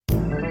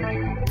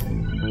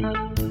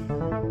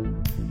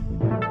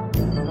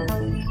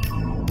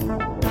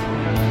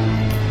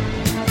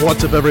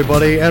What's up,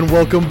 everybody, and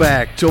welcome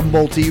back to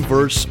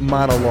Multiverse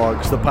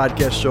Monologues, the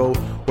podcast show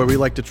where we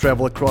like to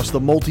travel across the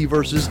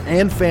multiverses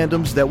and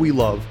fandoms that we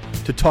love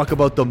to talk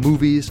about the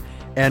movies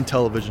and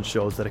television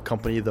shows that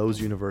accompany those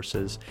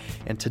universes.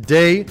 And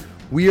today,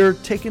 we're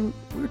taking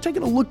a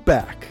look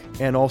back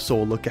and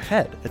also a look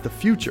ahead at the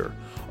future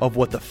of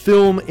what the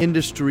film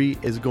industry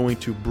is going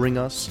to bring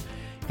us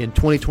in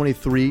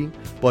 2023.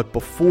 But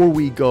before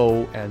we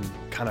go and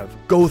kind of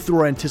go through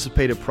our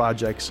anticipated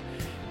projects,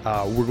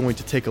 we're going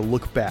to take a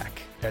look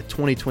back at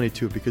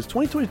 2022 because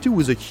 2022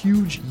 was a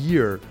huge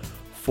year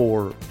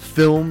for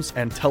films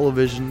and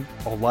television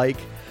alike.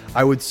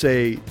 I would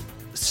say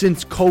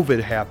since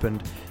COVID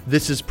happened,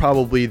 this is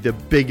probably the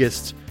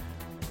biggest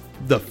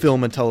the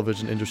film and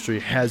television industry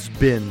has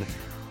been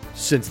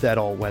since that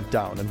all went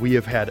down. And we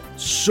have had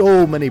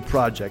so many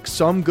projects,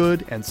 some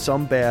good and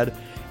some bad,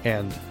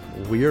 and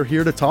we are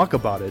here to talk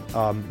about it.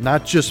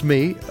 Not just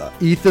me.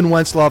 Ethan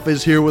Wensloff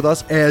is here with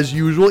us as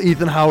usual.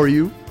 Ethan, how are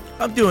you?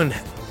 I'm doing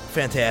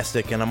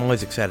fantastic, and I'm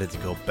always excited to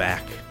go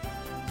back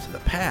to the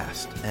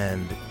past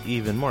and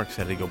even more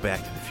excited to go back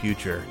to the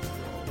future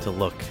to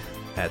look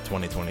at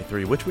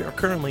 2023, which we are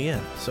currently in.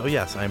 So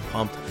yes, I'm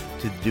pumped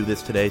to do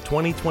this today.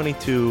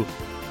 2022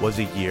 was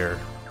a year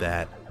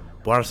that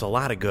brought us a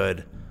lot of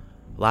good,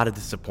 a lot of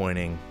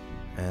disappointing,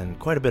 and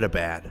quite a bit of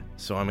bad.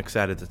 So I'm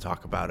excited to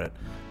talk about it.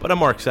 But I'm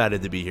more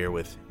excited to be here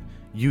with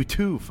you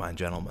two, fine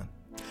gentlemen.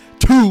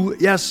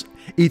 Yes,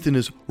 Ethan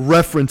is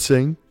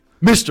referencing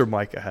Mr.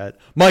 Micah Head.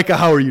 Micah,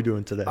 how are you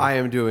doing today? I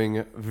am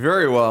doing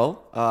very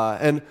well.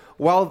 And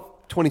while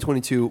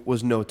 2022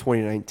 was no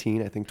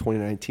 2019, I think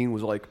 2019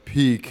 was like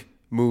peak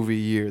movie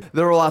year.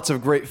 There were lots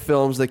of great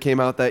films that came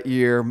out that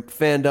year,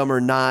 fandom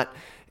or not.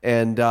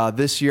 And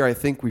this year, I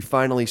think we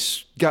finally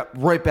got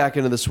right back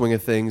into the swing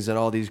of things, and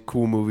all these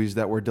cool movies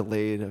that were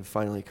delayed have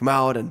finally come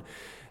out, and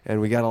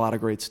we got a lot of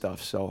great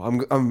stuff. So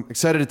I'm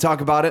excited to talk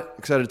about it.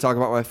 Excited to talk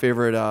about my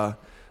favorite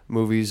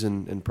movies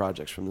and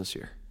projects from this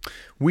year.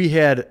 We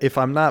had, if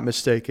I'm not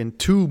mistaken,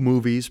 2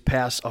 movies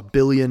pass $1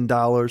 billion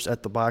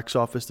at the box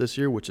office this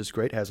year, which is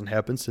great. Hasn't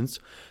happened since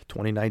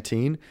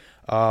 2019.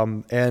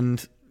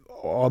 And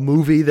a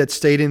movie that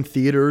stayed in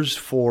theaters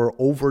for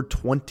over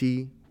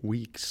 20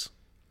 weeks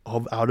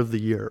out of the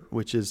year,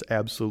 which is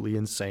absolutely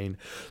insane.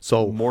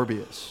 So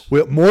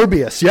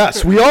Morbius,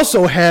 yes. We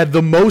also had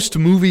the most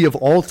movie of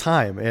all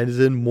time, and is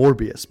in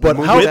Morbius. But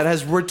that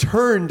has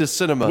returned to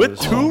cinemas with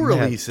 2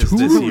 releases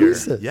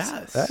this year.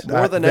 Yes,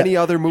 more than any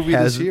other movie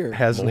this year.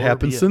 Hasn't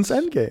happened since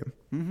Endgame.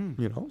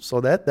 Mm-hmm. You know, so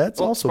that's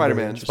also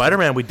Spider-Man.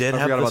 Spider-Man, we did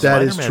have the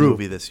Spider-Man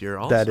movie this year.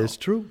 Also, that is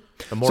true.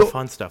 The more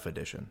fun stuff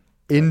edition.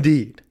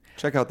 Indeed.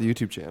 Check out the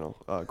YouTube channel.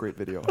 Great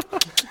video.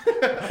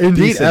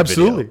 Indeed,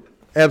 absolutely. Video.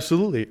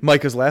 Absolutely.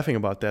 Micah's laughing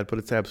about that, but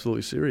it's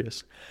absolutely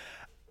serious.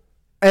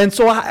 And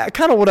so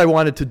kind of what I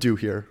wanted to do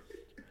here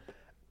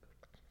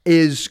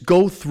is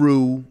go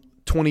through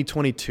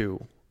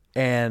 2022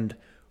 and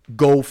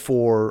go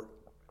for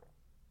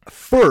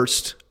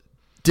first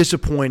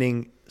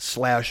disappointing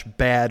 /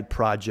 bad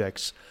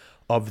projects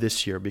of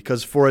this year.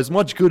 Because for as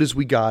much good as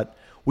we got,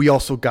 we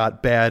also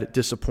got bad,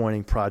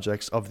 disappointing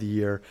projects of the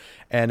year.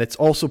 And it's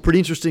also pretty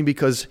interesting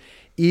because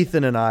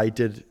Ethan and I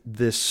did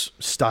this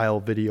style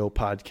video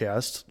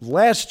podcast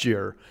last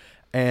year,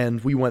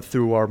 and we went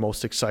through our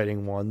most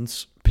exciting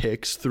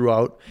picks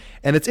throughout.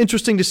 And it's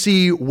interesting to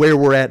see where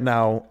we're at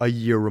now, a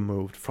year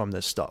removed from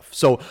this stuff.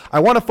 So I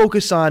want to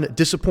focus on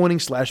disappointing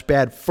 /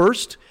 bad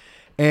first.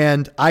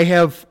 And I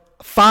have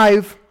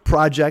 5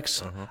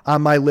 projects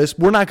on my list.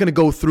 We're not going to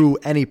go through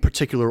any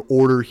particular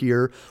order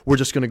here. We're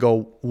just going to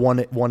go one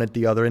at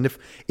the other. And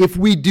if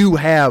we do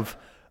have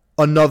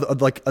another,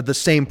 like the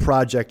same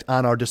project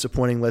on our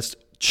disappointing list,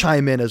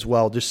 chime in as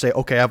well. Just say,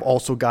 okay, I've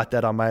also got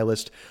that on my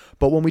list.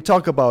 But when we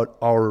talk about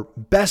our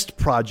best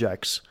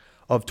projects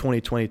of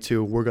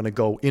 2022, we're going to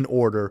go in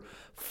order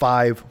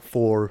 5,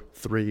 4,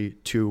 3,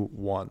 2,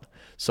 1.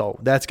 So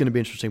that's going to be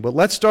interesting. But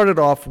let's start it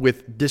off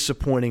with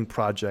disappointing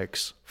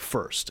projects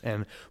first.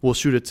 And we'll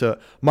shoot it to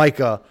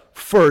Micah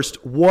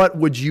first. What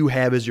would you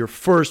have as your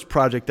first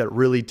project that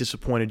really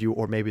disappointed you,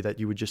 or maybe that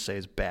you would just say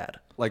is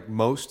bad? Like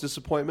most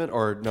disappointment,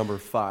 or number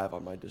 5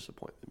 on my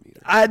disappointment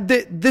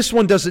meter? This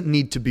one doesn't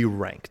need to be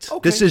ranked.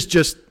 Okay. This is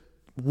just,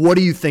 what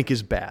do you think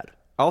is bad?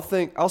 I'll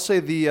say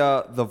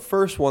the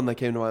first one that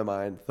came to my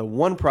mind, the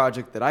one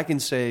project that I can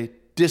say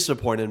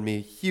disappointed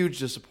me, huge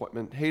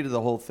disappointment, hated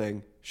the whole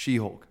thing,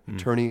 She-Hulk,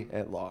 Attorney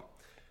at Law.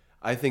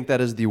 I think that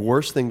is the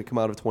worst thing to come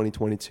out of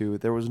 2022.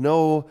 There was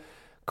no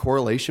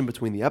correlation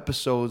between the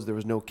episodes. There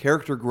was no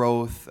character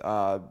growth.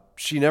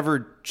 She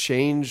never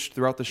changed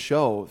throughout the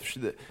show.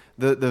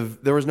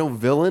 There was no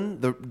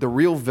villain. The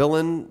real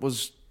villain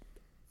was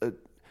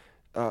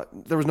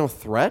there was no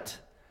threat.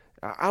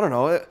 I don't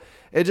know.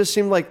 It just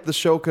seemed like the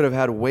show could have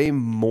had way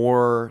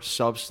more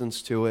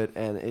substance to it.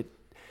 And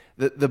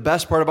the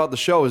best part about the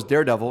show is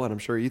Daredevil, and I'm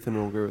sure Ethan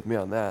will agree with me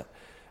on that.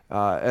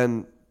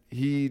 And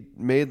he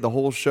made the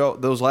whole show,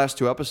 those last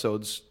 2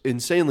 episodes,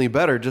 insanely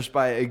better just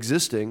by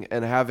existing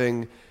and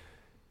having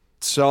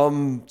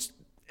some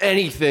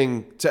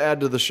anything to add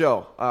to the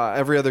show.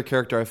 Every other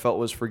character I felt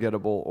was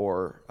forgettable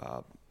or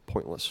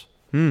pointless.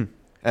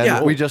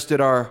 And we just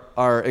did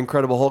our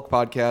Incredible Hulk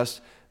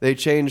podcast. They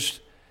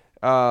changed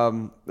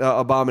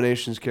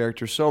Abomination's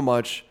character so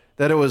much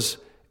that it was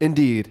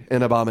indeed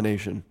an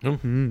abomination.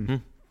 Mm-hmm.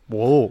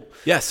 Whoa.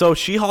 Yeah, so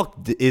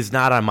She-Hulk is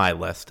not on my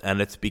list,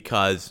 and it's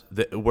because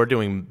we're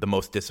doing the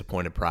most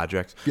disappointed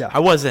projects. Yeah.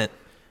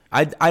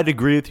 I'd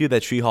agree with you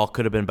that She-Hulk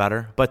could have been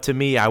better, but to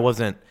me, I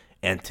wasn't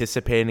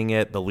anticipating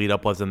it. The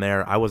lead-up wasn't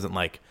there. I wasn't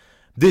like,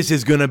 this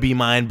is going to be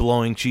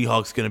mind-blowing.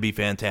 She-Hulk's going to be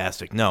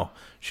fantastic. No,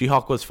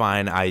 She-Hulk was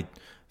fine. I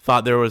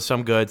thought there was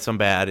some good, some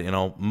bad. You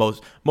know,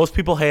 most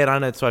people hate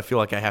on it, so I feel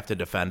like I have to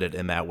defend it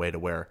in that way to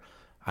where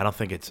I don't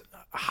think it's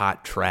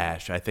hot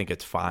trash. I think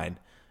it's fine.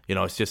 You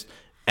know, it's just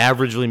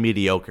averagely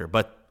mediocre.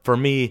 But for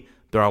me,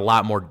 there are a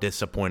lot more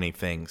disappointing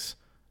things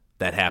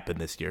that happened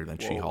this year than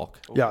She-Hulk.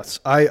 Yes,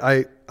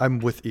 I'm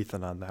with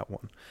Ethan on that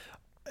one.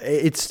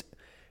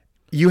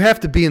 You have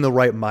to be in the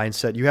right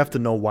mindset. You have to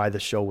know why the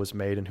show was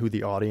made and who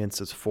the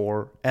audience is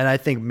for. And I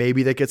think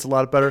maybe that gets a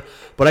lot better.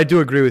 But I do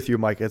agree with you,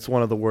 Mike. It's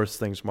one of the worst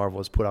things Marvel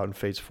has put out in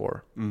Phase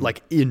 4,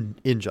 like in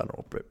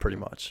general, pretty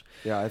much.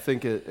 Yeah, I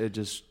think it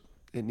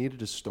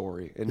needed a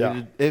story.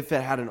 If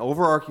it had an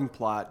overarching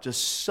plot,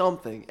 just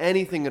something,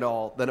 anything at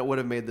all, then it would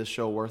have made this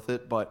show worth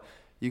it. But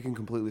you can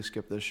completely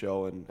skip this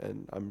show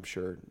and I'm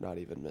sure not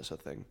even miss a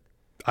thing.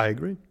 I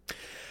agree.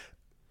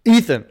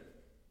 Ethan,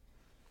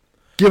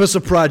 give us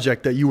a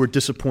project that you were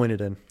disappointed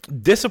in.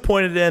 This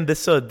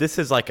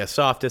is like a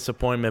soft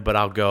disappointment, but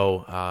I'll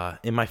go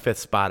in my fifth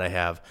spot. I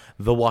have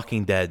The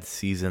Walking Dead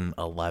season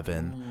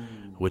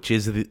 11, which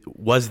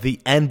was the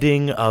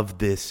ending of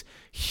this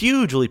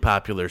hugely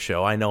popular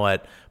show. I know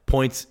at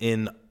points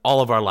in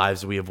all of our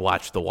lives we have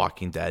watched The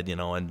Walking Dead, you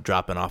know, and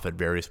dropping off at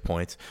various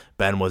points.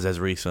 Ben was as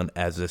recent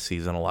as this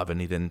season 11.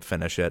 He didn't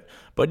finish it.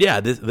 But yeah,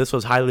 this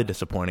was highly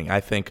disappointing. I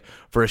think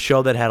for a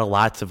show that had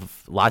lots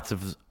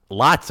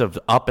of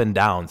up and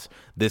downs,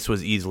 this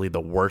was easily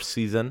the worst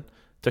season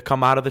to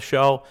come out of the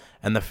show.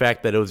 And the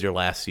fact that it was your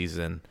last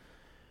season,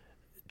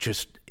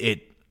 just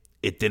it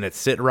didn't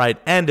sit right.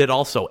 And it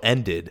also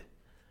ended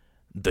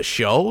the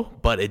show,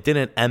 but it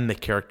didn't end the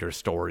character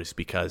stories,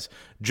 because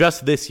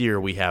just this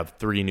year we have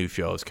 3 new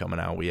shows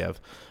coming out. We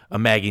have a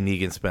Maggie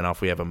Negan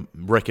spinoff, we have a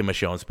Rick and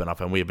Michonne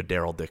spinoff, and we have a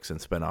Daryl Dixon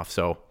spinoff.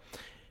 So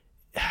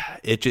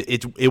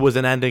it was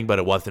an ending, but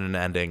it wasn't an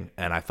ending,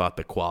 and I thought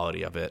the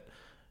quality of it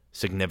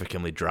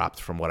significantly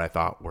dropped from what I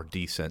thought were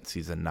decent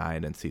season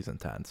 9 and season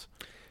 10s.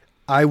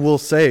 I will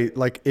say,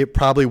 like, it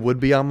probably would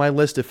be on my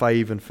list if I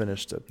even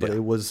finished it, but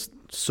It was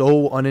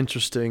so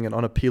uninteresting and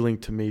unappealing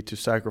to me to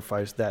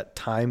sacrifice that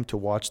time to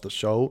watch the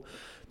show,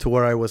 to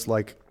where I was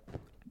like,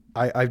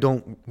 I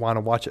don't want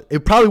to watch it.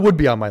 It probably would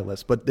be on my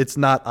list, but it's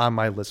not on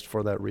my list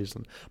for that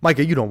reason.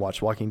 Micah, you don't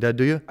watch Walking Dead,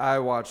 do you? I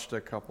watched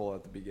a couple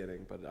at the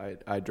beginning, but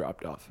I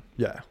dropped off.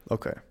 Yeah,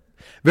 okay.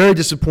 Very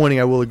disappointing.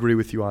 I will agree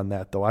with you on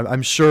that, though.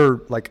 I'm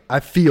sure, like, I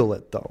feel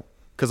it, though,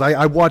 because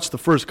I watched the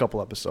first couple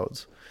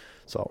episodes.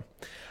 So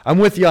I'm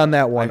with you on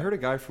that one. I heard a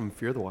guy from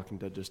Fear the Walking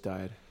Dead just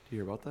died. Did you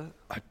hear about that?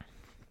 I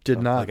did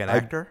not. Like an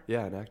actor?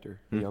 Yeah, an actor.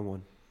 A young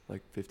one.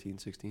 Like 15,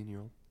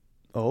 16-year-old.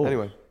 Oh.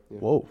 Anyway. Yeah.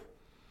 Whoa.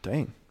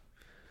 Dang.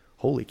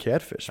 Holy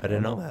catfish, man. I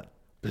didn't know that.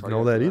 Didn't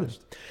know that either.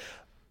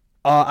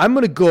 I'm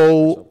going to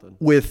go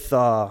with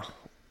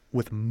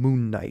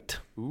Moon Knight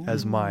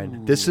as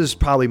mine. This is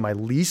probably my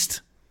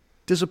least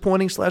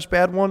disappointing /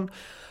 bad one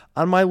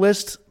on my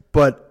list,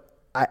 but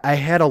I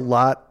had a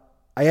lot.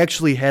 I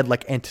actually had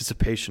like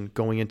anticipation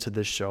going into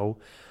this show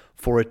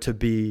for it to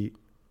be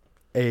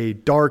a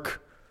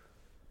dark,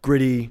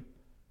 gritty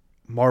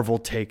Marvel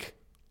take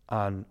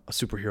on a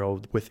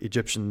superhero with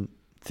Egyptian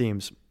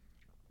themes.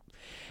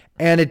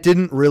 And it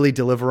didn't really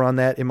deliver on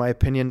that, in my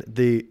opinion.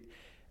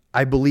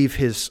 I believe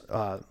his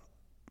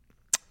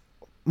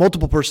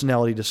multiple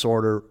personality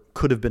disorder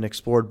could have been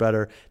explored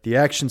better. The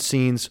action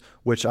scenes,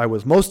 which I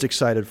was most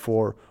excited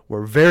for,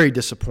 were very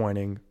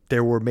disappointing.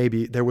 There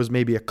was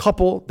maybe a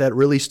couple that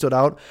really stood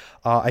out.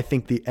 I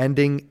think the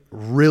ending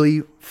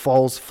really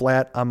falls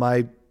flat on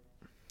my...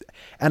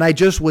 And I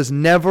just was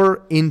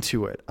never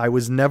into it. I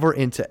was never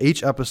into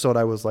each episode.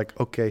 I was like,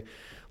 okay,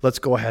 let's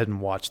go ahead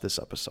and watch this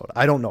episode.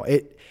 I don't know.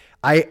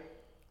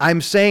 I'm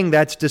saying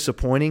that's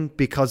disappointing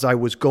because I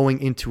was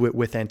going into it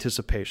with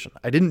anticipation.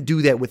 I didn't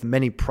do that with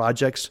many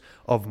projects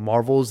of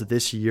Marvel's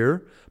this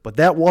year, but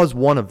that was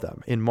one of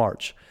them in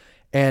March.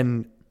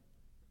 And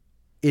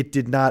it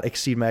did not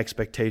exceed my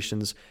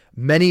expectations.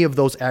 Many of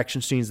those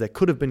action scenes that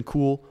could have been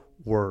cool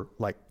were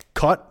like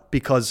cut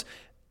because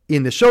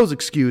in the show's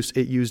excuse,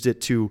 it used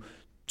it to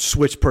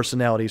switch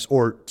personalities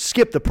or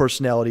skip the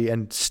personality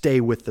and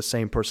stay with the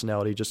same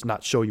personality, just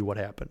not show you what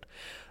happened.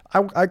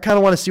 I kind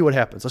of want to see what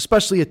happens,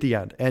 especially at the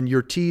end. And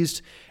you're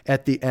teased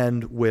at the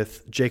end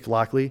with Jake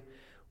Lockley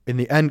in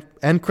the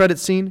end credit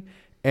scene,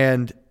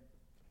 and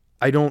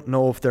I don't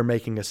know if they're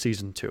making a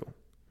season 2.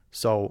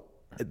 So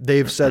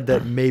they've said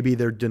that maybe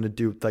they're going to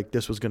do, like,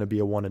 this was going to be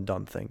a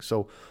one-and-done thing.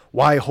 So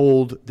why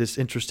hold this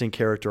interesting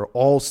character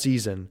all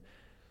season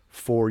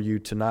for you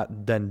to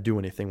not then do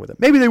anything with it.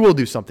 Maybe they will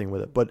do something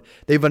with it, but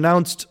they've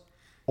announced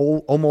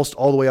almost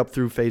all the way up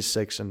through phase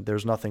 6, and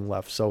there's nothing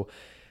left. So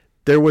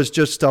there was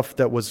just stuff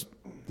that was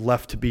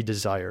left to be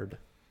desired,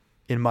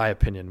 in my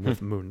opinion,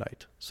 with Moon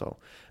Knight. So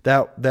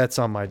that's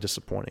on my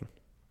disappointing.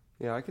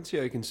 Yeah, I can see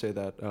how you can say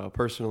that.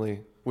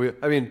 Personally,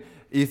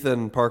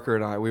 Ethan Parker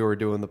and we were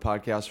doing the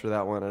podcast for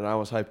that one, and I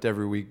was hyped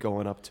every week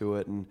going up to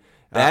it, and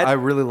I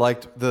really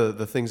liked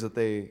the things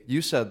that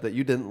you said that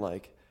you didn't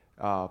like.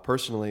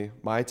 Personally,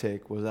 my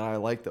take was that I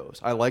like those.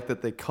 I like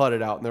that they cut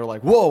it out and they're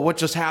like, whoa, what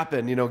just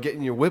happened?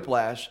 Getting your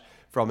whiplash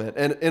from it.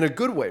 And in a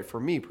good way for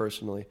me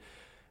personally.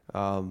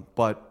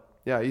 But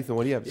yeah, Ethan,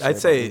 what do you have to say? I'd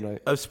say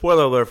a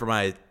spoiler alert for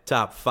my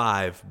top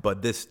 5,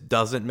 but this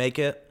doesn't make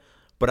it.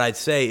 But I'd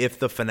say if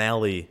the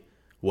finale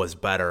was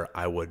better,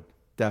 I would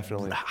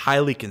definitely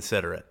highly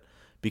consider it,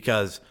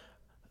 because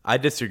I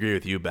disagree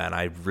with you, Ben.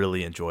 I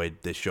really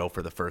enjoyed this show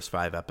for the first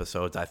 5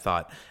 episodes. I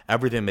thought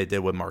everything they did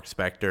with Mark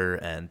Spector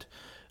and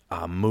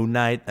Moon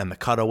Knight and the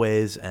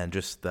cutaways and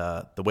just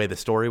the way the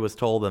story was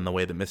told and the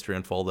way the mystery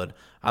unfolded,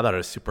 I thought it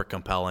was super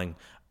compelling.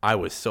 I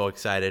was so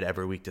excited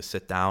every week to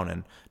sit down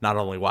and not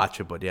only watch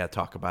it, but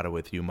talk about it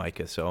with you,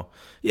 Micah. So,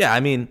 yeah,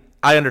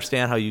 I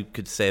understand how you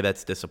could say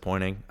that's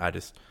disappointing. I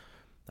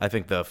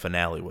think the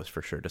finale was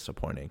for sure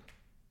disappointing.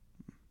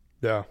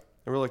 Yeah.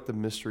 I really like the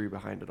mystery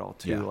behind it all,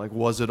 too. Yeah. Like,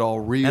 was it all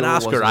real? And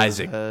Oscar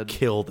Isaac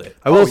killed it.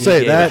 I will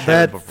say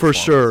that for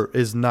sure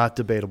is not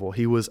debatable.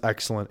 He was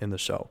excellent in the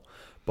show.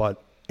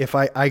 But if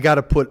I got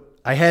to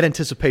I had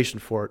anticipation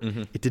for it.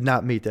 Mm-hmm. It did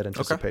not meet that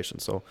anticipation.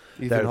 Okay. So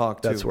Ethan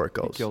Hawke, that's too. where it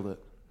goes. He killed it.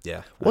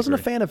 Yeah. Wasn't a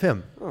fan of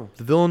him. Oh.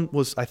 The villain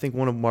was, I think,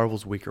 one of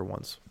Marvel's weaker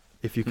ones.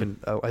 If you can,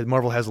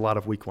 Marvel has a lot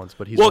of weak ones,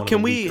 but he's one of the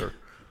weaker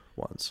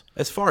ones.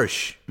 As far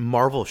as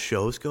Marvel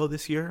shows go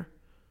this year,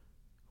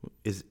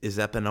 is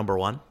that the number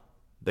one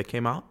that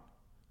came out?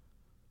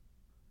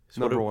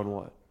 Number one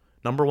what?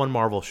 Number one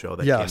Marvel show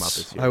that came out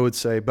this year. I would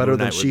say better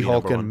than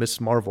She-Hulk and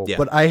Miss Marvel. Yeah.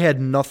 But I had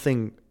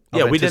nothing.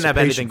 Yeah, we didn't have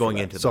anything going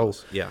into those.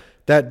 So yeah,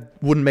 that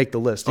wouldn't make the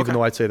list, even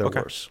though I'd say they're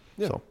worse.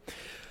 Yeah. So,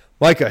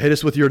 Micah, hit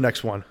us with your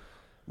next one.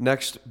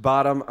 Next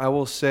bottom, I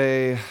will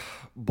say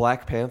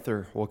Black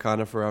Panther: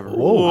 Wakanda Forever.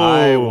 Whoa.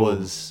 I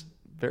was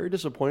very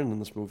disappointed in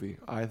this movie.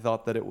 I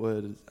thought it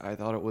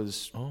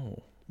was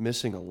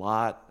missing a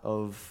lot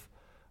of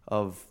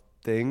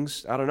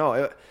things. I don't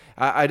know.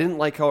 I didn't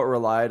like how it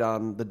relied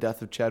on the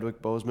death of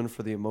Chadwick Boseman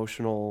for the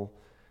emotional,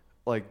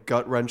 like,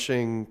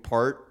 gut-wrenching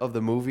part of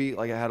the movie.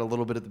 Like, I had a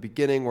little bit at the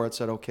beginning where it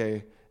said,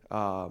 okay,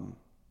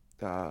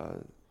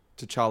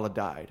 T'Challa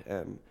died,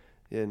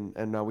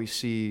 and now we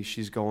see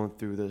she's going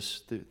through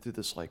this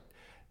like,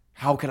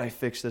 how can I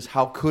fix this?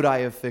 How could I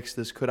have fixed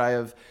this? Could I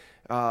have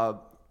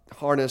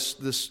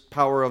harnessed this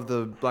power of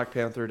the Black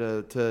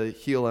Panther to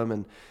heal him?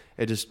 And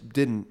it just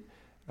didn't.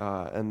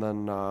 And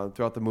then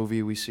throughout the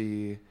movie, we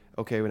see,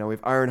 okay, now we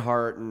have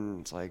Ironheart,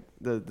 and it's like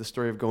the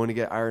story of going to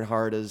get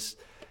Ironheart is.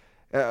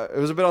 It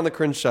was a bit on the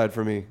cringe side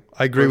for me.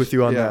 I agree with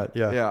you on that.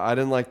 Yeah. Yeah, I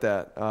didn't like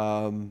that.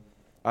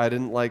 I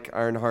didn't like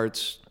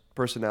Ironheart's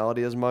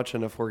personality as much,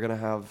 and if we're gonna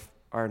have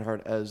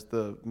Ironheart as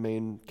the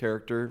main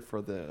character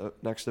for the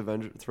next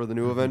Avenger, for the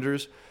new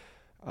Avengers,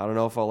 I don't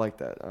know if I'll like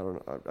that. I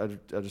don't know.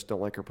 I just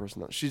don't like her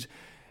personality.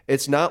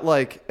 It's not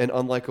like an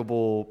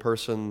unlikable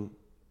person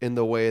in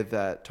the way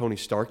that Tony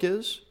Stark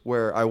is,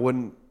 where I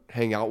wouldn't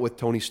hang out with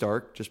Tony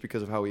Stark just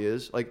because of how he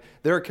is. Like,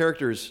 there are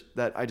characters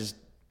that I just.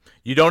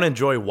 You don't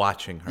enjoy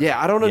watching her.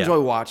 Yeah, I don't enjoy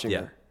watching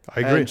her.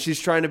 I agree. And she's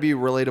trying to be a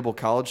relatable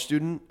college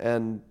student,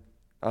 and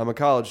I'm a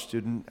college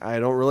student. I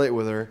don't relate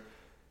with her.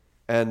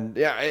 And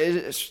yeah,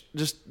 it's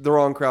just the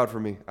wrong crowd for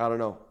me. I don't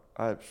know.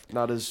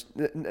 Not as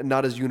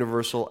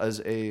universal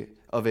as a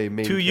main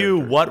character. To you,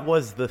 what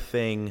was the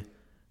thing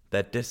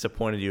that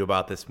disappointed you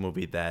about this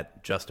movie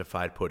that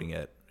justified putting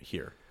it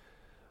here?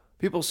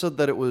 People said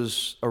that it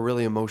was a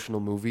really emotional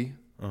movie,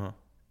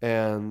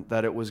 and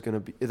that it was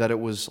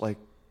like,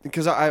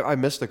 because I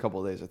missed a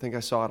couple of days. I think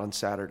I saw it on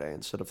Saturday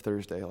instead of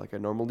Thursday, like I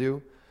normally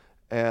do.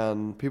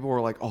 And people were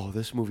like, "Oh,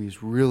 this movie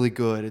is really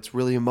good. It's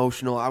really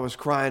emotional. I was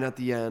crying at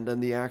the end,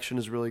 and the action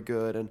is really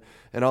good,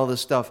 and all this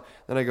stuff."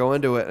 Then I go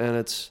into it,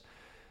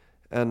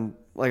 and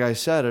like I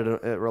said,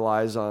 it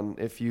relies on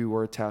if you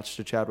were attached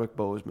to Chadwick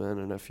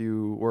Boseman, and if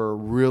you were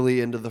really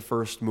into the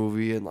first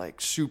movie, and like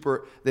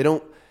super.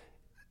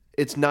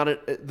 It's not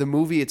the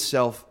movie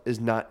itself is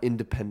not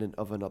independent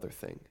of another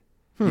thing.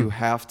 You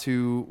have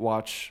to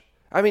watch.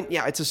 I mean,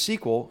 yeah, it's a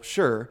sequel,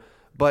 sure,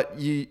 but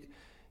you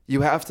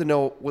have to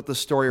know what the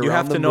story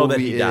around the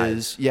movie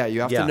is. Yeah,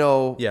 you have to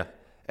know. Yeah.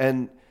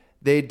 And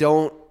they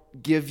don't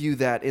give you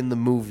that in the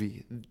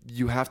movie.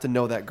 You have to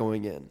know that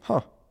going in.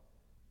 Huh.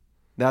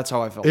 That's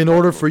how I felt. In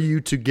order for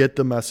you to get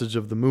the message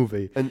of the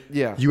movie, and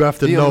you have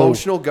to know. The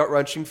emotional,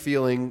 gut-wrenching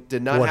feeling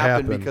did not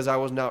happen because I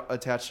was not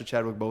attached to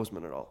Chadwick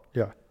Boseman at all.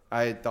 Yeah.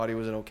 I thought he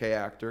was an okay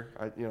actor.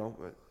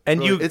 And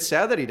really, it's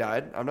sad that he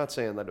died. I'm not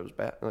saying that it was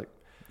bad. Like,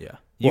 yeah.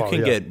 You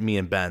can get me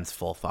and Ben's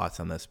full thoughts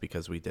on this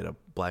because we did a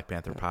Black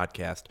Panther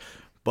podcast.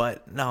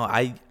 But no,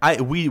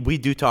 we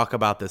do talk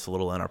about this a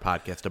little in our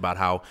podcast about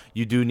how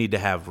you do need to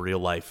have real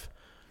life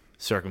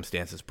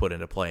circumstances put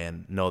into play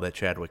and know that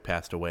Chadwick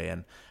passed away,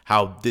 and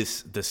how the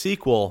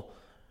sequel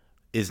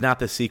is not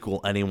the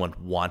sequel anyone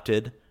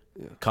wanted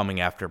coming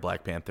after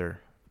Black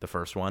Panther, the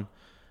first one.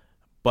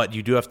 But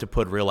you do have to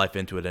put real life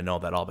into it and know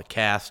that all the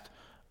cast,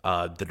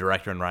 the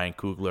director and Ryan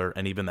Coogler,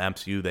 and even the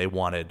MCU, they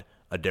wanted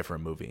a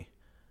different movie.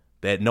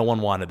 No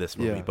one wanted this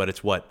movie, but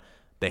it's what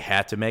they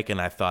had to make,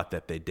 and I thought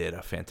that they did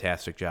a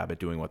fantastic job at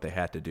doing what they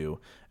had to do.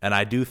 And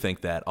I do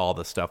think that all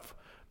the stuff,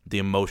 the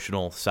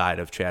emotional side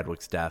of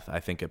Chadwick's death,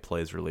 I think it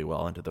plays really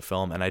well into the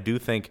film. And I do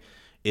think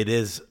it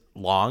is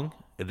long.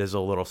 It is a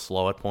little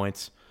slow at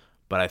points,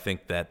 but I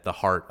think that the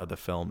heart of the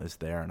film is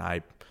there.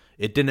 And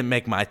it didn't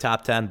make my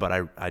top 10,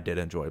 but I did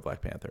enjoy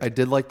Black Panther. I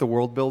did like the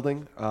world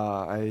building.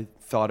 I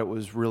thought it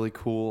was really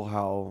cool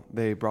how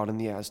they brought in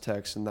the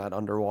Aztecs in that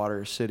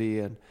underwater city.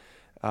 And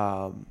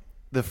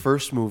the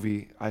first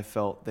movie, I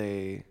felt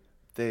they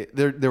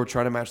were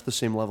trying to match the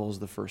same level as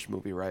the first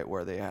movie, right?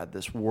 Where they had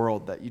this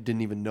world that you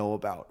didn't even know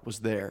about was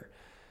there.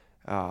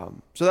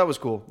 So that was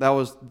cool. That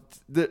was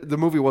the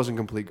movie wasn't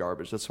complete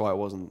garbage. That's why it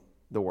wasn't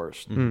the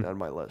worst on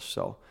my list.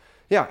 So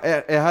yeah,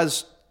 it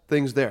has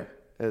things there.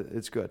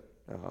 It's good.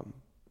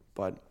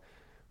 But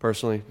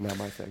personally, not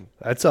my thing.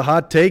 That's a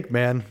hot take,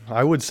 man.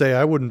 I would say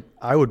I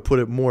would put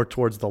it more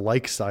towards the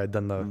like side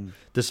than the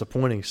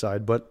disappointing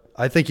side, but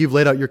I think you've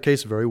laid out your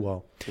case very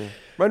well. Yeah.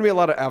 Reminded me a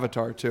lot of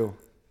Avatar 2.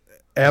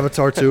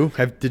 Avatar 2?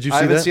 Did you see that?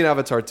 I haven't seen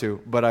Avatar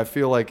 2, but I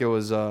feel like it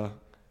was blue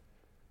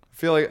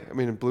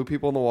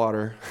people in the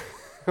water.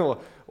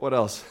 What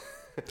else?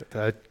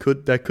 That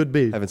could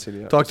be. I haven't seen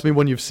it yet. Talk to me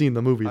when you've seen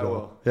the movie, though. I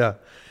will. Yeah.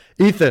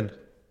 Ethan,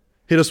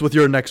 hit us with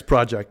your next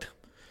project.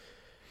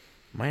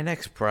 My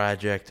next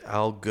project,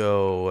 I'll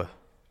go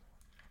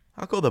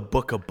the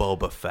Book of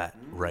Boba Fett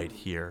right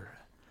here,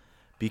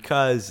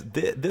 because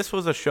this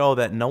was a show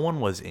that no one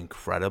was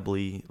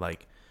incredibly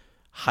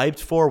hyped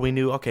for. We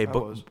knew,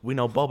 we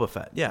know Boba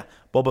Fett. Yeah,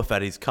 Boba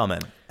Fett, he's coming,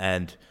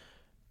 and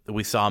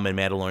we saw him in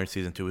Mandalorian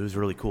season 2. It was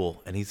really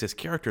cool, and he's this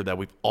character that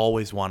we've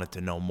always wanted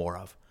to know more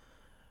of.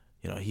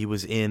 He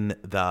was in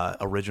the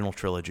original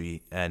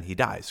trilogy, and he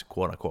dies,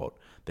 quote unquote.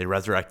 They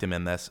resurrect him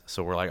in this,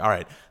 so we're like, all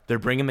right, they're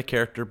bringing the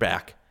character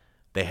back.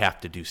 They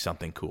have to do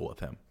something cool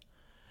with him.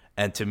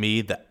 And to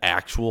me, the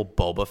actual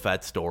Boba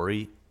Fett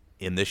story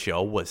in the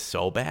show was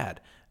so bad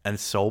and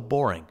so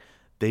boring.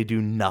 They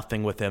do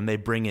nothing with him. They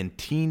bring in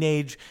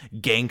teenage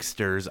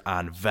gangsters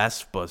on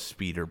Vespa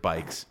speeder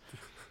bikes.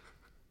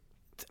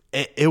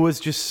 It was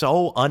just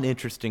so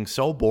uninteresting,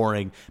 so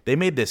boring. They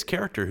made this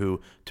character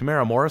who,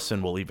 Tamara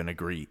Morrison will even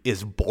agree,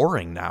 is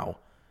boring now.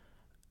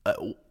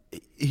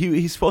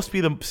 He's supposed to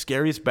be the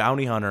scariest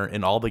bounty hunter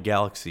in all the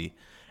galaxy,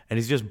 and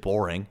he's just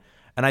boring.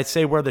 And I'd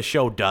say where the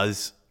show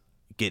does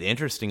get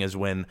interesting is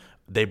when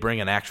they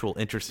bring an actual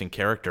interesting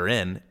character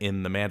in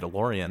The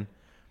Mandalorian.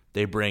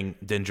 They bring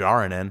Din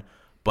Djarin in,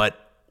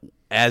 but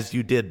as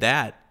you did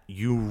that,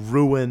 you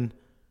ruin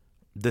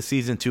the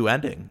season 2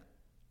 ending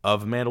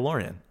of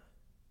Mandalorian.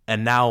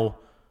 And now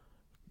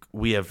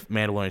we have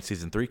Mandalorian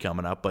season 3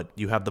 coming up, but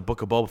you have the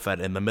Book of Boba Fett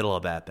in the middle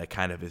of that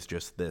kind of is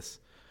just this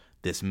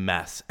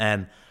mess.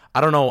 And I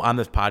don't know on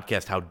this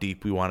podcast how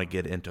deep we want to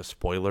get into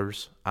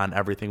spoilers on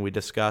everything we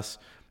discuss.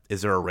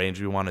 Is there a range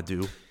we want to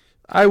do?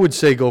 I would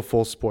say go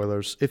full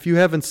spoilers. If you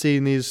haven't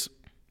seen these.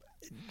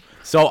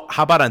 So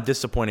how about on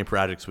disappointing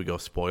projects, we go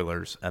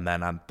spoilers, and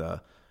then on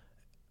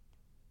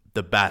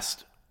the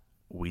best,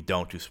 we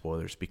don't do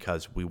spoilers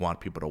because we want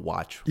people to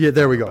watch. Yeah,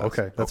 there we go.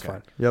 Okay, that's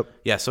fine. Yep.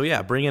 Yeah,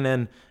 so bringing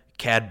in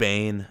Cad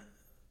Bane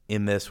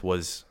in this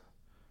was,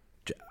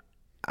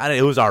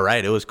 it was all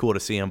right. It was cool to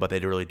see him, but they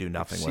really do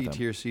nothing with him.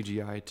 C-tier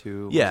CGI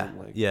too.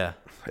 Yeah.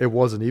 It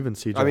wasn't even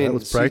CGI. I mean, it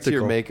was practical.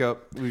 C-tier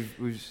makeup.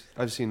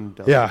 I've seen.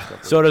 Yeah.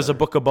 So does the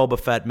Book of Boba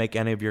Fett make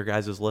any of your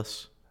guys'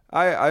 lists?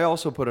 I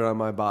also put it on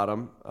my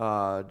bottom,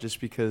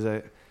 just because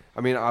I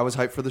was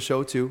hyped for the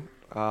show too.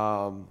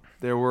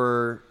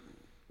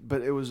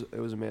 But it was a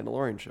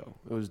Mandalorian show.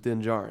 It was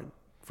Din Djarin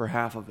for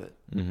half of it.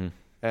 Mm-hmm.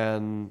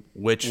 And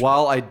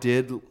while I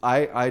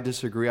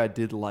disagree, I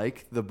did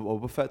like the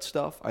Boba Fett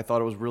stuff. I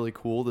thought it was really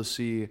cool to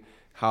see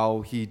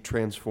how he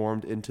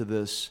transformed into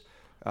this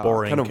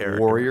boring kind of character.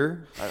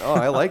 Warrior.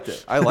 I liked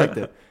it.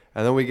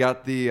 And then we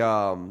got the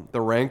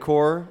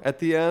Rancor at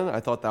the end. I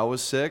thought that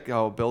was sick.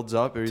 How it builds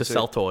up to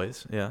sell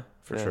toys. Yeah,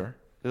 for sure.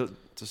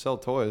 To sell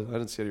toys. I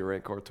didn't see any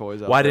Rancor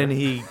toys out Why there. didn't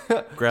he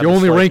grab the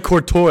only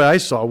Rancor toy I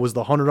saw was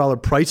the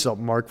 $100 price up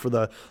mark for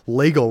the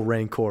Lego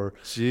Rancor.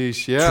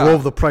 Jeez, yeah.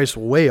 Drove the price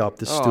way up,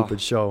 this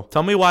stupid show.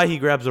 Tell me why he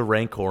grabs a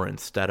Rancor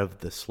instead of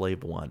the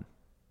Slave One.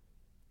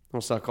 Well,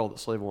 it's not called the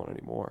Slave One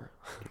anymore.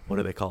 What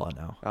do they call it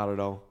now? I don't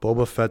know.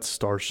 Boba Fett's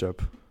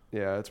Starship.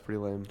 Yeah, it's pretty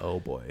lame. Oh,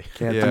 boy.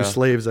 Can't do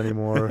slaves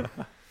anymore.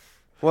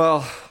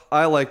 Well,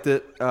 I liked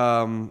it.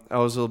 I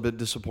was a little bit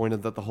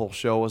disappointed that the whole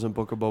show wasn't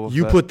Book of Boba Fett.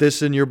 You put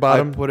this in your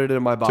bottom? I put it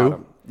in my bottom.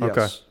 Too? Yes,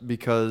 okay.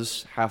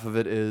 Because half of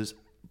it is...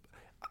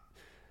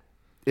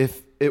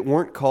 If it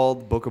weren't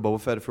called Book of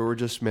Boba Fett, if it were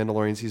just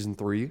Mandalorian Season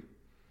 3,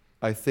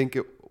 I think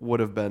it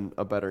would have been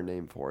a better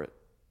name for it.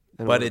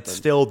 But it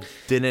still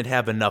didn't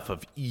have enough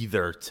of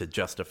either to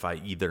justify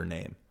either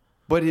name.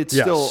 But it's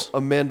still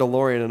a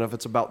Mandalorian, and if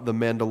it's about the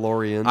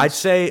Mandalorians... I'd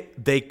say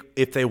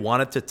if they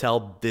wanted to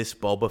tell this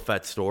Boba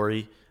Fett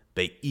story,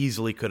 they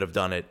easily could have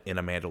done it in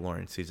a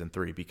Mandalorian Season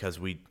 3 because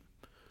we...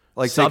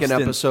 Like take an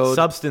episode...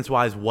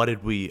 Substance-wise, what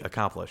did we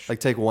accomplish? Like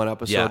take one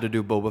episode to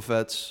do Boba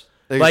Fett's...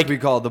 They used to be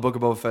called the Book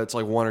of Boba Fett's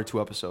like 1 or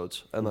 2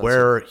 episodes. And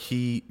where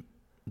Din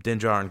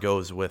Djarin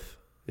goes with...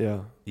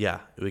 Yeah.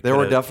 There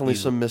were definitely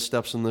some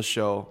missteps in the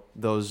show.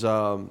 Those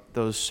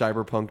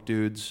cyberpunk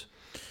dudes...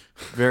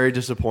 Very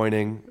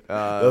disappointing.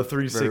 The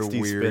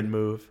 360 spin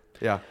move.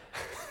 Yeah.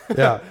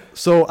 Yeah.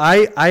 So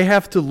I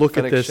have to look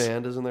Fennec at this.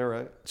 Shand, isn't there,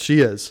 right? She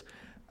is.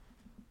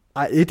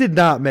 It did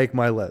not make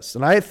my list.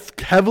 And I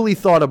heavily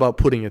thought about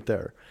putting it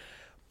there.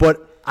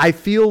 But I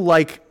feel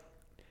like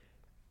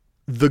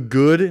the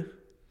good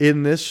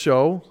in this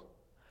show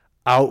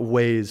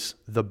outweighs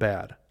the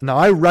bad. Now,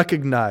 I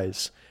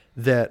recognize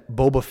that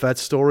Boba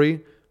Fett's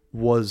story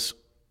was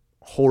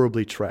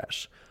horribly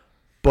trash.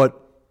 But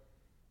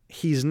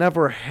he's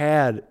never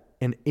had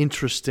an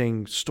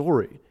interesting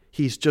story.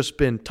 He's just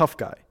been tough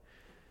guy.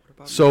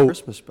 What about the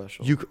Christmas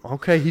special?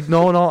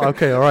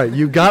 Okay, all right.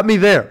 You got me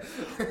there.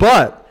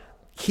 But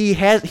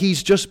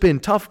he's just been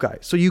tough guy.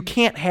 So you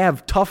can't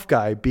have tough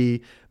guy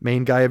be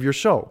main guy of your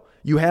show.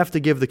 You have to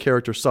give the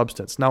character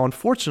substance. Now,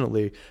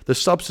 unfortunately, the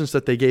substance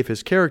that they gave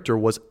his character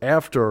was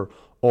after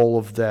all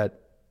of that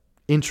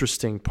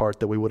interesting part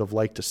that we would have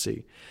liked to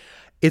see.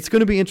 It's going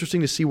to be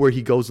interesting to see where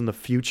he goes in the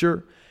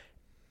future.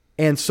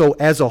 And so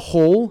as a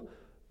whole,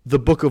 the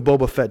Book of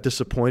Boba Fett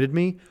disappointed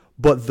me,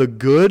 but the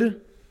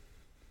good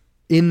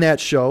in that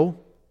show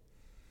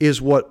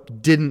is why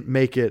it didn't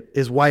make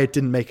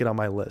it on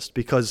my list,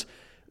 because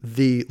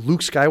the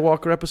Luke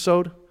Skywalker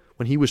episode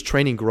when he was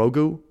training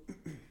Grogu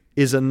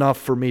is enough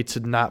for me to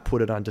not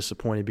put it on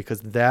disappointed, because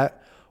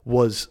that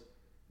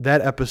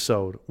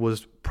episode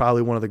was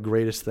probably one of the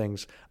greatest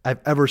things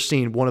I've ever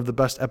seen, one of the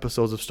best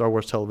episodes of Star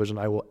Wars television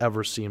I will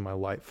ever see in my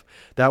life.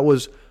 That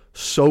was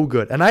so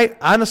good. And I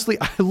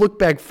look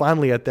back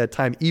fondly at that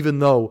time, even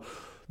though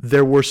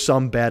there were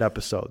some bad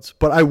episodes.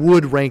 But I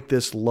would rank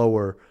this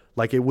lower.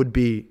 Like it would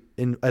be,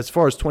 as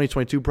far as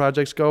 2022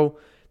 projects go,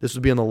 this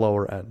would be on the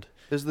lower end.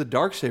 There's the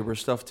Darksaber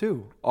stuff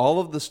too. All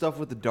of the stuff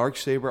with the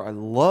Darksaber, I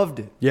loved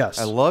it. Yes.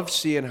 I loved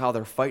seeing how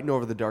they're fighting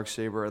over the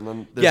Darksaber, and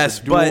then there's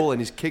the duel, and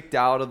he's kicked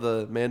out of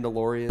the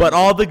Mandalorian. But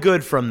all the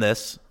good from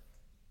this,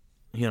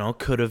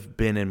 could have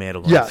been in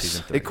Mandalorian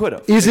Season 3. It could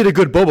have. Is it a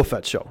good Boba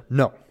Fett show?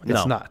 No,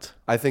 it's not.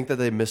 I think that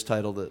they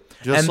mistitled it,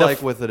 just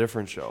like with a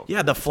different show.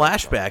 Yeah, the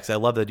flashbacks, I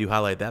love that you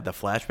highlight that. The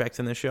flashbacks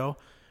in the show,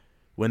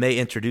 when they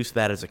introduced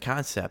that as a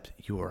concept,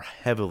 you were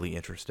heavily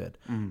interested.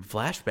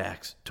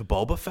 Flashbacks to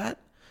Boba Fett?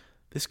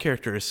 This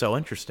character is so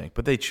interesting.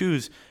 But they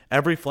choose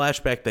every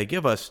flashback they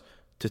give us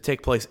to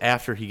take place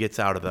after he gets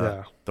out of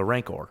the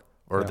Rancor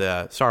or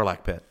the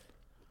Sarlacc pit.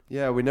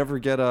 Yeah, we never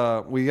get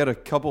we get a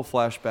couple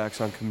flashbacks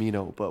on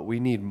Kamino, but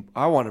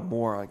I wanted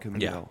more on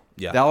Kamino.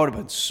 Yeah. That would have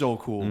been so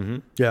cool. Mm-hmm.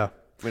 Yeah.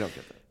 We don't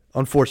get that.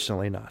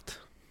 Unfortunately not.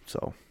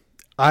 So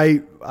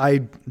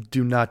I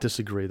do not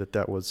disagree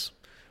that was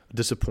a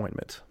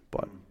disappointment.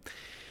 But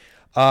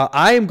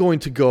I am going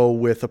to go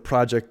with a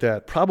project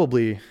that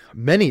probably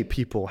many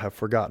people have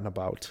forgotten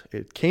about.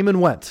 It came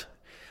and went,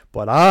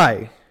 but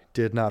I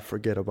did not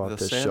forget about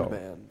this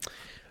Sandman. show.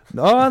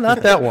 No,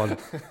 not that one.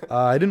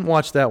 I didn't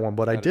watch that one,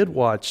 but I did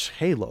watch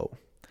Halo.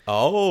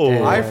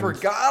 Oh. I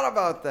forgot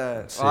about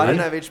that. I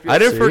didn't have HBO. I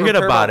didn't forget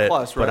about it,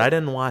 Plus, right? but I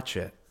didn't watch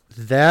it.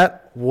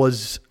 That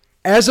was,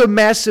 as a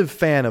massive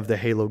fan of the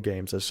Halo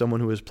games, as someone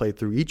who has played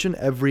through each and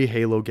every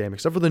Halo game,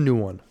 except for the new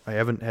one, I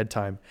haven't had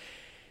time.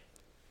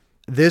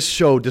 This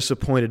show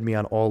disappointed me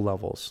on all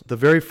levels. The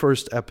very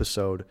first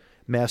episode,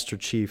 Master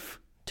Chief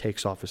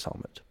takes off his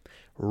helmet.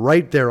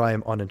 Right there, I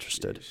am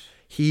uninterested. Jeez.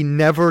 He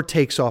never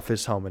takes off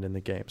his helmet in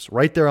the games.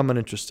 Right there, I'm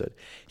uninterested.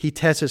 He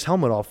tests his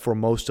helmet off for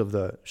most of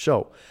the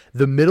show.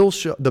 The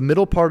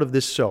middle part of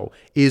this show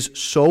is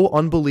so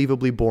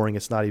unbelievably boring,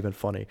 it's not even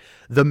funny.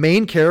 The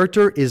main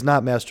character is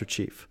not Master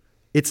Chief.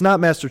 It's not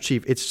Master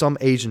Chief. It's some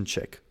Asian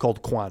chick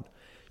called Quan.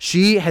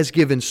 She has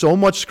given so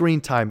much screen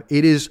time.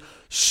 It is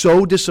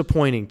so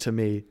disappointing to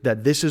me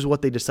that this is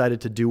what they decided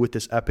to do with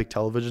this epic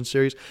television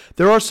series.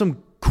 There are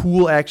some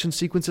cool action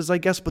sequences, I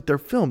guess, but they're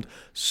filmed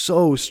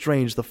so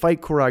strange. The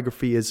fight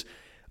choreography is,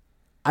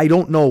 I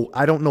don't know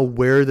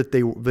where that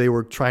they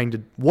were trying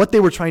to, what they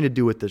were trying to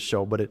do with this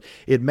show, but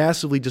it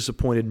massively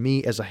disappointed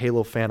me as a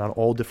Halo fan on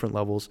all different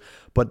levels.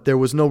 But there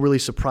was no really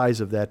surprise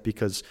of that,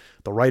 because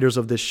the writers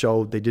of this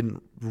show, they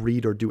didn't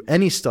read or do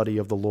any study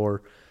of the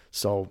lore,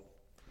 so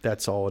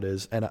that's all it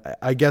is. And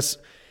I guess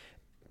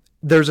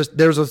there's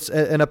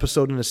an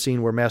episode in a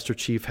scene where Master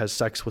Chief has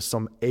sex with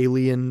some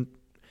alien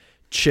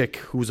chick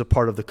who's a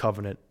part of the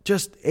Covenant.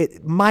 Just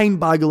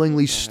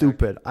mind-bogglingly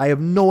stupid. I have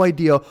no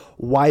idea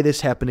why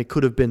this happened. It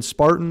could have been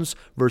Spartans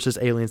versus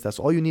aliens. That's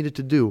all you needed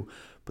to do.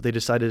 But they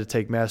decided to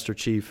take Master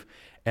Chief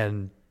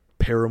and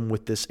pair him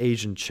with this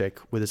Asian chick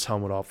with his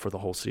helmet off for the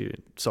whole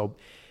season. So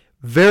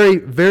Very,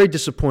 very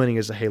disappointing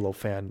as a Halo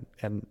fan,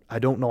 and I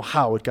don't know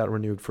how it got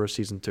renewed for a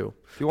season 2.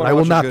 But I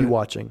will not be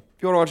watching.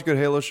 If you want to watch a good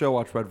Halo show,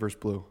 watch Red vs.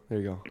 Blue. There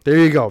you go. There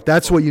you go.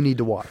 That's what you need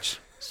to watch.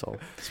 So,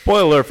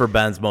 spoiler for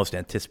Ben's most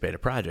anticipated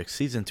project,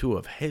 season 2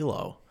 of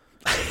Halo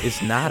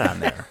is not on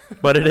there,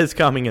 but it is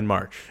coming in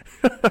March.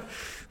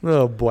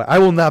 Oh boy, I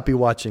will not be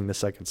watching the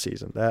second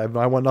season.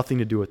 I want nothing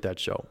to do with that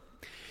show.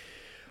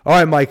 All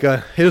right,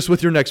 Micah, hit us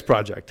with your next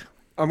project.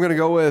 I'm gonna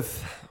go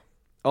with,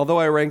 although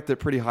I ranked it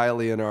pretty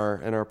highly in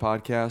our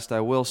podcast,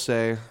 I will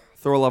say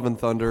Thor: Love and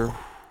Thunder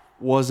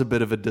was a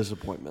bit of a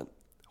disappointment.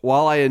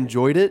 While I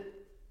enjoyed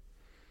it,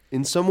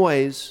 in some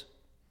ways,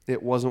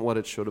 it wasn't what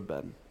it should have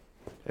been.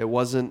 It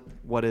wasn't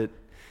what it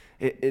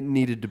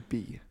needed to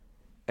be.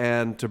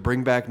 And to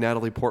bring back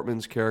Natalie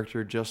Portman's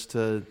character just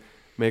to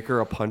make her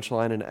a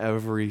punchline in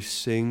every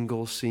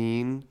single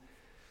scene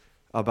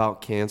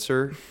about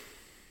cancer,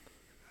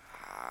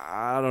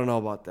 I don't know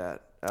about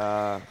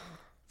that.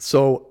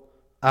 So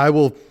I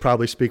will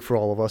probably speak for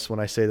all of us when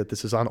I say that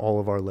this is on all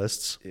of our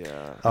lists.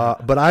 Yeah.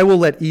 But I will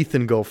let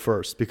Ethan go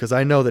first because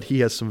I know that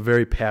he has some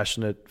very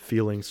passionate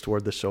feelings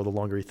toward the show the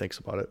longer he thinks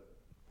about it.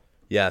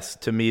 Yes,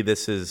 to me,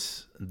 this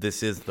is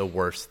the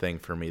worst thing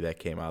for me that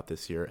came out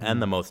this year,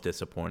 and the most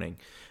disappointing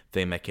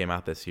thing that came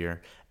out this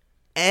year,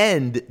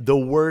 and the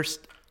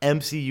worst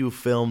MCU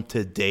film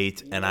to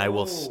date, and I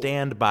will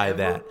stand by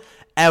that.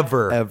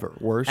 Ever.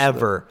 Worse?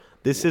 Ever.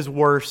 This is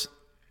worse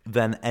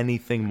than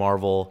anything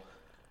Marvel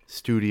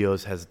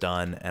Studios has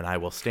done, and I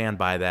will stand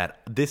by that.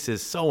 This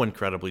is so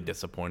incredibly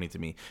disappointing to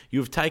me. You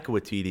have Taika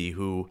Waititi,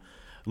 who,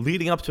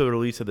 leading up to the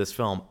release of this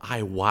film,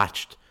 I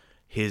watched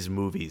his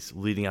movies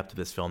leading up to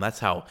this film. That's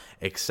how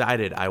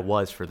excited I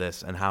was for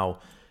this and how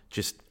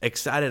just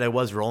excited I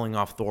was rolling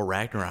off Thor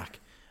Ragnarok.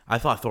 I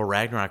thought Thor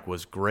Ragnarok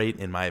was great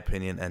in my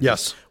opinion, and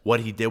yes, what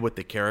he did with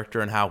the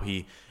character and how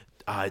he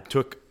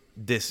took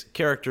this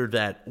character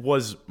that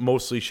was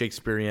mostly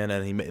Shakespearean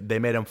and they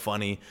made him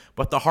funny,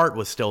 but the heart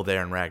was still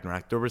there in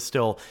Ragnarok. There was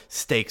still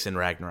stakes in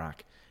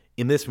Ragnarok.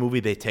 In this movie,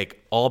 they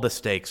take all the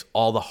stakes,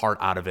 all the heart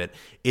out of it.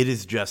 It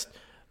is just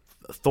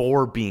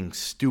Thor being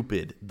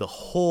stupid the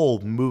whole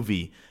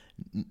movie.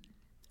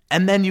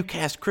 And then you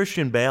cast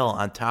Christian Bale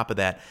on top of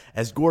that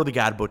as Gore the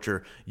God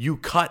Butcher. You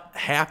cut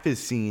half his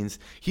scenes.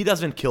 He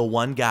doesn't kill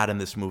one god in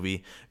this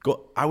movie.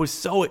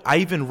 I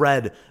even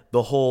read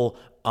the whole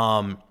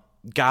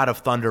God of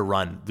Thunder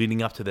run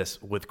leading up to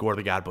this with Gore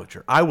the God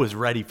Butcher. I was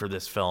ready for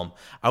this film.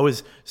 I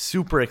was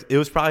it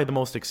was probably the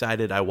most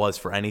excited I was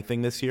for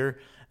anything this year,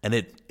 and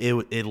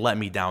it let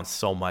me down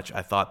so much.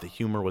 I thought the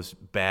humor was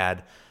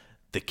bad.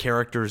 The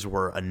characters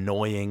were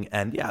annoying,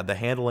 and yeah, the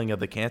handling of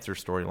the cancer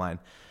storyline.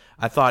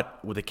 I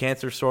thought with the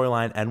cancer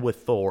storyline and with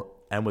Thor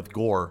and with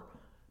Gore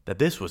that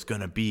this was going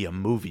to be a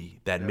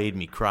movie that made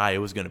me cry. It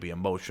was going to be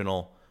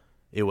emotional.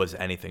 It was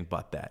anything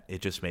but that.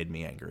 It just made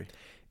me angry.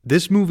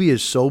 This movie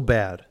is so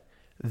bad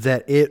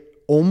that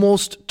it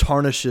almost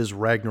tarnishes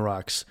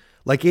Ragnarok's.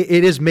 Like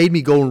it has made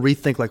me go and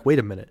rethink. Like, wait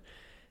a minute,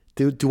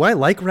 do I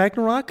like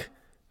Ragnarok?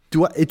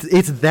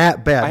 It's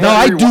that bad?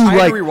 I had to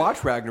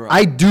rewatch Ragnarok.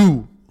 I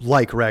do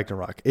like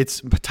Ragnarok.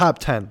 It's top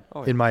 10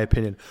 in my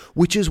opinion,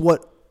 which is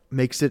what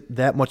makes it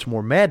that much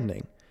more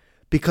maddening.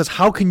 Because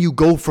how can you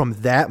go from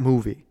that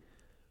movie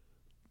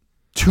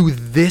to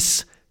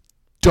this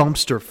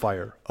dumpster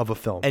fire of a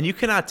film? And you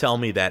cannot tell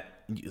me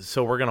that.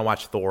 So we're going to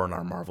watch Thor in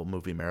our Marvel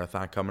movie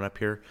marathon coming up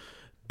here.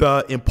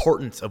 The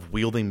importance of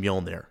wielding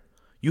Mjolnir.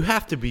 You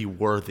have to be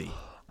worthy.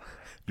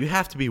 You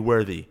have to be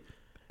worthy.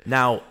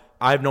 Now,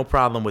 I have no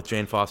problem with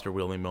Jane Foster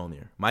wielding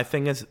Mjolnir. My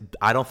thing is,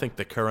 I don't think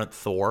the current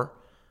Thor,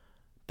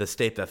 the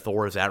state that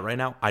Thor is at right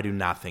now, I do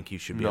not think he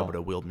should be able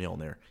to wield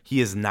Mjolnir. He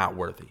is not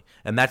worthy.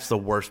 And that's the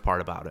worst part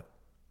about it.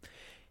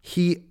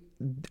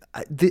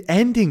 The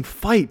ending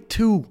fight,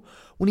 too,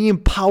 when he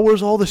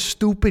empowers all the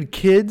stupid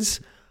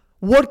kids.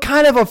 What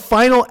kind of a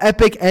final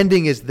epic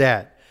ending is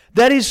that?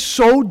 That is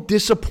so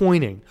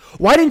disappointing.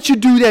 Why didn't you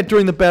do that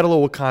during the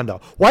Battle of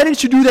Wakanda? Why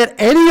didn't you do that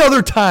any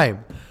other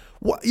time?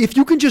 If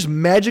you can just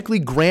magically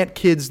grant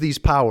kids these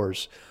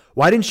powers,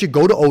 why didn't you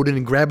go to Odin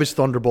and grab his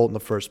thunderbolt in the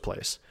first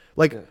place?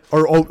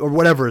 Or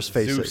whatever his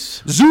face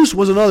is. Zeus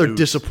was another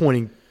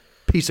disappointing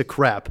piece of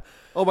crap.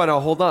 Oh, but no,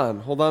 hold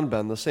on,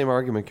 Ben. The same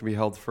argument can be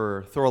held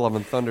for Thor: Love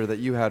and Thunder that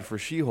you had for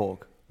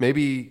She-Hulk.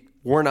 Maybe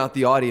we're not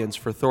the audience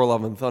for Thor: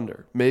 Love and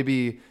Thunder.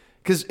 Maybe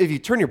because if you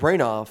turn your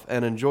brain off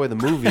and enjoy the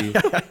movie,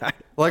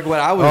 like what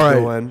I was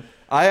doing,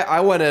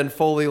 I went in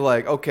fully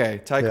like, okay,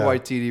 Taika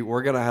Waititi,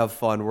 we're gonna have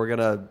fun. We're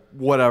gonna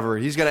whatever.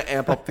 He's gonna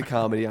amp up the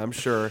comedy, I'm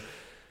sure.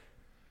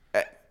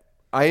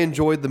 I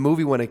enjoyed the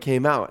movie when it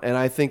came out, and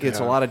I think it's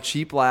a lot of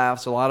cheap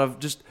laughs, a lot of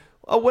just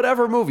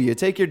whatever movie. You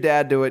take your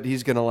dad to it,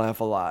 he's going to laugh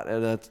a lot,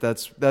 and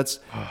that's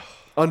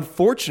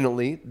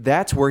unfortunately,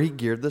 that's where he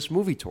geared this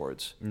movie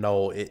towards.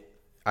 No,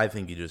 I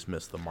think he just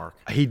missed the mark.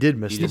 He did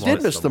miss the mark. He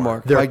did miss the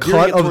mark. Their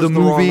cut of the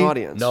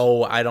movie.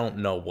 No, I don't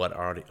know what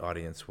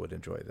audience would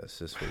enjoy this.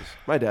 This was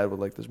my dad would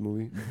like this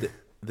movie.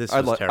 This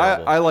was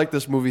terrible. I like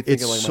this movie.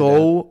 It's like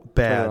so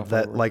bad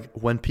that like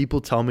when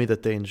people tell me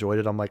that they enjoyed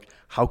it, I'm like,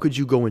 how could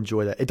you go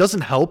enjoy that? It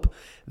doesn't help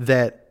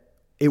that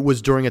it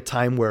was during a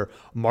time where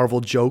Marvel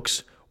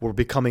jokes were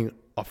becoming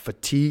a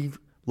fatigue.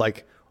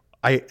 Like,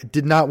 I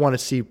did not want to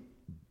see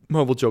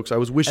Marvel jokes. I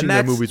was wishing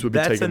their movies would be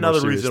taken more seriously. That's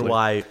another reason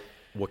why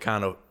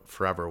Wakanda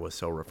Forever was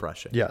so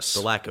refreshing. Yes.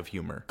 The lack of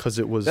humor. Because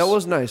it was... That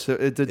was nice.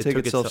 It did take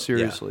itself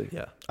seriously.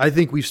 Yeah. I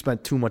think we've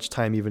spent too much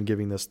time even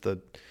giving this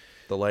the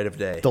light of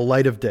day. The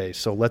light of day.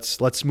 So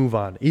let's move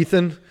on.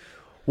 Ethan,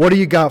 what do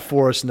you got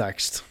for us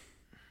next?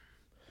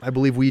 I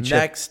believe we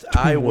next.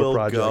 I will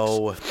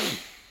go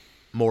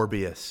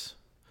Morbius.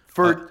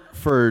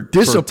 For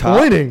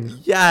disappointing. For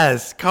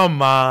yes,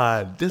 come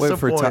on.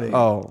 Disappointing.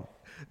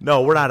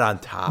 No, we're not on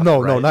top.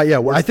 No, right? not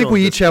yet. I think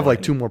we each have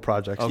like 2 more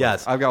projects. Okay.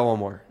 Yes, I've got one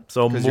more.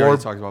 So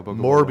talked about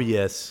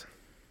Morbius.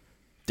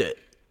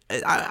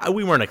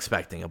 We weren't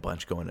expecting a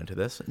bunch going into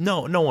this.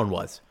 No one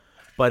was.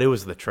 But it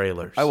was the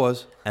trailers. I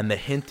was. And the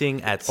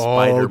hinting at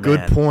Spider-Man. Oh,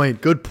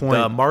 good point.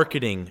 The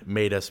marketing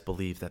made us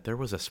believe that there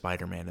was a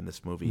Spider-Man in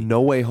this movie.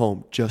 No Way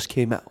Home just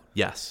came out.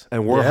 Yes.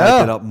 And we're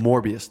hyping up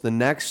Morbius, the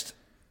next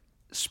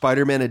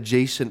Spider-Man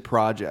adjacent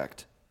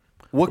project.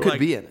 What could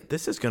be in it?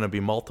 This is going to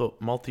be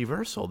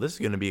multiversal. This is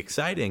going to be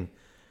exciting.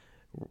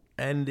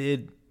 And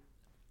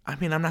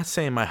I'm not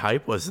saying my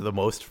hype was the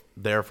most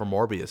there for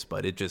Morbius,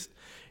 but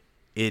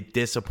it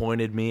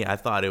disappointed me. I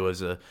thought it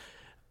was a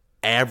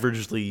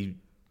averagely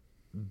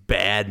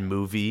bad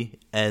movie,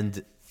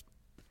 and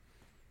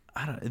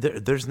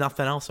there's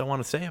nothing else I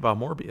want to say about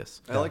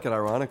Morbius. I like it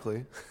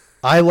ironically.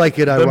 I like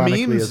it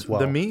ironically as well.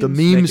 The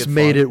memes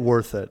made it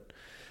worth it.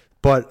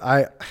 But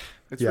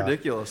it's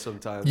ridiculous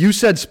sometimes. You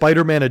said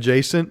Spider-Man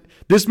adjacent.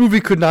 This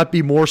movie could not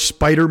be more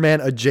Spider-Man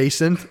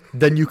adjacent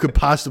than you could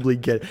possibly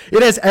get.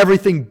 It has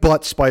everything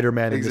but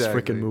Spider-Man in this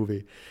freaking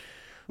movie.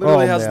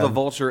 Literally has the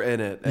Vulture in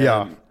it.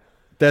 And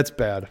that's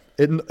bad.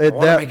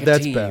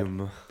 That's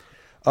bad.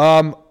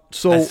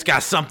 So it's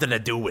got something to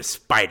do with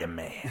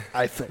Spider-Man.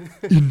 I think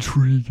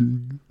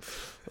intriguing.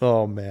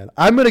 Oh man,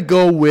 I'm gonna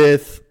go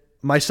with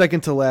my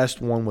second to last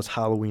one was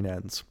Halloween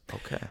Ends.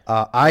 Okay.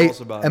 I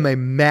am a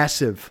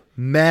massive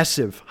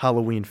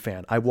Halloween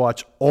fan. I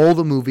watch all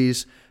the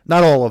movies,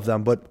 not all of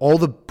them, but all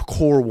the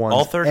core ones.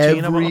 All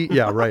 13 of them?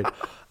 Yeah, right.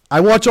 I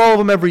watch all of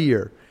them every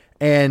year.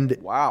 And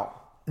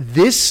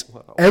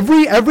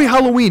every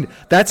Halloween,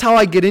 that's how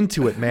I get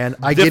into it, man.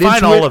 I get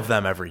into all of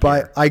them every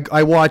year.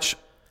 I watch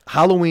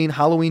Halloween,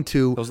 Halloween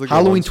 2,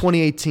 Halloween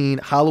 2018,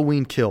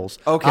 Halloween Kills.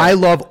 Okay. I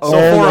love all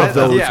of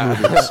those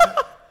movies.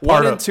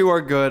 1 and 2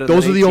 are good.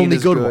 Those are the only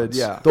good ones.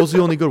 Yeah. Those are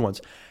the only good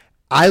ones.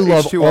 I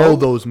love H2O? all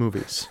those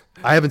movies.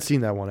 I haven't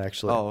seen that one,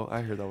 actually. Oh,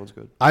 I heard that one's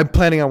good. I'm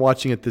planning on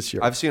watching it this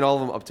year. I've seen all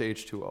of them up to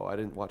H2O. I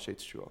didn't watch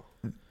H2O.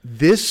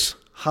 This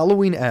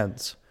Halloween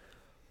Ends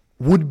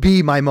would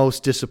be my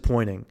most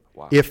disappointing,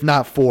 if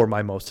not for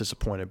my most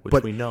disappointed.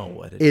 But we know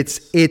what it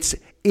is. It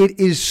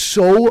is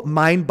so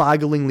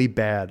mind-bogglingly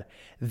bad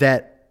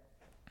that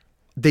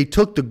they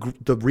took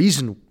the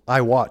reason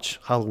I watch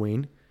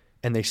Halloween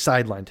and they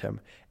sidelined him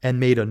and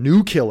made a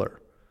new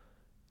killer.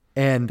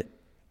 And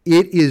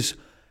it is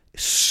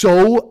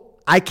so,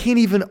 I can't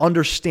even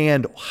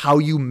understand how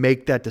you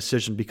make that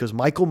decision because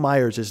Michael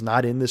Myers is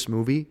not in this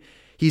movie.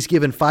 He's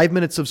given 5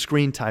 minutes of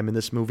screen time in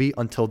this movie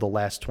until the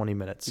last 20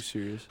 minutes. Are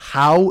you serious?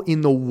 How in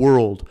the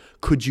world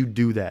could you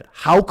do that?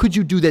 How could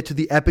you do that to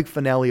the epic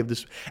finale of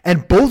this?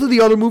 And both of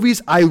the other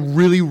movies I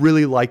really,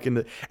 really like.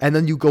 And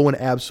then you go and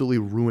absolutely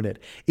ruin it.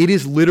 It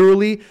is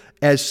literally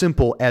as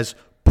simple as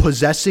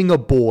possessing a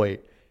boy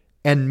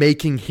and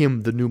making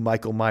him the new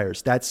Michael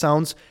Myers. That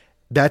sounds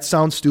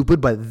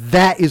stupid, but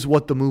that is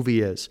what the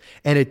movie is.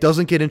 And it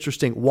doesn't get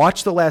interesting.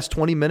 Watch the last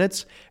 20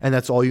 minutes, and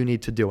that's all you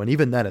need to do. And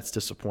even then, it's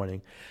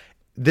disappointing.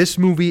 This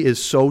movie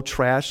is so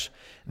trash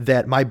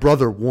that my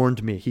brother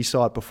warned me. He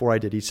saw it before I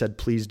did. He said,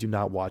 please do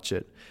not watch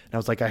it. And I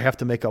was like, I have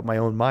to make up my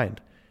own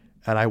mind.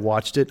 And I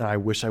watched it, and I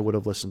wish I would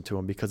have listened to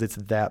him because it's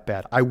that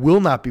bad. I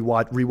will not be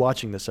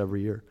rewatching this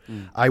every year.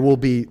 I will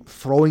be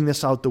throwing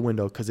this out the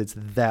window because it's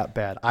that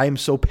bad. I am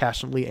so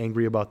passionately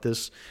angry about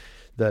this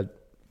that,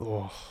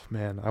 oh,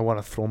 man, I want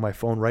to throw my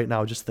phone right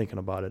now just thinking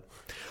about it.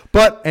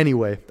 But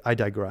anyway, I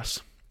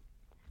digress.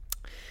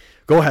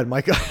 Go ahead,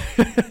 Micah.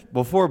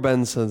 Before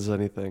Ben says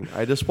anything,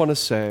 I just want to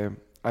say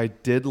I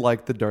did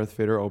like the Darth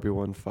Vader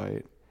Obi-Wan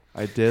fight.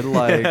 I did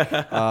like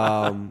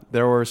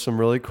there were some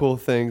really cool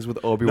things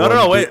with Obi-Wan.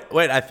 No,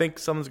 wait. I think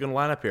someone's going to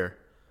line up here.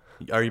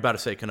 Are you about to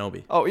say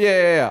Kenobi? Oh,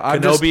 yeah.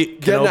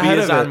 Kenobi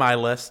is on my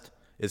list.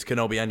 Is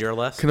Kenobi on your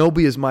list?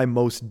 Kenobi is my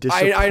most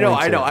disappointed. I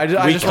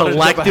know. We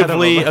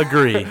collectively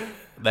agree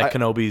that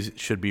Kenobi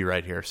should be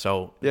right here.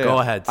 So go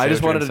ahead. I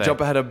just wanted to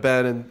jump ahead of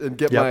Ben and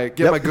get my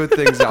good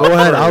things out. Go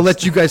ahead. I'll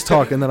let you guys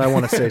talk, and then I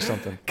want to say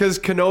something. Because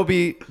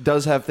Kenobi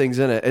does have things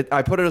in it.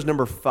 I put it as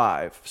number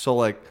 5. So,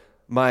 like,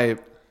 my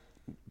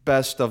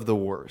best of the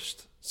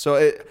worst.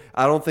 So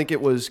I don't think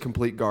it was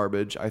complete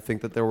garbage. I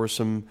think that there were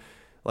some,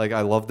 like,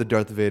 I love the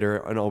Darth Vader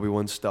and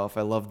Obi-Wan stuff.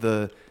 I love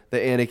the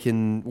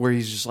Anakin where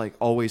he's just like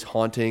always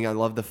haunting. I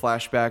love the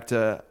flashback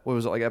to, what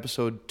was it, like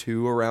episode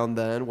 2 around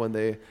then when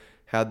they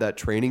had that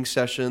training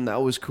session.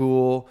 That was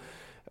cool.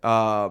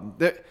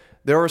 There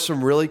are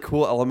some really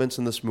cool elements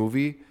in this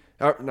movie.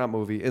 not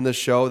movie, in the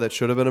show that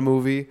should have been a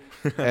movie.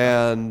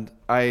 And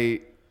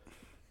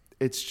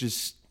it's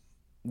just,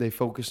 they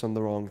focus on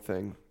the wrong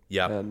thing.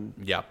 Yeah. And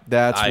yeah.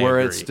 That's I where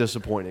agree. it's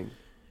disappointing.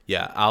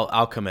 Yeah,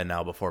 I'll come in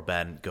now before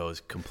Ben goes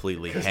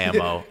completely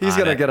hammo. He's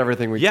going to get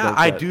everything we Yeah, don't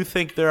I get. do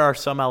think there are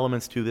some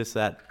elements to this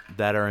that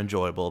are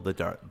enjoyable.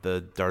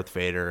 The Darth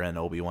Vader and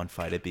Obi-Wan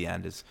fight at the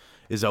end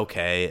is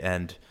okay,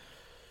 and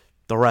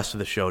the rest of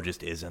the show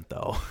just isn't,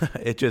 though.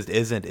 It just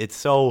isn't. It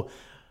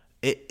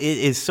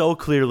is so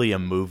clearly a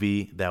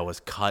movie that was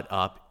cut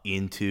up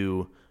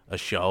into a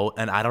show,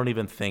 and I don't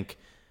even think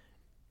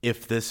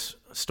if this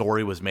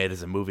story was made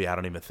as a movie, I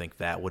don't even think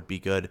that would be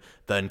good.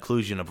 The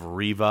inclusion of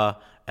Reva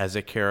as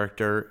a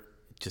character,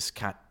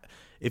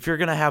 if you're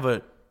going to have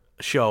a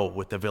show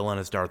with the villain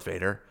as Darth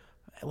Vader,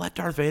 let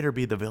Darth Vader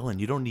be the villain.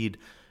 You don't need...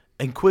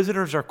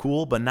 Inquisitors are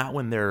cool, but not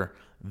when they're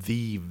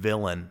the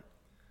villain.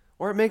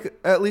 Or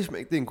at least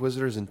make the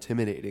Inquisitors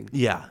intimidating.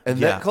 Yeah. And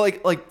that,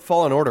 like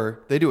Fallen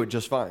Order, they do it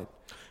just fine.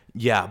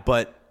 Yeah,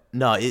 but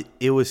no,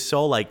 it was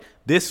so like...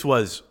 This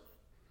was...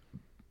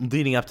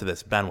 Leading up to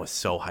this, Ben was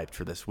so hyped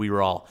for this. We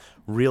were all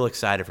real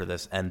excited for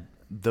this. And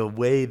the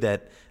way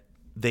that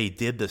they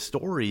did the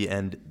story,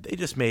 and they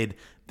just made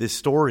this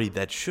story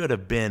that should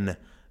have been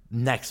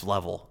next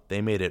level. They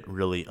made it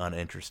really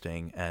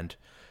uninteresting, and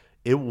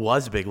it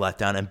was a big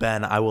letdown. And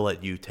Ben, I will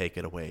let you take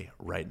it away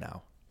right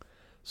now.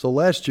 So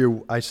last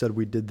year I said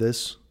we did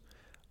this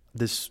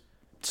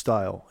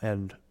style,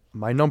 and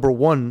my number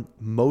one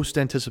most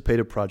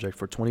anticipated project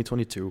for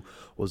 2022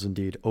 was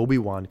indeed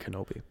Obi-Wan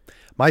Kenobi.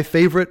 My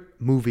favorite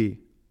movie,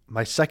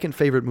 my second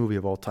favorite movie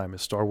of all time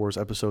is Star Wars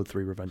Episode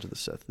 3, Revenge of the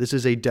Sith. This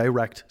is a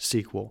direct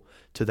sequel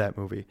to that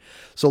movie.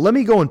 So let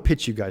me go and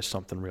pitch you guys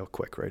something real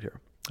quick right here.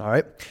 All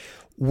right?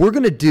 We're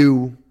going to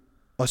do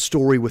a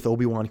story with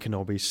Obi-Wan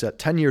Kenobi set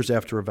 10 years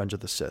after Revenge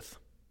of the Sith.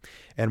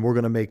 And we're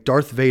going to make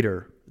Darth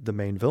Vader the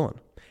main villain.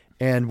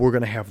 And we're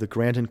going to have the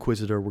Grand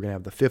Inquisitor, we're going to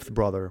have the fifth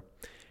brother,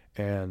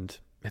 and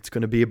it's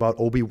going to be about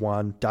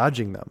Obi-Wan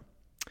dodging them.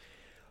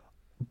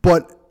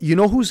 But you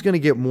know who's going to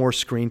get more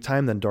screen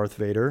time than Darth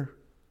Vader?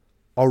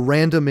 A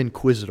random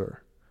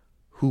Inquisitor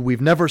who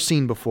we've never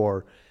seen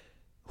before,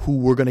 who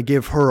we're going to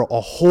give her a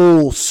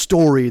whole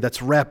story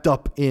that's wrapped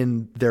up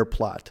in their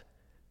plot.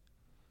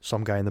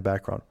 Some guy in the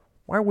background.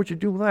 Why would you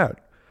do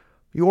that?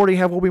 You already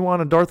have Obi-Wan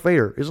and Darth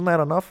Vader. Isn't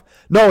that enough?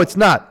 No, it's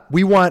not.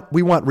 We want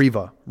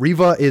Reva.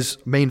 Reva is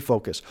main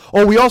focus.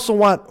 Oh, we also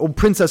want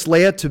Princess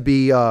Leia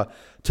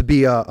to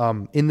be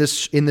in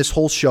this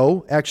whole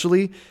show.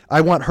 Actually,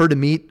 I want her to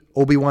meet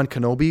Obi-Wan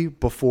Kenobi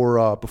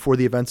before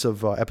the events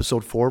of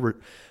Episode 4,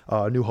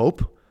 New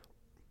Hope.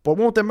 But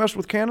won't that mess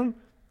with canon?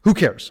 Who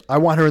cares? I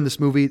want her in this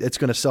movie. It's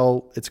going to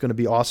sell. It's going to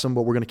be awesome.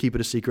 But we're going to keep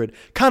it a secret,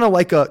 kind of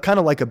like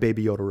a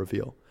Baby Yoda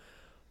reveal.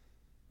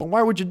 But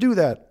why would you do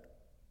that?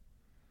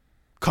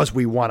 Because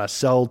we want to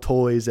sell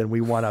toys and we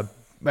want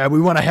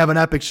to have an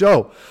epic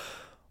show.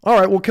 All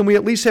right. Well, can we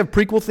at least have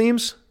prequel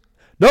themes?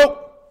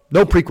 Nope.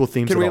 No prequel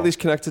themes. Can we all. at least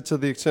connect it to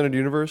the extended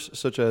universe,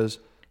 such as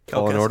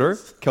Cal Fallen Kestis. Order?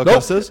 Cal Nope.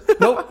 Kestis?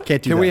 Nope.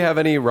 Can't do Can that. we have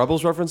any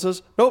Rebels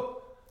references?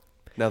 Nope.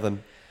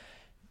 Nothing.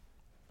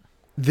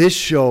 This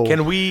show.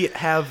 Can we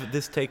have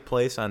this take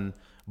place on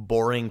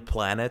boring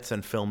planets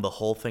and film the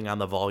whole thing on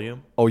the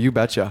volume? Oh, you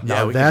betcha. Yeah,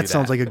 Now we can that do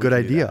sounds that. like a We good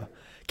can do idea. that.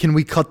 Can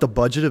we cut the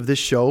budget of this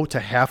show to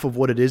half of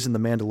what it is in the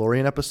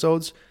Mandalorian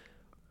episodes?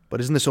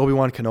 But isn't this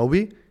Obi-Wan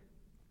Kenobi?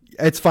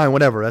 It's fine.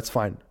 Whatever. That's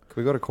fine. Can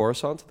we go to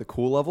Coruscant to the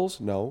cool levels?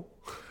 No.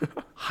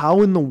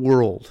 How in the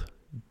world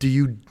do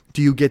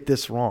you get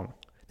this wrong?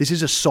 This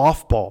is a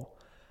softball.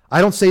 I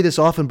don't say this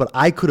often, but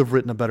I could have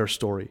written a better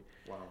story.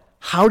 Wow.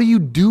 How do you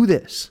do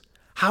this?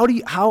 How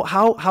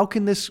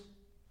can this?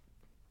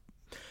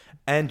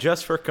 And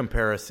just for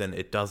comparison,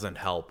 it doesn't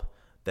help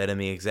that in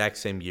the exact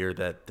same year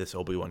that this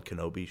Obi-Wan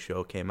Kenobi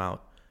show came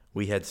out,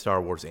 we had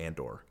Star Wars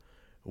Andor,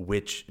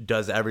 which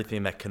does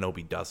everything that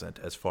Kenobi doesn't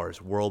as far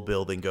as world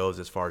building goes,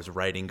 as far as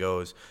writing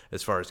goes,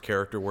 as far as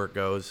character work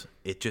goes.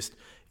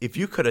 If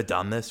you could have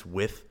done this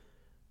with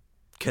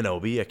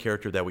Kenobi, a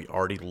character that we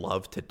already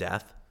love to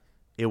death,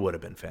 it would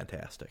have been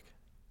fantastic.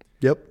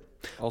 Yep.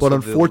 Also, But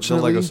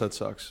unfortunately, the Lego set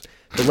sucks.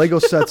 the Lego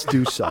sets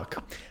do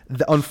suck.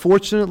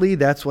 Unfortunately,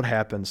 that's what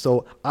happens.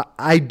 So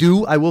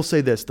I will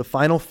say this: the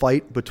final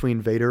fight between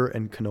Vader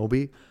and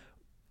Kenobi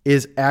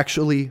is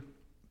actually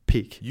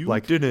peak. You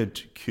like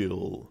didn't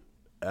kill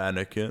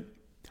Anakin.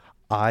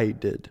 I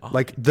did.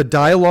 Like the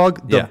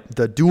dialogue,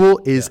 the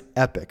duel is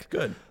epic.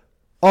 Good.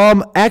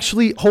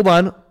 Actually, hold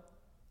on.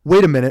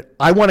 Wait a minute.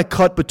 I want to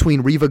cut between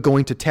Reva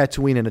going to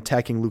Tatooine and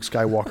attacking Luke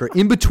Skywalker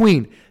in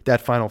between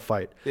that final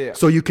fight. Yeah.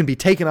 So you can be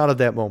taken out of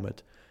that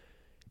moment.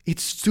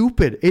 It's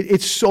stupid.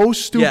 It's so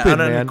stupid, Yeah,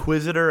 and an man.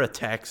 Inquisitor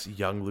attacks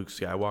young Luke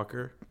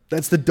Skywalker.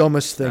 That's the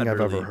dumbest thing That I've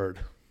really- ever heard.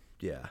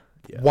 Yeah.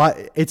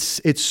 Why?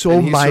 It's so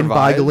And he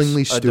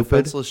mind-bogglingly survives a stupid.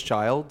 defenseless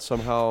child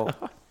somehow.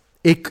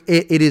 It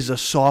is a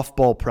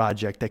softball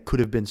project that could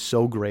have been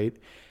so great.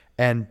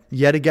 And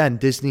yet again,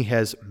 Disney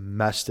has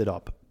messed it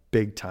up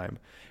big time.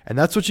 And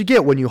that's what you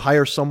get when you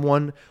hire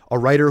someone, a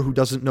writer who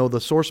doesn't know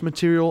the source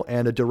material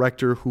and a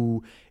director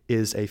who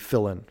is a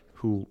fill-in,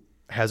 who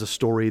has a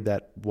story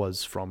that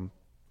was from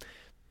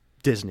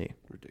Disney.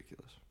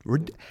 Ridiculous.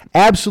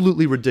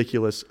 Absolutely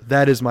ridiculous.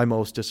 That is my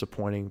most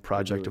disappointing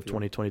project of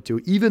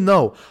 2022. Even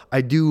though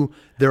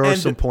there are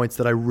some points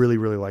that I really,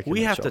 really like.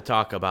 We have to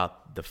talk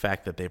about the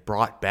fact that they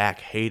brought back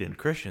Hayden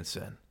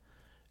Christensen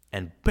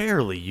and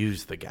barely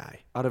used the guy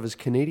Out of his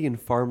Canadian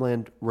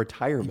farmland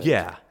retirement.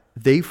 Yeah,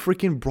 they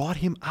freaking brought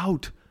him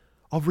out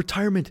of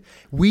retirement.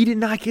 We did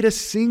not get a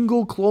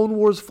single Clone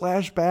Wars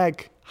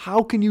flashback.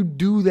 How can you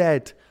do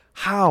that?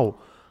 How?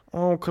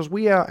 Oh, because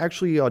we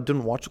actually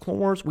didn't watch the Clone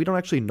Wars. We don't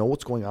actually know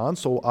what's going on,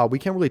 so we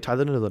can't really tie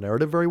that into the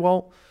narrative very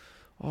well.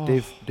 Oh.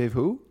 Dave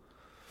who?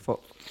 How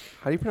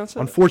do you pronounce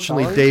that?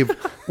 Unfortunately,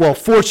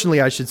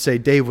 fortunately, I should say,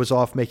 Dave was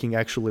off making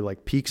actually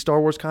like peak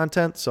Star Wars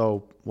content,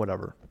 so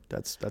whatever.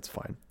 That's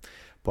fine.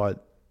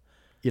 But,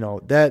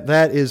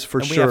 that is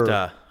for sure. We have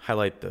to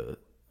highlight the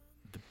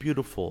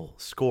beautiful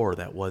score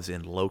that was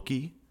in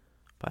Loki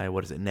by,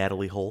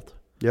 Natalie Holt?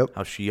 Yep.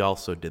 How she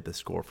also did the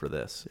score for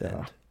this. Yeah.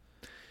 And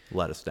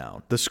let us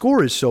down. The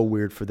score is so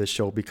weird for this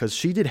show because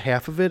she did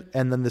half of it,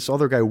 and then this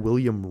other guy,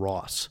 William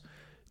Ross,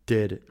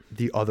 did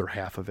the other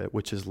half of it,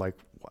 which is like,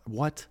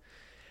 what?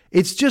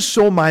 It's just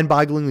so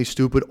mind-bogglingly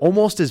stupid,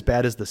 almost as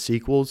bad as the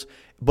sequels,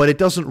 but it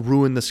doesn't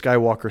ruin the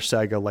Skywalker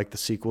saga like the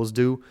sequels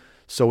do.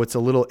 So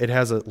it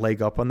has a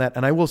leg up on that.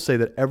 And I will say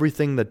that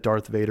everything that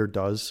Darth Vader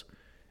does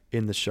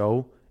in the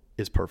show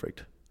is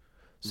perfect.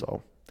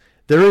 So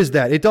there is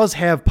that. It does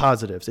have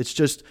positives. It's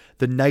just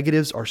the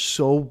negatives are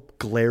so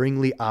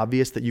glaringly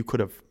obvious that you could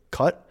have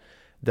cut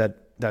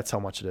that's how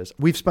much it is.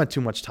 We've spent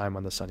too much time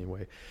on this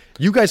anyway.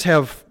 You guys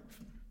have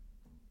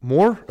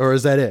more, or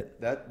is that it?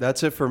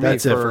 That's it for me.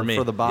 That's it for me.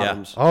 For the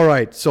bottoms. Yeah. All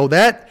right. So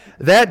that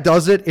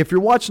does it. If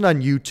you're watching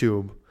on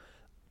YouTube,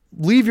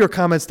 leave your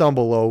comments down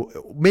below.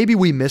 Maybe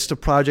we missed a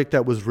project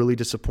that was really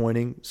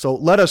disappointing. So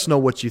let us know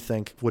what you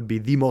think would be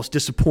the most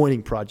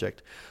disappointing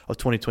project of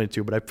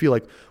 2022. But I feel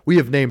like we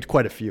have named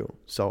quite a few.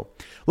 So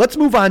let's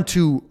move on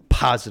to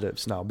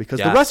positives now, because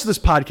the rest of this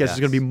podcast is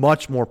going to be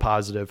much more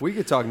positive. We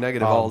could talk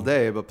negative all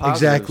day, but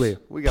positives. Exactly.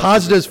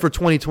 Positives for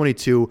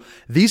 2022.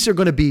 These are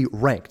going to be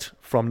ranked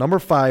from number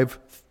 5,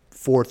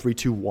 4, 3,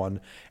 2,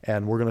 1.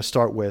 And we're going to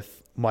start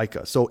with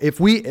Micah. So if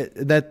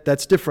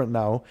that's different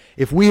now.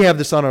 If we have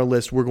this on our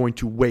list, we're going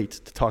to wait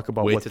to talk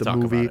about what the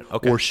movie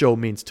or show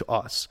means to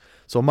us.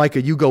 So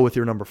Micah, you go with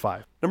your number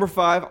 5. Number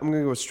 5, I'm going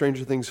to go with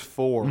Stranger Things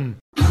 4.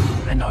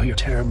 I know you're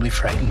terribly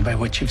frightened by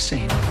what you've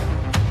seen.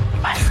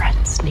 My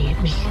friends need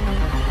me.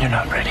 You're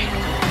not ready.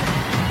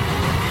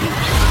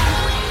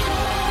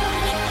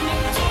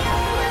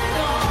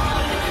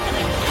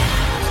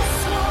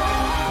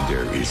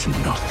 There is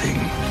nothing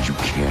you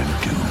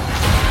can't do.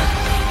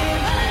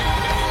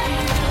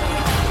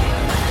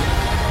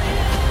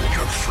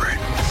 Your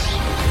friends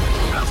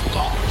have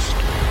lost.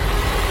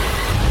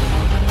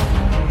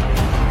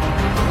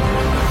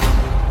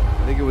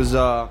 I think it was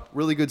a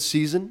really good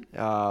season.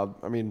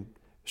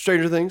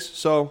 Stranger Things,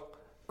 so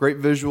great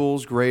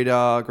visuals,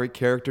 great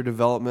character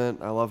development.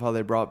 I love how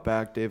they brought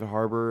back David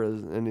Harbour,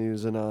 and he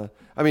was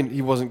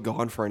he wasn't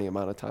gone for any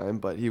amount of time,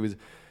 but he was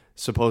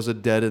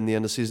supposed dead in the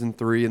end of season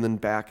 3 and then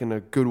back in a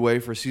good way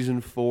for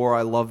season 4.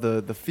 I love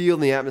the feel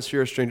and the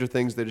atmosphere of Stranger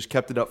Things. They just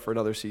kept it up for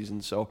another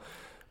season. So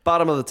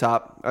bottom of the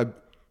top, it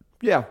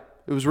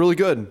was really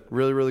good.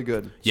 Really, really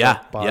good.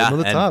 Bottom of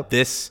the top.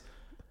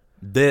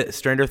 The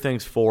Stranger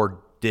Things 4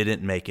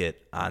 didn't make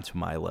it onto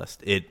my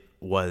list. It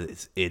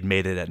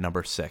made it at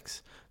number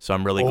 6. So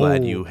I'm really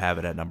glad you have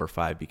it at number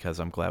 5, because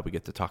I'm glad we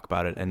get to talk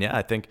about it. And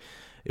I think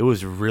it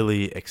was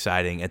really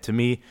exciting. And to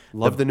me,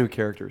 love the new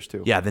characters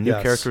too. Yeah, the new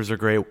characters are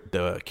great.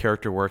 The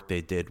character work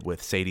they did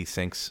with Sadie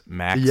Sink's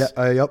Max,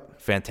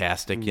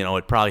 fantastic.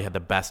 It probably had the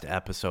best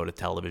episode of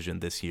television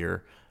this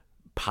year,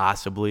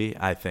 possibly.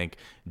 I think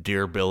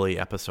Dear Billy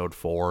episode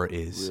 4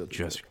 is really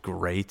just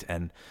great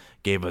and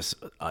gave us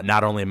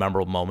not only a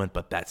memorable moment,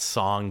 but that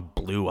song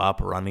blew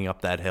up running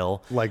up that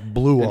hill.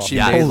 Blew up. She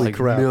made Holy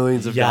crap.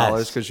 millions of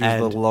dollars because she was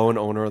the lone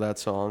owner of that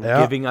song. Yeah.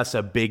 Giving us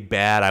a big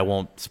bad. I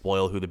won't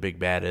spoil who the big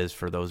bad is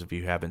for those of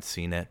you who haven't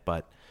seen it,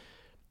 but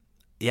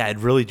it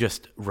really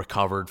just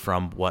recovered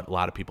from what a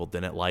lot of people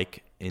didn't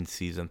like in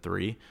season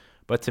 3.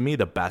 But to me,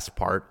 the best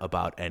part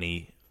about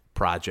any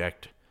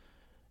project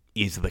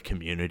is the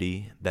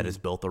community that is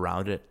built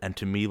around it. And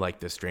to me,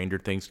 the Stranger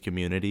Things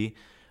community,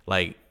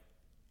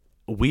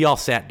 we all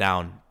sat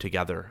down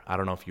together. I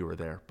don't know if you were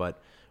there,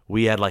 but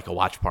we had a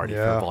watch party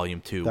for Volume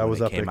 2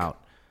 when it came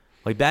out.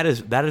 That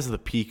is the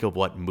peak of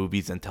what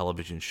movies and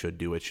television should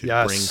do. It should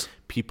bring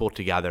people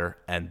together,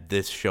 and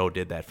this show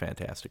did that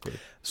fantastically.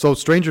 So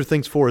Stranger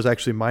Things 4 is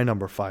actually my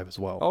number 5 as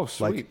well. Oh,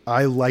 sweet.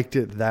 I liked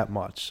it that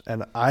much.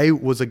 And I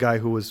was a guy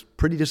who was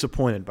pretty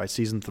disappointed by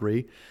season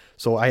 3.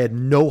 So I had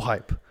no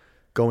hype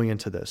going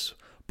into this.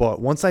 But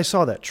once I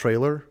saw that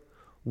trailer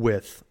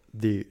with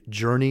the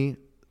Journey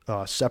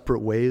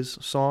Separate Ways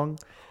song,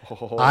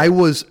 I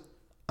was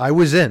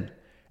in.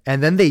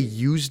 And then they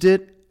used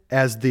it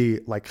as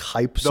the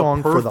hype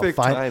song for the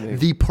final.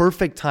 The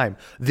perfect time.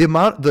 The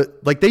amount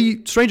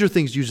Stranger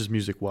Things uses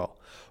music well,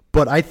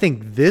 but I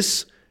think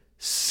this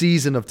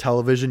season of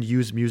television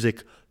used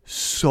music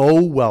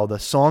so well, the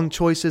song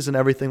choices and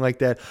everything like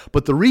that.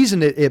 But the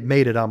reason it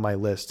made it on my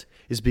list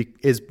is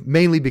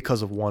mainly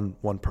because of one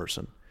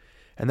person,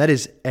 and that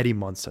is Eddie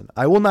Munson.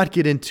 I will not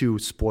get into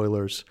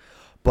spoilers,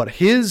 but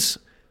his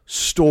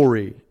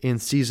story in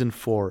season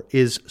 4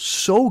 is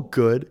so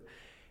good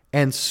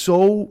and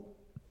so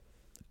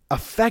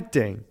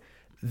affecting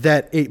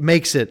that it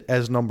makes it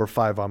as number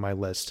 5 on my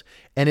list,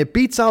 and it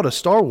beats out a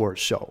Star Wars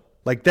show.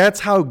 Like, that's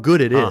how good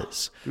it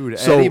is. Dude,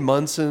 so, Eddie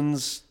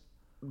Munson's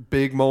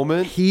big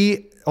moment.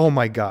 Oh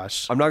my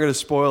gosh. I'm not going to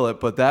spoil it,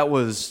 but that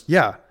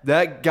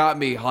got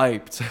me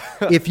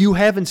hyped. If you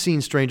haven't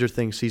seen Stranger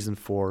Things season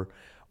 4,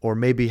 or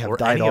maybe have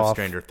died any off, of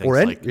Stranger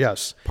Things,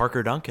 yes,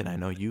 Parker Duncan, I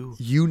know you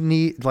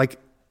need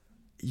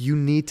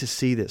to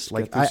see this.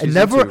 Like,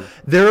 season 2.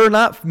 there are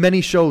not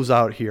many shows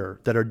out here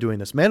that are doing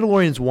this.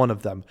 Mandalorian's one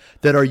of them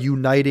that are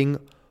uniting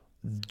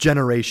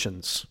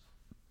generations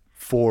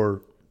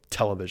for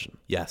television.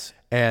 Yes.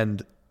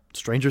 And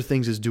Stranger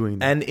Things is doing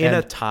that. And in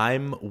a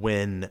time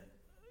when,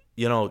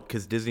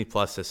 because Disney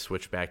Plus has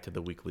switched back to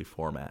the weekly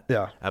format.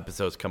 Yeah.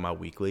 Episodes come out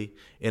weekly.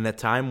 In a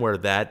time where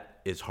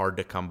that is hard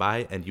to come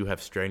by, and you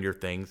have Stranger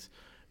Things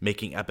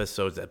making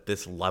episodes at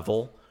this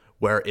level,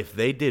 where if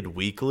they did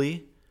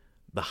weekly,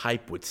 the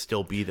hype would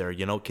still be there.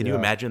 Can you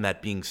imagine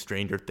that being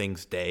Stranger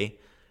Things Day?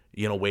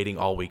 Waiting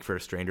all week for a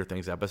Stranger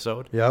Things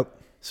episode. Yep.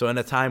 So in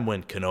a time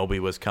when Kenobi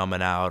was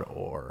coming out,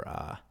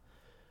 or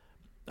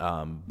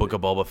Book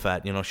of Boba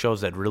Fett,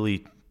 shows that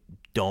really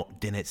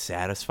didn't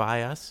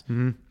satisfy us.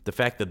 Mm-hmm. The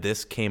fact that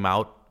this came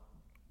out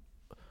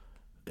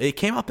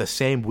the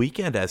same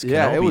weekend as Kenobi.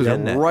 Yeah, it was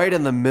right it?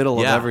 in the middle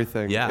of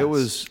everything. Yeah, it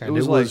was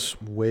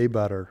way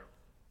better.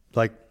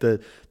 Like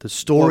the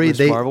story, Miss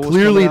they Marvel was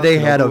clearly coming out, they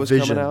had Kenobi a was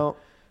vision. coming out.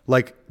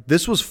 Like,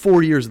 this was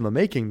 4 years in the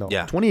making, though.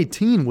 Yeah.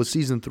 2018 was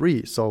season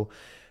 3, so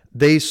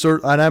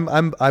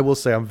I will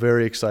say I'm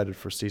very excited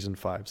for season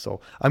 5. So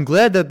I'm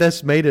glad that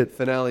this made it.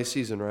 Finale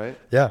season, right?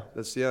 Yeah.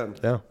 That's the end.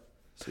 Yeah.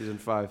 Season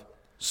 5.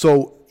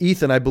 So,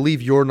 Ethan, I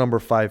believe your number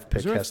 5 pick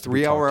Is there a has to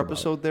be 3-hour talked about.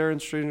 episode there in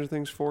Stranger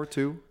Things 4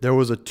 too? There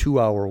was a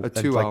 2-hour, A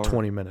 2-hour. like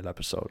 20-minute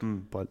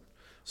episode, but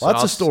So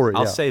lots of story.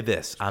 I'll yeah. say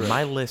this. On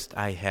my list,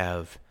 I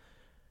have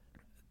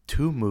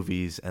 2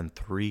 movies and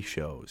 3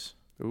 shows.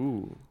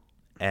 Ooh.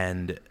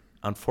 And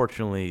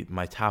unfortunately,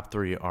 my top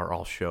 3 are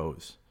all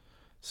shows.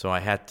 So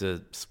I had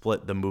to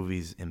split the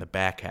movies in the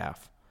back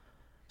half.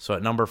 So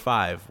at number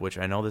 5, which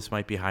I know this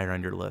might be higher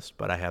on your list,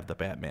 but I have The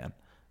Batman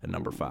at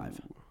number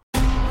 5.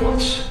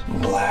 What's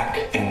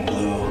black and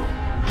blue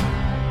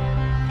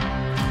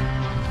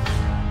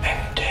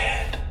and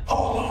dead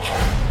all over?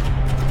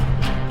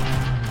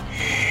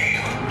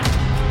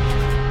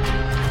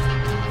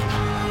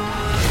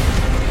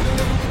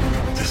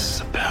 This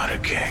is a powder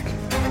keg.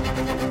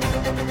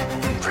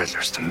 And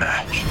prisoners to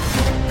match.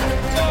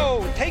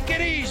 Whoa, take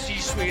it easy,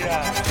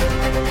 sweetheart.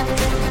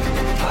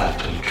 I've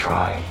been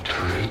trying to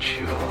reach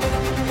you.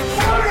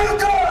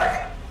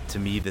 To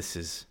me, this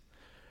is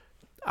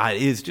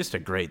just a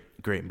great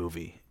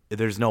movie.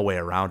 There's no way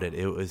around it.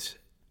 It was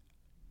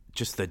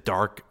just the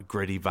dark,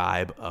 gritty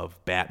vibe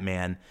of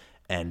Batman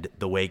and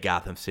the way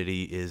Gotham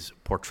City is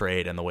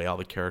portrayed and the way all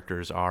the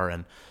characters are.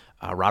 And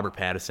Robert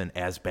Pattinson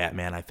as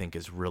Batman, I think,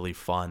 is really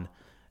fun.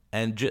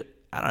 And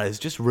I don't know, it's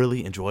just a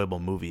really enjoyable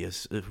movie.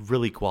 It's a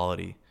really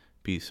quality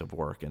piece of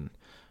work. And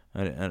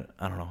I don't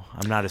know,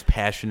 I'm not as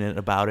passionate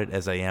about it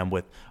as I am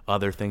with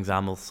other things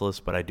on this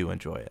list, but I do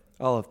enjoy it.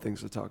 I'll have things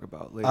to talk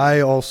about later.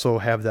 I also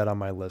have that on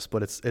my list,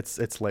 but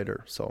it's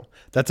later. So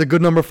that's a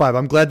good number 5.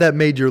 I'm glad that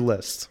made your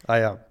list.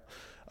 I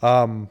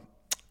am.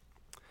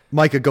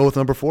 Micah, go with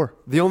number 4.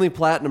 The only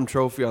platinum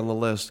trophy on the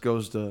list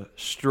goes to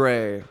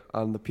Stray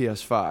on the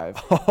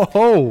PS5.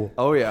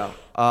 Oh yeah.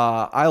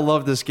 I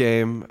love this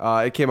game.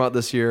 It came out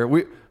this year.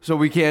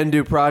 We can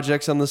do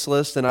projects on this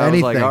list, and I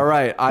was like, all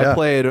right. I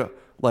played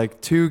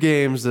like 2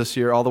 games this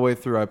year all the way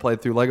through. I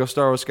played through Lego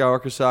Star Wars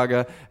Skywalker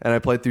Saga, and I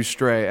played through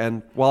Stray.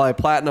 And while I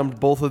platinumed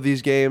both of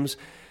these games,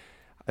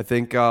 I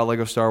think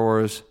Lego Star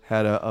Wars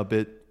had a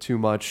bit too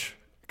much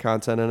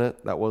content in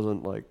it that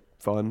wasn't like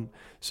fun.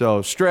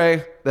 So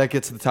Stray, that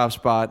gets the top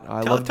spot.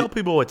 Tell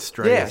people what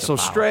Stray is about.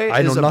 Stray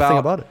I know nothing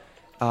about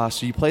it.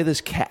 So you play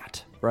this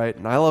cat, right?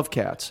 And I love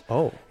cats.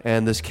 Oh.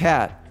 And this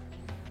cat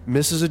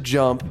misses a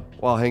jump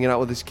while hanging out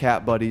with his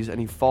cat buddies, and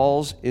he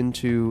falls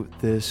into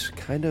this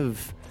kind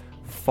of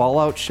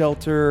fallout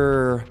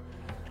shelter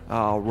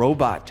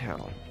robot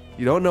town.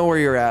 You don't know where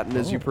you're at, and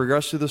as you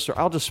progress through the story,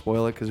 I'll just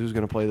spoil it because who's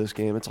going to play this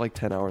game? It's like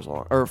 10 hours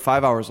long, or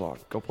 5 hours long.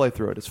 Go play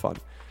through it. It's fun.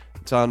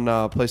 It's on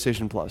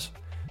PlayStation Plus.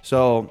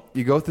 So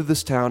you go through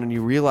this town, and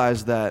you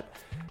realize that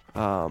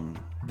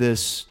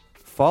this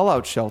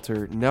fallout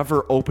shelter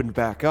never opened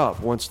back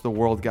up once the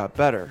world got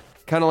better.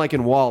 Kind of like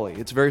in WALL-E.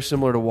 It's very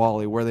similar to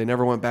WALL-E, where they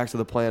never went back to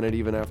the planet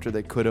even after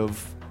they could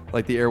have,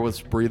 like the air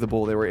was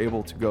breathable, they were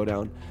able to go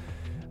down.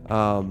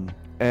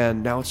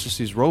 And now it's just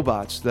these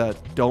robots that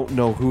don't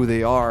know who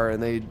they are,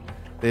 and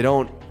they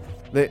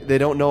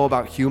don't know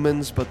about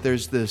humans, but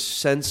there's this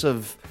sense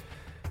of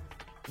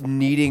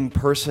needing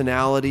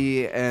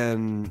personality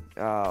and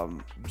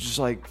just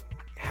like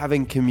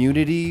having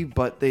community,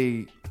 but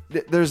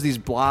there's these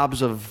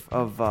blobs of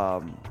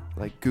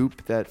like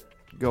goop that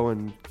go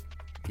and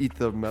eat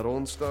the metal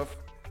and stuff.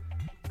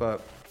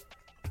 But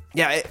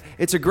yeah,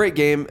 it's a great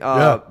game.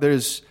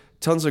 There's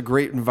tons of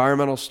great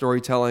environmental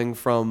storytelling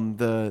from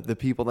the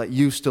people that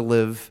used to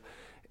live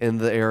in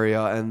the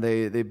area,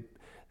 and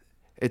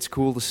it's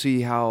cool to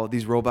see how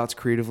these robots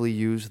creatively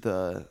use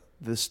the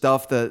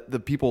stuff that the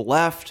people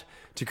left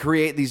to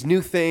create these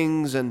new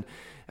things, and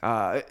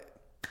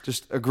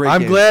just a great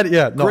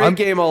game. Great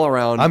game all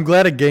around. I'm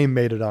glad a game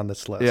made it on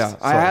this list. Yeah, so.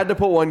 I had to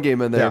put one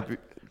game in there. Yeah.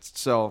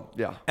 So,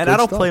 yeah. And I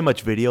don't play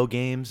much video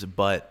games,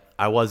 but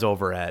I was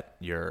over at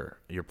your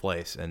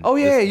place. And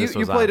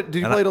you played it.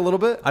 Did you play it a little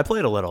bit? I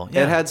played a little,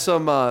 yeah. It had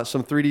some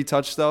 3D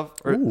touch stuff,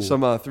 or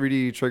some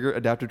 3D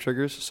adaptive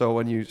triggers, so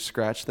when you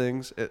scratch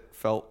things, it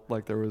felt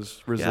like there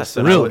was resistance.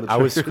 Yes, really? I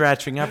was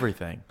scratching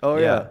everything. Oh,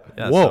 yeah.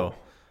 Whoa. So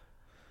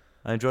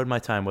I enjoyed my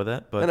time with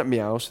it. But and it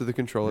meows through the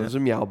controller. There's a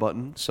meow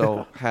button,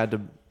 so had to...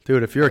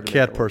 Dude, if you're a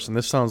cat person,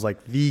 this sounds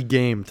like the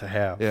game to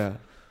have. Yeah.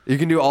 You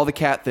can do all the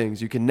cat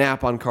things. You can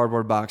nap on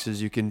cardboard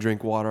boxes. You can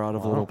drink water out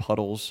of little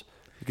puddles.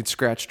 You can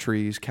scratch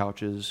trees,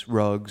 couches,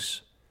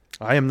 rugs.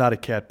 I am not a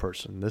cat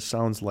person. This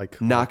sounds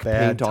like knock a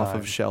bad paint time. off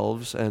of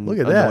shelves and Look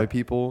at annoy that.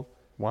 people.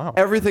 Wow.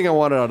 Everything I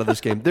wanted out of this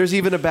game. There's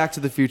even a Back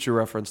to the Future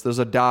reference. There's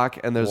a Doc,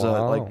 and there's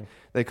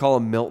they call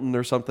him Milton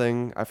or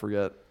something. I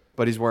forget.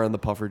 But he's wearing the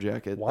puffer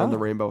jacket and the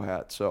rainbow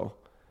hat. So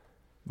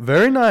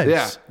very nice.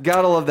 Yeah,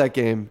 gotta love that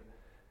game.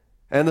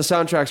 And the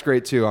soundtrack's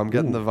great too. I'm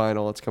getting the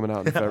vinyl. It's coming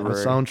out in February. I'm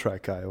a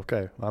soundtrack guy.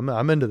 Okay,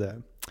 I'm into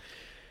that.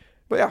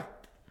 But yeah,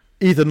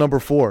 Ethan, number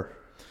 4.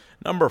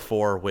 Number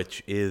 4,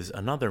 which is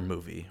another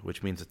movie,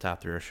 which means the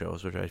top 3 are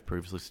shows, which I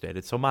previously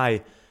stated. So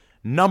my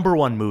number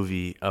 1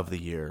 movie of the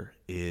year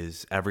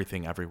is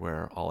Everything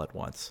Everywhere All at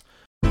Once.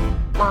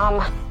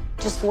 Mom,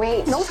 just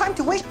wait. No time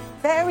to wait.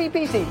 Very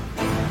busy.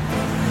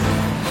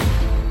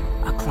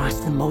 Across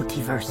the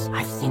multiverse,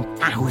 I've seen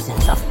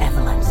thousands of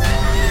Evelyns.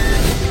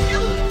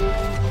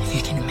 If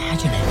you can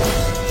imagine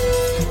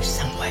it,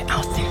 somewhere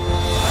out there,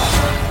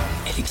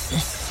 it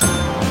exists.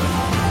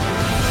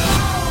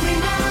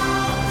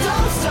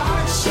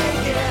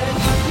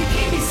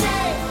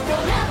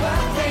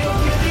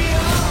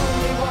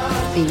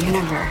 The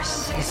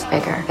universe is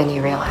bigger than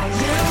you realize.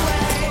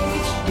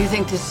 Do you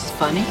think this is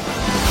funny?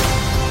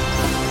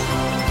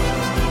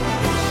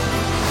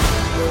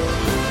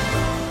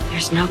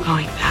 There's no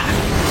going back.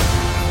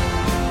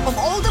 Of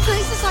all the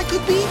places I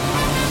could be,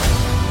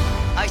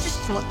 I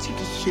just want to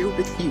be here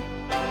with you.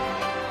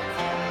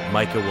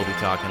 Micah will be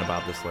talking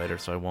about this later,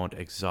 so I won't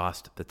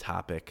exhaust the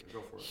topic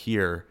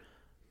here.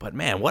 But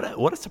man, what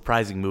a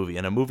surprising movie,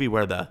 and a movie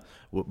where the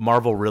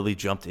Marvel really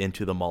jumped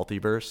into the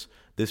multiverse.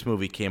 This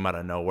movie came out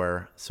of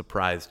nowhere,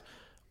 surprised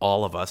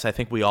all of us. I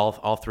think we all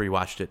 3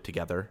 watched it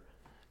together,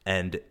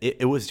 and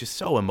it was just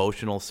so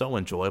emotional, so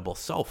enjoyable,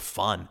 so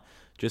fun.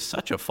 Just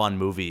such a fun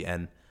movie,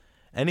 and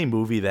any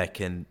movie that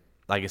can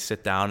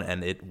sit down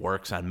and it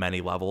works on many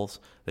levels.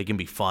 It can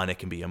be fun, it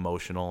can be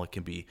emotional, it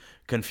can be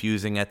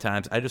confusing at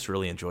times. I just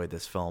really enjoyed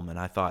this film, and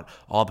I thought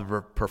all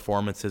the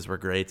performances were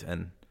great,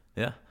 and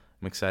yeah,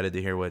 I'm excited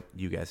to hear what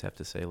you guys have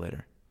to say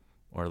later.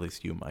 Or at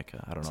least you,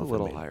 Micah. I don't know if a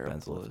little higher on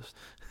the list.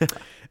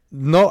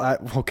 No,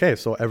 okay,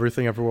 so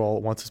Everything Everywhere All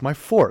at Once is my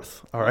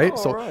 4th. All right,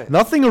 right.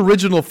 Nothing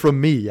original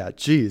from me yet.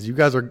 Jeez, you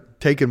guys are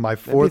taking my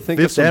 4th,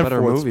 5th, and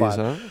 4th movies, spot.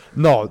 huh?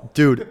 No,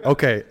 dude.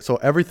 Okay, so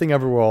Everything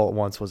Everywhere All at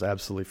Once was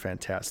absolutely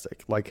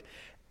fantastic. Like,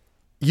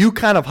 you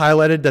kind of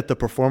highlighted that the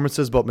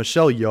performances, but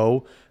Michelle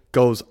Yeoh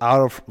goes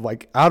out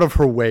of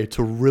her way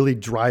to really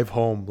drive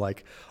home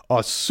like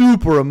a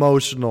super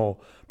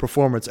emotional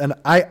performance. And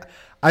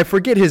I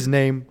forget his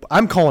name.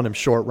 I'm calling him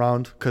Short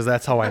Round because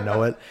that's how I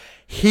know it.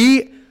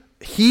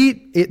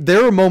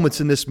 There are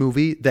moments in this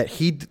movie that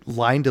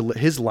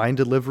his line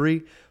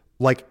delivery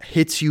like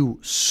hits you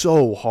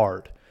so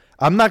hard.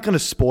 I'm not going to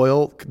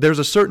spoil. There's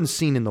a certain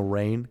scene in the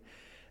rain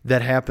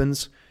that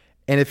happens,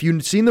 and if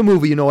you've seen the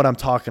movie, you know what I'm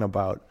talking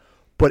about.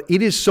 But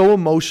it is so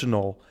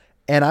emotional,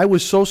 and I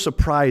was so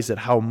surprised at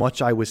how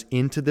much I was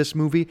into this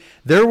movie.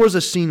 There was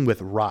a scene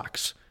with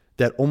rocks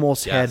that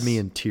almost had me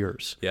in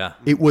tears. Yeah.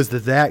 It was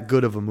that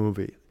good of a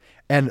movie.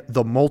 And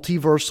the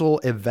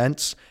multiversal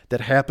events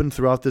that happened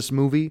throughout this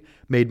movie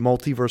made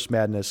Multiverse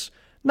Madness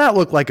not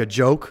look like a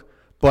joke,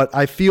 but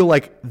I feel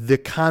like the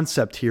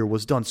concept here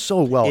was done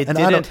so well. It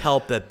didn't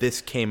help that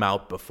this came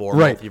out before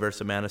Multiverse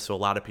of Madness, so a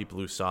lot of people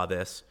who saw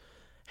this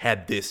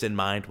had this in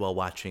mind while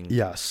watching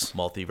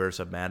Multiverse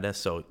of Madness.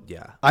 So,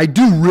 yeah. I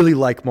do really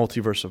like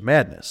Multiverse of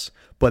Madness,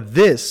 but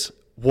this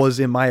was,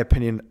 in my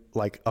opinion,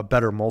 like a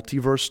better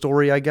multiverse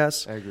story, I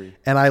guess. I agree.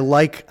 And I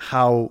like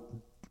how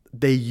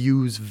they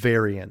use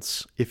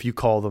variants, if you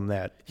call them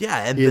that.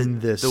 Yeah, and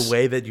the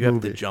way that you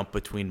have to jump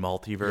between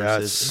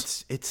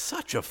multiverses, it's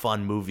such a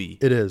fun movie.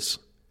 It is.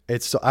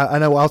 I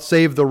know I'll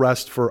save the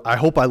rest for. I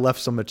hope I left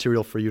some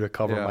material for you to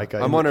cover,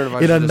 Micah. I'm wondering if I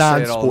should just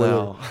say it all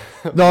now.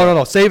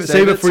 No. Save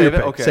it for your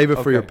pick. Okay. Save it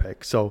for your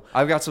pick. So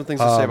I've got some things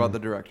to say about the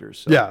directors.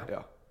 So,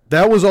 yeah.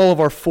 That was all of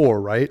our 4,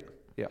 right?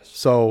 Yes.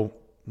 So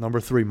number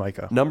 3,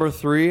 Micah. Number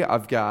 3,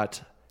 I've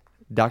got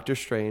Doctor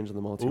Strange and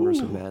the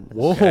Multiverse of Madness.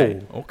 Whoa.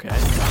 Okay.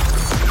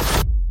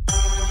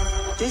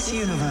 This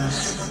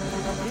universe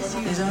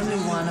is only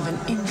one of an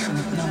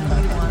infinite number.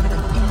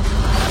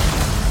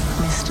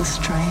 Mr.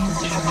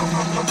 Strange.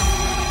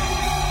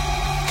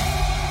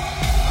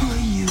 Who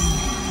are you?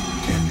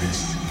 In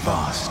this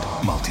vast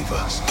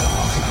multiverse.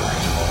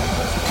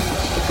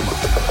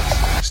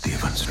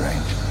 Stephen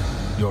Strange,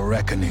 your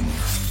reckoning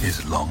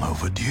is long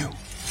overdue.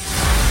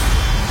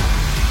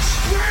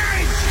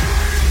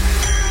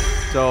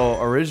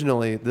 So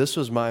originally, this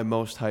was my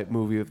most hyped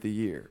movie of the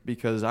year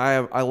because I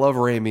love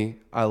Raimi.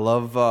 I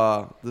love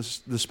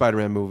the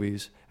Spider-Man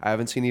movies. I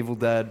haven't seen Evil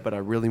Dead, but I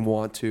really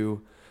want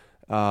to.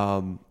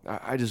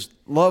 I just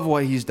love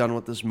what he's done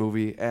with this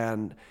movie,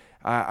 and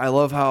I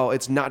love how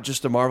it's not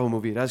just a Marvel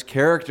movie. It has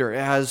character.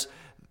 It has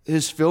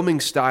his filming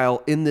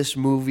style in this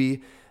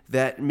movie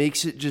that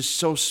makes it just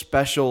so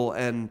special.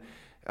 And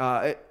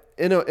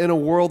in a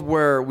world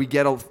where we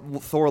get a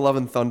Thor: Love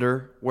and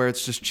Thunder, where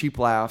it's just cheap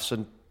laughs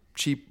and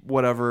cheap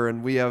whatever,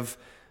 and we have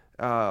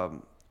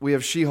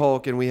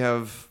She-Hulk, and we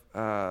have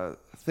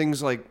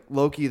things like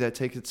Loki that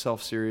takes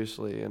itself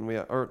seriously, and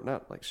or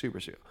not like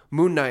super serious,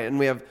 Moon Knight, and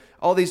we have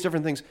all these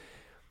different things.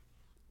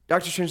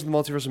 Doctor Strange and the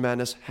Multiverse of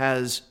Madness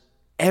has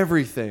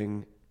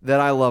everything that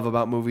I love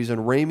about movies,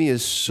 and Raimi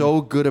is so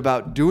good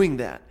about doing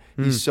that.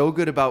 He's so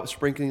good about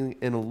sprinkling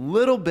in a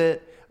little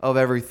bit of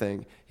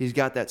everything. He's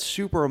got that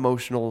super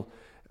emotional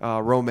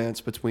romance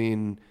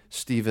between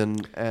Steven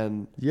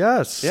and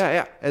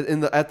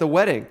at the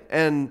wedding,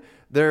 and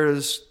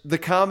there's the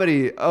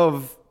comedy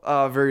of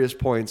various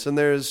points, and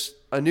there's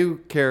a new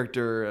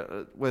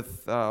character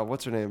with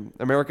what's her name,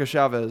 America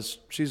Chavez.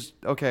 She's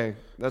okay.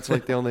 That's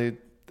like the only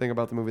thing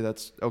about the movie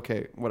that's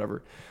okay,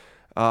 whatever.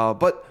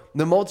 But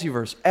the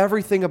multiverse,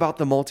 everything about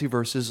the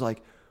multiverse is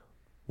like,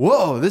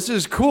 whoa, this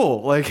is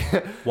cool. Like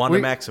Wanda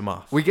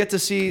Maximoff. We get to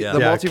see the I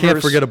multiverse.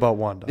 can't forget about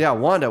Wanda. Yeah,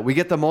 Wanda. We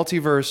get the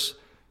multiverse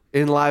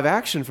in live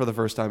action for the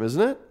first time,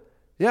 isn't it?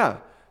 Yeah.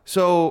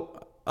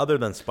 So other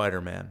than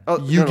Spider-Man,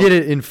 you get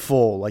it in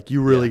full. Like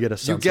you really get a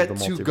sense of the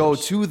multiverse. You get to go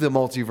to the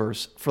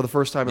multiverse for the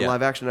first time in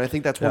live action. And I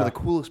think that's one of the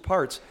coolest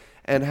parts.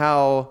 And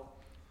how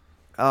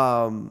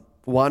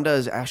Wanda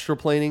is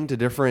astroplaning to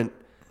different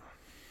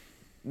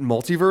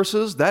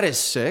multiverses. That is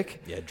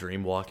sick. Yeah,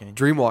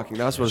 dreamwalking.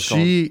 That's what it's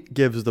called. She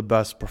gives the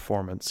best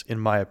performance, in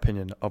my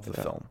opinion, of the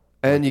film.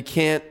 And you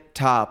can't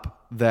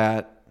top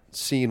that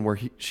scene where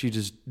she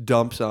just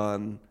dumps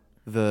on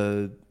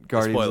the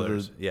Guardians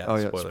spoilers.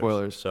 of the...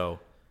 spoilers. So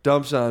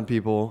dumps on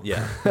people.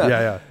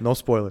 Yeah. No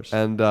spoilers.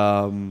 And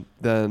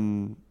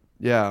then,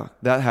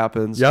 that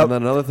happens. Yep. And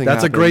then another thing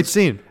That's happens. a great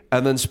scene.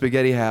 And then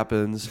spaghetti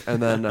happens.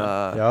 And then...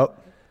 Yep.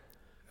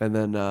 And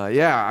then,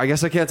 I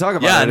guess I can't talk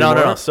about it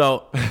anymore. No.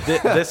 So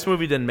this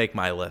movie didn't make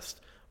my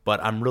list,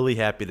 but I'm really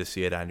happy to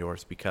see it on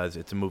yours because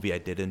it's a movie I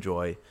did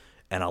enjoy,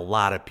 and a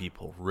lot of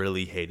people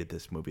really hated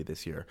this movie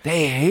this year.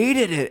 They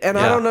hated it, and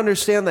I don't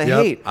understand the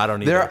hate. I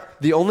don't either.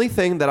 The only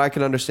thing that I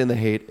can understand the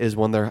hate is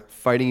when they're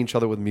fighting each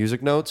other with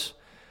music notes.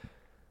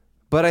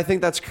 But I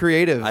think that's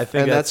creative. I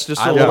think that's just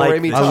a I little like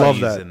Raimi the touch. I love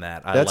cheese that. in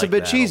that. That's like a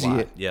bit that cheesy.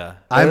 lot. Yeah.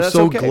 I'm that's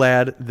so okay.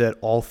 glad that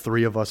all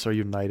three of us are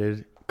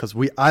united because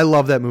I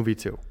love that movie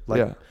too.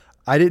 Like,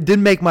 I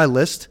didn't make my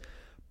list,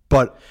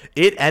 but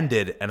it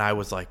ended, and I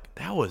was like,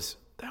 that was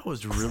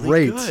really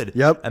great. good.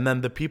 Yep. And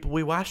then the people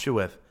we watched it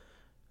with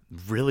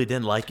really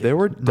didn't like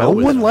it. No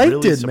one liked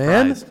really it,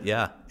 man. surprised.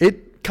 Yeah.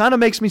 It kind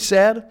of makes me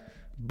sad,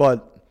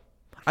 but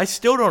I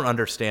still don't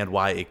understand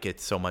why it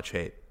gets so much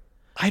hate.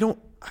 I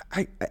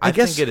think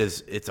guess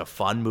it's a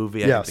fun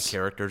movie. I think the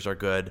characters are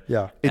good.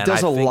 Yeah. It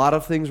does a lot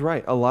of things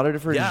right. A lot of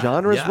different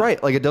genres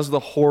right. Like it does the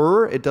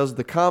horror, it does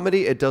the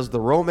comedy, it does the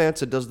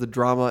romance, it does the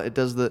drama, it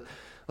does the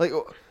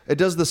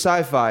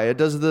sci-fi, it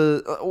does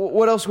the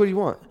what else would you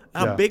want?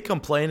 A big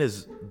complaint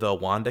is the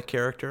Wanda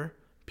character.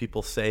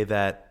 People say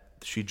that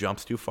she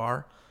jumps too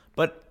far.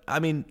 But I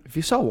mean, if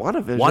you saw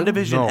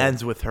WandaVision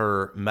ends with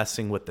her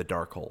messing with the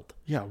Darkhold.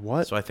 Yeah,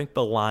 what? So I think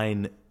the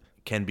line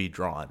can be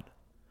drawn.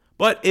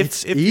 But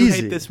if you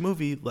hate this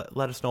movie,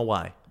 let us know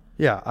why.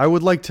 Yeah, I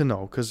would like to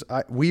know because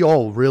we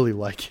all really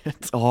like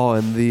it. Oh,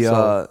 and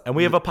and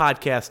we have a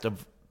podcast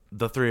of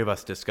the three of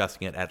us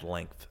discussing it at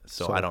length.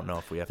 So I don't know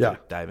if we have to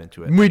dive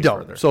into it. We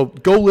don't. Further. So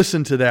go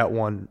listen to that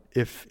one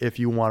if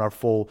you want our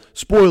full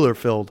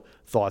spoiler-filled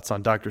thoughts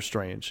on Doctor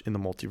Strange in the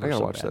Multiverse. I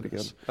gotta watch that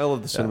again. I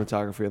love the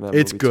cinematography in that movie.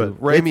 It's good.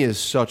 Too. Raimi is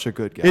such a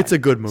good guy. It's a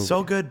good movie.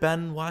 So good,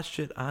 Ben watched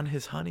it on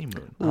his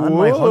honeymoon. On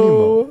my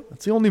honeymoon.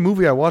 That's the only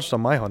movie I watched on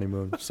my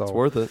honeymoon. So it's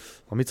worth it.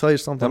 Let me tell you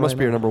something. That must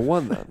be your number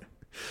one then.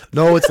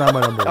 No, it's not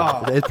my number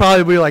one. It'd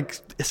probably be like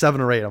 7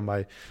 or 8 on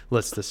my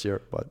list this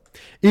year. But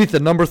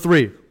Ethan, number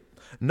 3.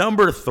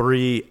 Number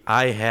 3,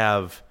 I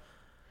have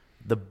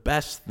the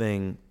best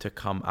thing to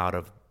come out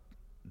of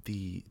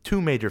the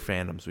 2 major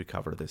fandoms we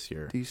cover this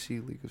year.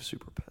 DC League of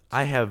Super Pets.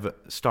 I have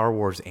Star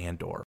Wars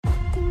Andor.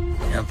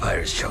 The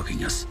Empire is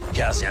choking us.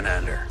 Cassian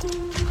Andor,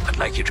 I'd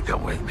like you to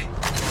come with me.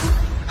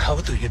 How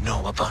do you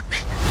know about me?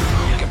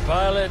 You can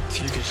pilot,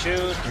 you can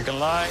shoot, you can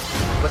lie.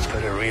 Let's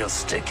put a real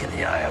stick in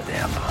the eye of the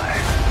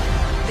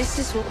Empire. This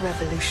is what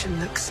revolution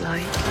looks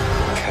like.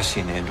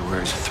 Cassian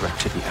Andor is a threat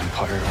to the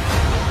Empire.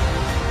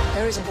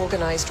 There is an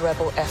organized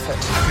rebel effort.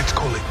 Let's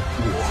call it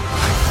war.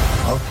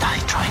 I'll die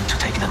trying to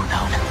take them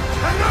down.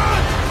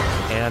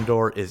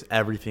 Andor is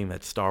everything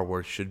that Star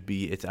Wars should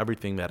be. It's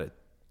everything that a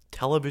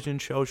television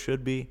show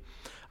should be.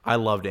 I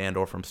loved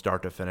Andor from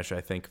start to finish. I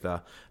think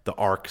the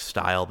arc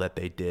style that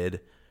they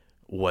did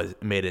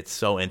made it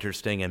so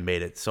interesting and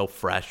made it so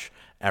fresh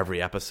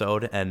every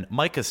episode. And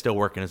Mike is still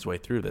working his way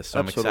through this, so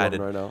I'm excited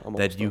right now.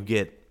 that you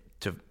get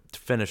to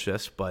finish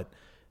this. But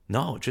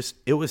no,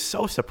 it was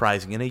so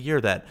surprising in a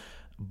year that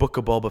Book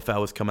of Boba Fett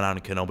was coming out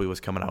and Kenobi was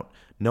coming out.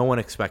 No one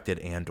expected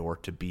Andor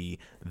to be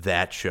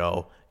that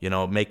show,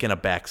 making a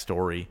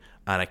backstory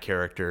on a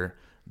character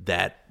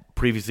that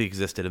previously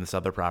existed in this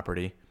other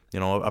property,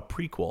 a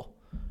prequel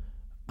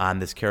on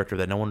this character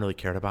that no one really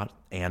cared about,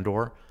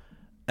 Andor,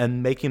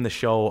 and making the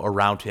show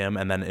around him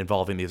and then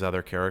involving these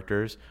other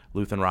characters,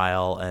 Luthen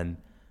Rael, and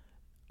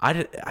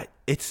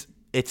it's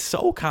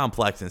so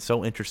complex and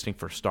so interesting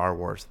for Star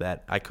Wars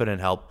that I couldn't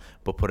help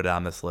but put it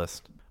on this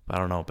list. But I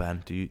don't know,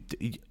 Ben,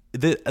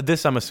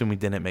 this I'm assuming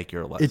didn't make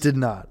your list. It did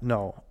not,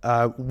 no.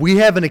 We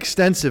have an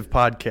extensive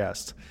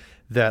podcast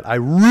that I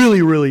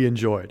really, really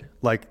enjoyed.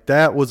 Like,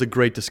 that was a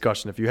great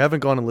discussion. If you haven't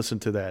gone and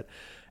listened to that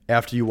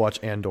after you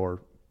watch Andor,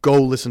 go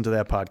listen to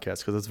that podcast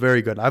because it's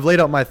very good. I've laid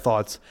out my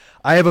thoughts.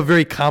 I have a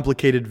very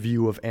complicated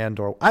view of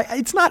Andor.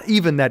 It's not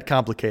even that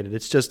complicated.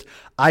 It's just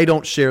I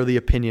don't share the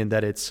opinion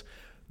that it's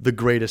the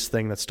greatest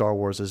thing that Star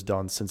Wars has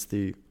done since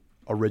the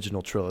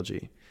original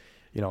trilogy.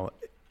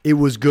 It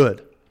was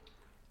good,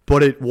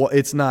 but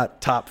it's not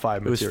top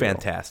 5 material. It was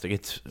fantastic.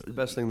 It's the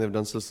best thing they've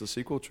done since the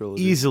sequel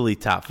trilogy. Easily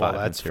top 5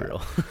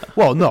 material.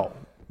 Well, no.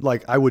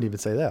 Like, I wouldn't even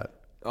say that.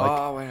 Wait,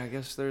 I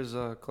guess there's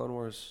Clone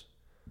Wars.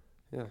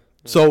 Yeah.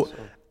 So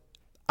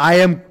I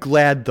am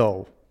glad,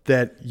 though,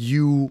 that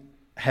you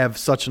have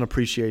such an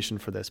appreciation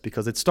for this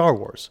because it's Star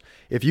Wars.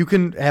 If you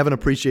can have an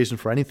appreciation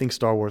for anything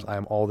Star Wars, I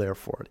am all there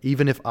for it,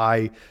 even if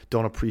I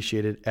don't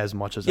appreciate it as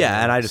much as anyone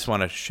else. I just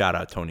want to shout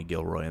out Tony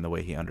Gilroy and the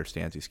way he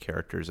understands these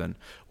characters. And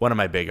one of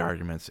my big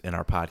arguments in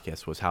our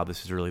podcast was how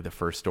this is really the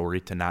first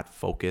story to not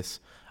focus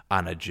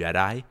on a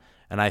Jedi.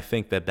 And I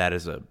think that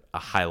is a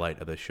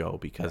highlight of the show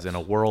because in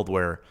a world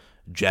where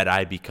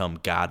Jedi become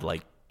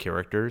godlike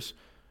characters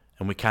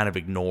and we kind of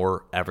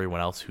ignore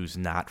everyone else who's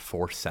not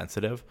Force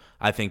sensitive,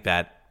 I think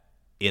that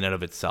in and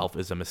of itself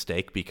is a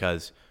mistake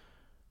because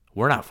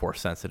we're not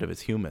Force sensitive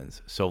as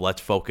humans. So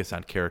let's focus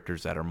on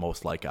characters that are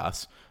most like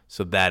us.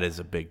 So that is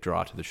a big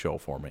draw to the show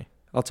for me.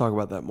 I'll talk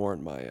about that more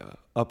in my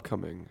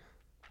upcoming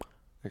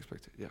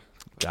expectation. Yeah.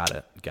 Got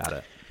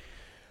it.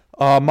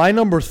 My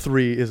number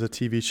 3 is a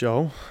TV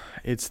show.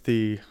 It's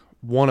the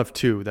one of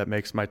 2 that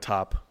makes my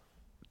top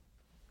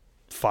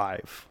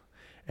 5.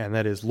 And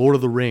that is Lord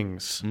of the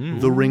Rings,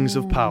 The Rings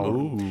of Power.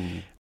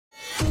 Ooh.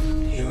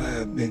 You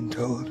have been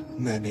told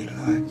many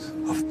lies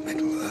of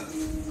Middle-earth.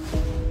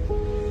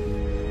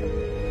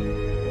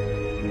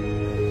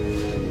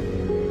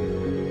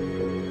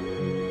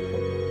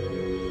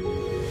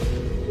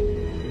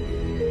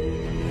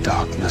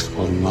 Darkness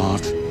will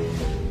march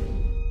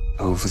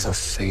over the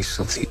face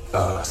of the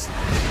earth.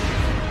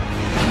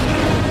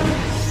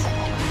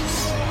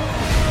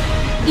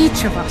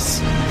 Each of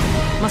us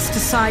must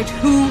decide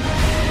who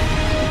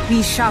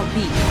we shall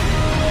be.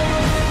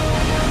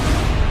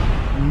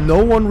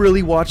 No one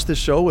really watched the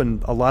show,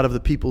 and a lot of the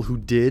people who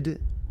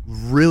did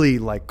really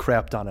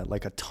crapped on it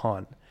a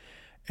ton.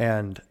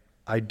 And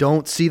I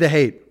don't see the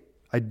hate.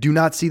 I do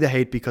not see the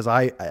hate because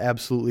I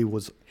absolutely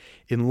was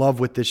in love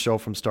with this show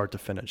from start to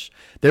finish.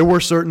 There were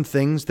certain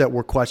things that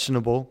were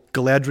questionable.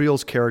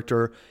 Galadriel's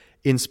character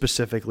in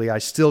specifically, I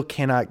still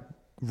cannot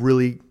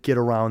really get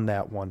around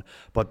that one.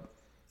 But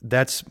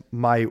that's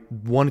my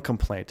one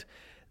complaint.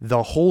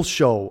 The whole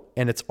show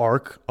and its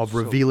arc of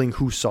revealing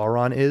who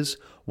Sauron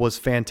was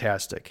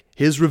fantastic.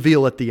 His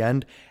reveal at the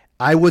end,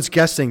 I was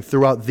guessing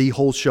throughout the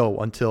whole show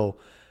until,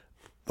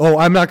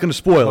 I'm not going to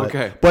spoil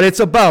it. But it's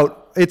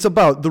about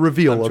the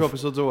reveal. I'm 2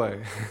 episodes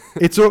away.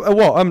 You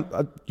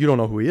don't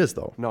know who he is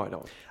though. No, I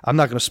don't. I'm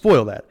not going to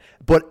spoil that.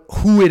 But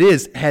who it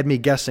is had me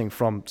guessing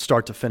from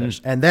start to finish.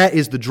 And that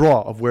is the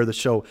draw of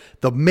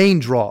the main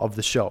draw of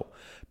the show.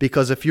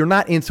 Because if you're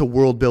not into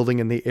world building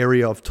in the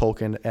area of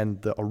Tolkien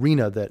and the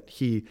arena that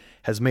he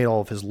has made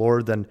all of his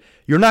lore, then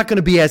you're not going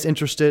to be as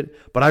interested.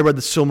 But I read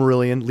the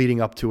Silmarillion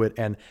leading up to it,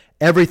 and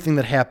everything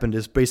that happened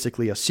is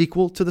basically a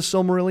sequel to the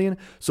Silmarillion.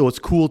 So it's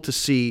cool to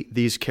see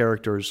these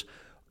characters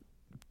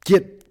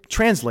get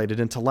translated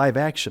into live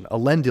action.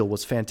 Elendil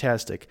was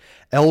fantastic.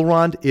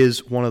 Elrond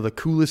is one of the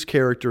coolest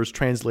characters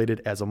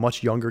translated as a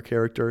much younger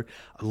character.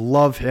 I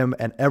love him,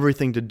 and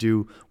everything to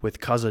do with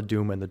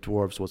Khazad-dûm and the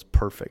dwarves was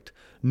perfect.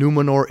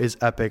 Numenor is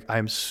epic.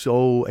 I'm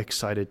so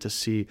excited to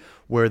see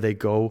where they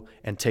go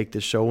and take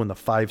this show in the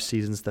 5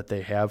 seasons that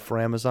they have for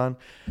Amazon.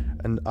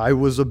 And I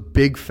was a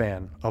big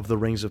fan of The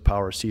Rings of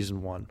Power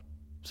Season 1.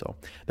 So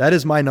that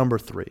is my number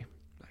 3.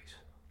 Nice.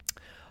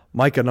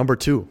 Micah, number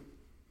 2.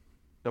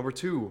 Number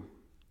 2,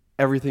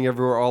 Everything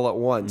Everywhere All at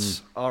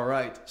Once. All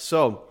right.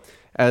 So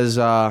as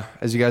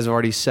you guys have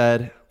already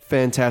said,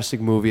 fantastic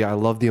movie. I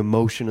love the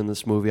emotion in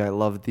this movie. I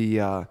love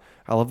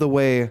the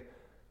way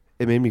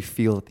it made me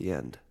feel at the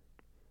end.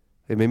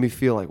 It made me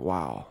feel like,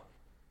 wow,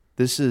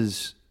 this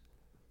is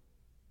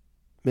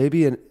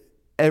maybe an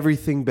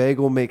everything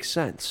bagel makes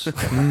sense.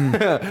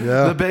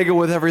 The bagel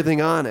with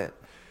everything on it.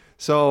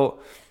 So,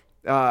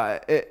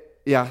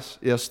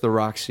 yes, the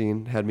rock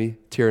scene had me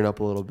tearing up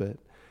a little bit.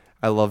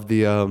 I love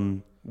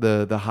the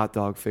hot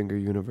dog finger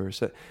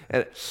universe,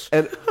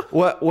 and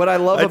what I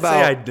love I'd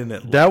say I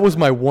didn't. That was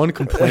my one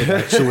complaint,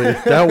 actually.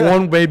 That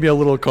one made me a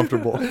little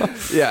uncomfortable.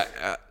 Yeah.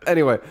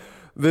 Anyway,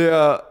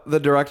 the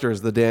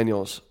directors, the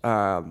Daniels.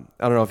 I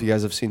don't know if you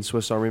guys have seen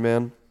Swiss Army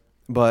Man,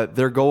 but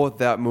their goal with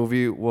that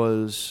movie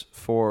was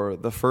for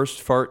the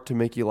first fart to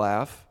make you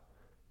laugh,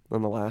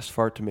 and the last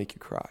fart to make you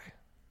cry.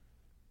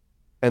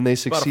 And they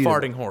succeeded.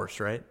 About a farting horse,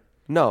 right?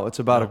 No, it's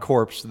about a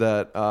corpse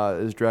that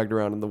is dragged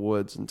around in the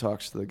woods and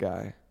talks to the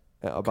guy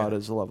about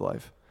his love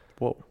life.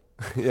 Whoa.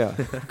 Yeah.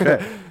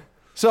 Okay.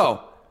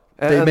 So,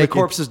 and the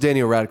corpse is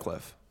Daniel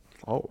Radcliffe.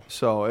 Oh.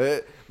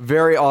 So,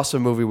 very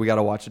awesome movie. We got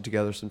to watch it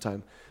together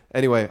sometime.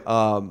 Anyway,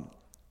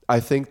 I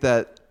think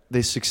that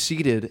they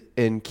succeeded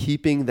in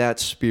keeping that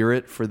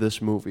spirit for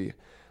this movie,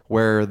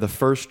 where the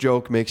first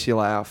joke makes you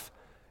laugh,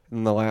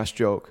 and the last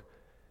joke,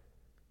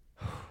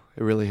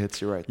 it really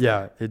hits you right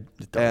there. Yeah,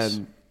 it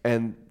does.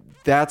 And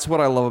that's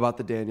what I love about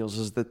the Daniels,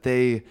 is that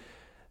they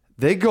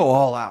go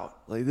all out.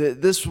 Like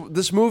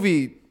this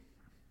movie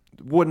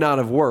would not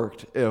have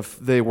worked if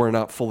they were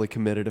not fully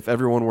committed, if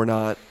everyone were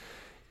not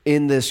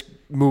in this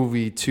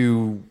movie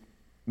to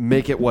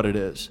make it what it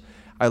is.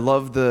 I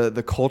love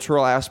the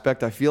cultural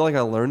aspect. I feel like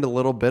I learned a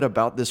little bit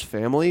about this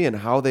family and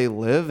how they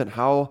live and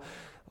how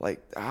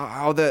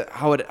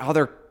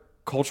their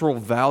cultural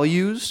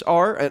values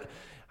are. And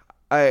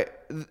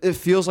it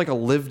feels like a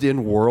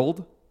lived-in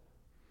world.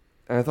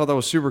 And I thought that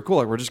was super cool.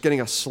 Like, we're just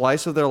getting a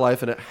slice of their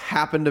life, and it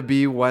happened to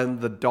be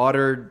when the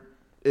daughter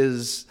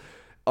is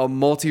a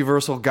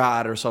multiversal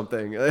god or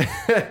something.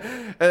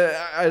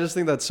 I just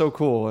think that's so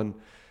cool, and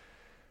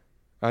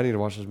I need to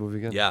watch this movie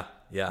again. Yeah.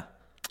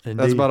 Indeed.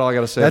 That's about all I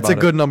got to say That's about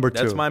a good it. number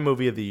 2. That's my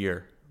movie of the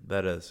year.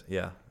 That is.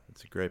 Yeah.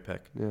 It's a great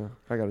pick. Yeah,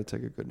 I got to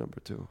take a good number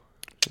 2.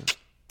 Yeah.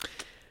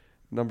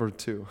 Number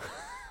 2.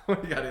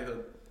 What do you got,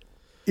 Ethan?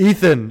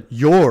 Ethan,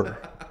 your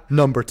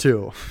number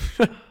 2.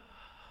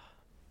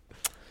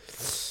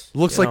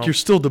 Looks like you're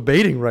still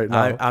debating right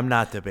now. I'm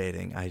not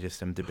debating. I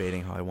just am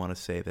debating how I want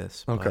to say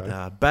this. Okay.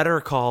 But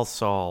Better Call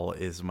Saul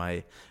is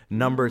my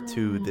number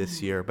 2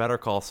 this year. Better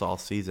Call Saul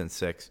Season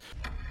 6.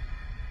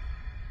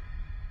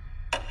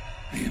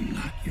 I am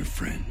not your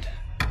friend.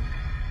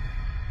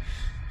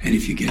 And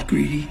if you get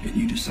greedy and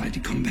you decide to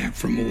come back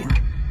for more,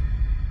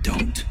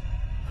 don't.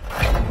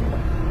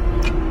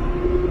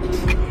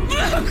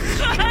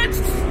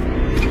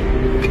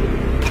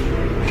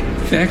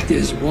 Fact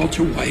is,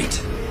 Walter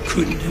White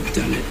couldn't have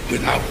done it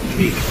without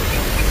me.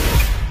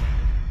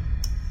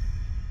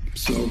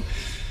 So,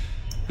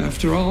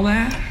 after all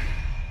that,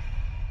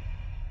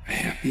 a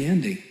happy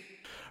ending.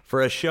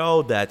 For a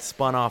show that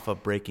spun off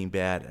of Breaking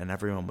Bad and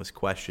everyone was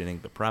questioning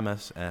the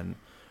premise and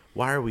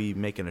why are we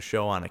making a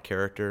show on a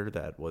character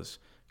that was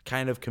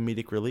kind of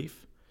comedic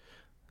relief?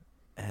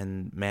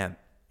 And man,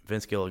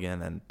 Vince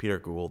Gilligan and Peter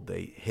Gould,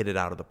 they hit it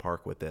out of the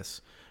park with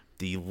this.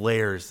 The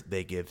layers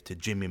they give to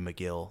Jimmy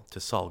McGill, to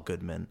Saul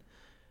Goodman,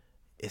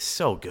 is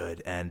so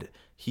good. And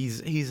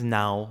he's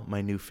now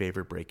my new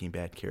favorite Breaking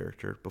Bad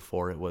character.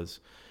 Before it was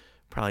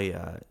probably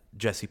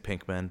Jesse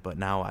Pinkman, but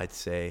now I'd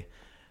say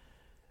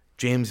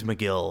James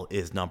McGill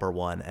is number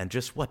 1. And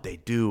just what they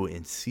do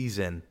in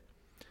season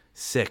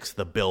 6,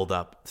 the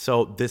build-up.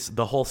 So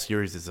the whole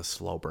series is a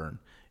slow burn.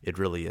 It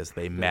really is.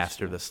 They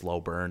master the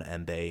slow burn,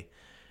 and they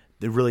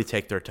really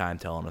take their time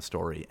telling a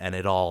story. And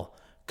it all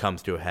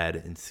comes to a head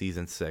in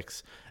season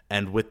 6.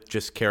 And with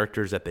just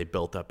characters that they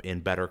built up in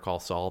Better Call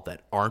Saul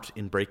that aren't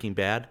in Breaking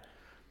Bad,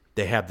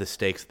 they have the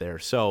stakes there.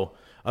 So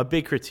a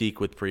big critique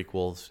with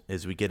prequels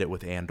is we get it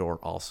with Andor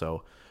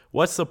also.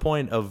 What's the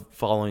point of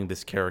following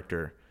this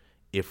character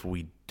if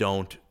we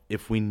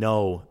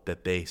know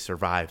that they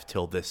survive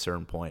till this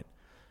certain point?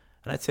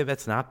 And I'd say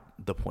that's not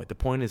the point. The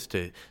point is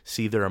to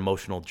see their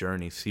emotional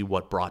journey, see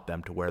what brought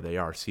them to where they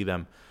are, see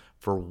them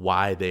for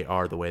why they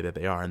are the way that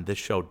they are. And this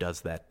show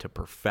does that to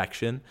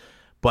perfection.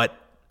 But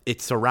it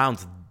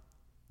surrounds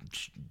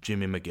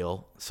Jimmy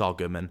McGill, Saul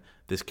Goodman,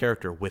 this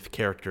character, with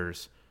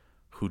characters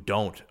who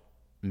don't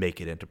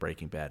make it into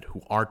Breaking Bad,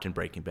 who aren't in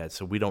Breaking Bad,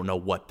 so we don't know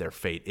what their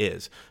fate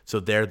is. So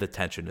there the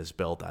tension is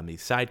built on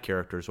these side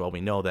characters. Well, we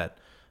know that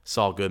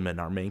Saul Goodman,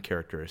 our main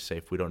character, is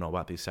safe. We don't know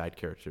about these side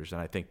characters. And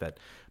I think that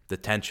the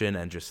tension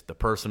and just the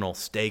personal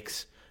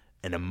stakes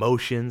and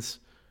emotions,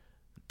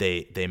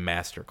 they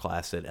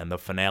masterclass it. And the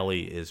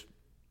finale is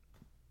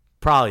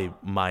probably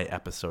my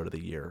episode of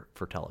the year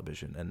for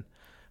television. And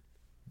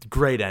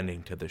great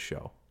ending to the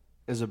show.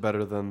 Is it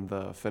better than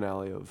the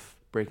finale of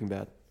Breaking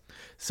Bad?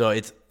 So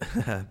it's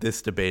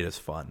this debate is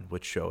fun.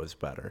 Which show is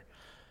better?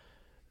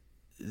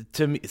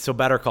 To me, so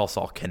Better Call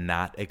Saul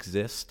cannot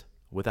exist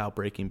without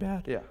Breaking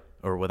Bad. Yeah.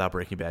 Or without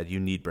Breaking Bad. You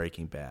need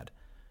Breaking Bad.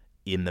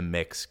 in the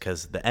mix,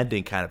 because the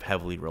ending kind of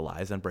heavily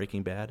relies on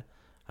Breaking Bad.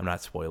 I'm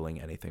not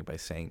spoiling anything by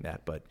saying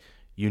that, but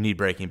you need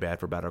Breaking Bad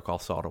for Better Call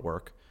Saul to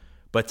work.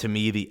 But to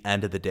me, the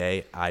end of the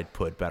day, I'd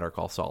put Better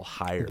Call Saul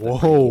higher than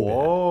Breaking Bad.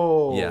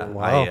 Whoa. Yeah,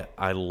 wow.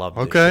 I love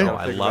this Okay.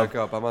 show. Back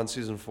up. I'm on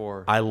season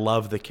 4. I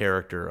love the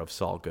character of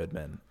Saul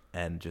Goodman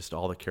and just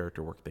all the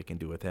character work they can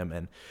do with him.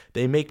 And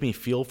they make me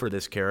feel for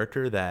this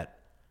character that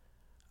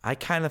I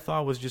kind of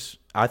thought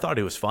I thought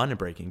it was fun in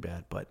Breaking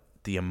Bad, but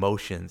the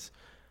emotions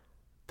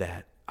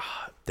that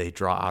they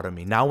draw out of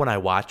me. Now when I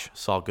watch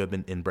Saul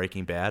Goodman in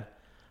Breaking Bad,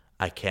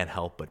 I can't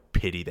help but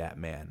pity that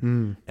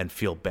man and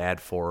feel bad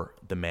for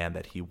the man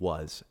that he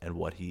was and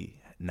what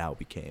he now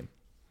became.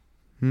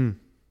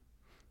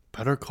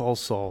 Better Call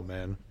Saul,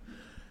 man.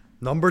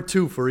 Number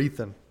 2 for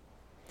Ethan.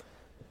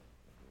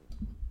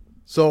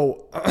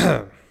 So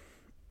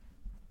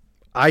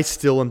I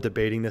still am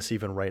debating this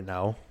even right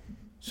now.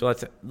 So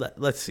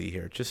let's see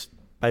here. Just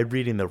by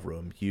reading the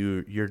room,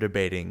 you're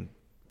debating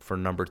for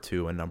number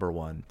 2 and number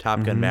 1,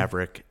 Top Gun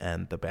Maverick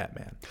and the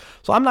Batman.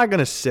 So I'm not going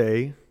to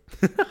say,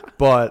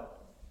 but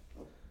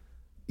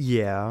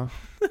yeah.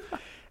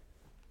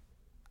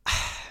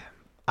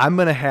 I'm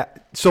going to have...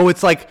 So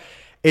it's like...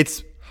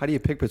 How do you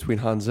pick between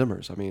Hans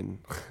Zimmer's? I mean...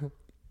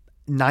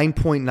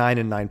 9.9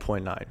 and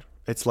 9.9.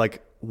 It's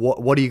like,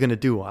 what are you going to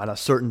do? On a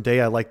certain day,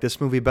 I like this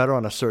movie better.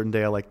 On a certain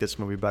day, I like this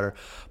movie better.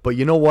 But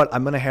you know what?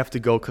 I'm going to have to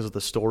go because of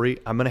the story.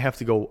 I'm going to have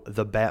to go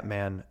The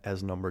Batman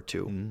as number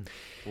 2.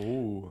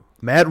 Ooh.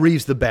 Matt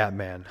Reeves, The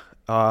Batman.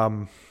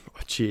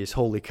 Jeez,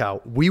 holy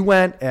cow. We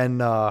went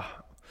and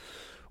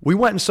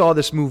saw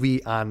this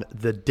movie on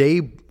the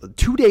day,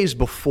 2 days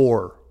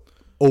before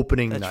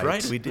opening night. That's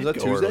right. We did Was that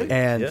go Tuesday? early.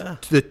 And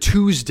the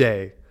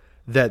Tuesday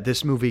that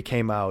this movie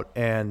came out,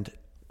 and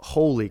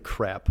holy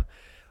crap.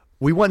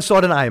 We went and saw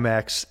it in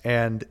IMAX,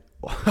 and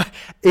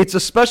it's a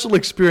special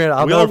experience.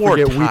 I'll never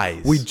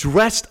forget. We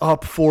dressed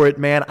up for it,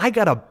 man. I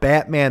got a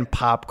Batman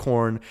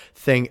popcorn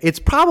thing. It's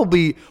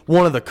probably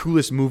one of the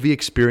coolest movie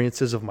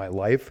experiences of my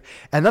life.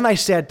 And then I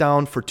sat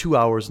down for 2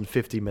 hours and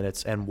 50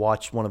 minutes and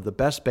watched one of the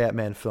best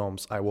Batman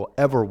films I will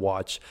ever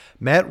watch.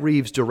 Matt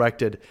Reeves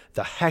directed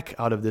the heck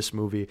out of this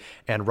movie,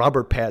 and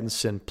Robert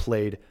Pattinson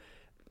played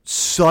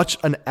such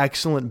an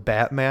excellent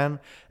Batman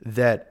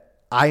that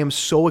I am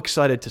so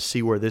excited to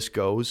see where this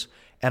goes,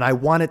 and I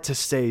want it to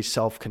stay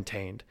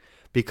self-contained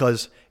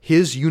because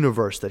his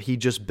universe that he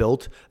just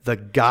built, the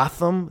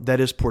Gotham that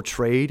is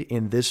portrayed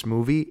in this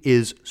movie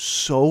is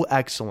so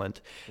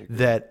excellent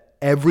that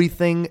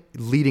everything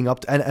leading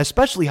up to, and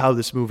especially how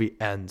this movie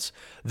ends,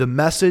 the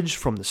message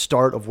from the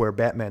start of where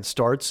Batman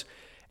starts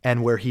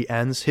and where he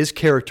ends, his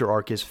character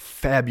arc is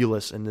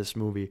fabulous in this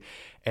movie.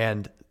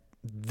 And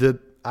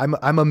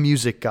I'm a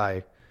music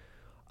guy.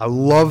 I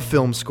love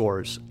film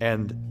scores,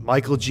 and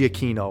Michael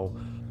Giacchino,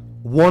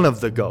 one of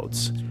the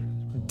GOATs,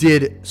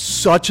 did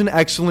such an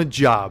excellent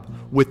job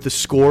with the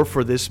score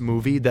for this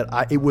movie that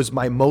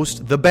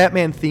the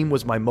Batman theme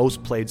was my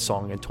most played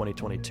song in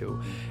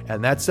 2022,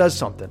 and that says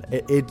something.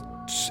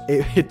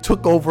 It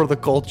took over the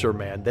culture,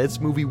 man. This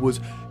movie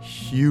was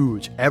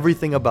huge.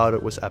 Everything about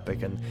it was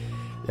epic, and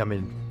I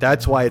mean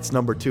that's why it's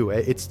number 2.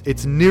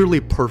 It's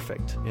nearly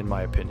perfect in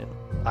my opinion.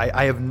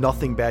 I have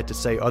nothing bad to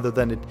say other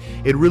than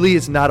it really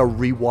is not a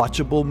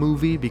rewatchable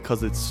movie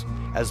because it's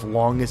as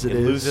long as it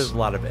is. It loses a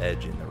lot of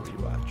edge in the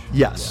rewatch.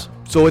 Yes.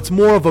 Yeah. So it's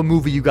more of a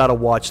movie you got to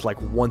watch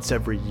like once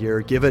every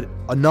year. Give it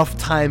enough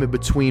time in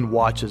between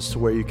watches to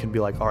where you can be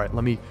like, all right,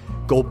 let me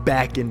go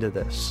back into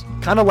this.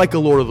 Kind of like a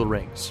Lord of the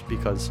Rings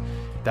because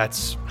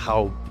that's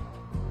how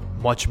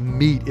much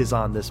meat is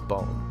on this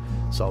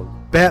bone. So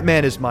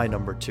Batman is my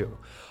number 2.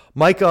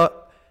 Micah,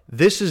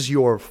 this is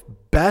your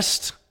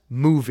best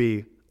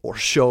movie or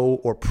show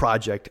or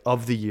project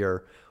of the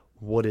year.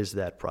 What is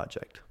that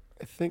project?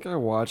 I think I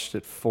watched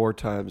it 4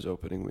 times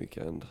opening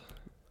weekend.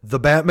 The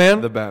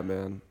Batman? The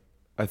Batman.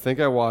 I think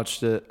I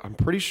watched it. I'm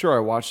pretty sure I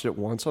watched it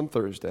once on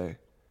Thursday,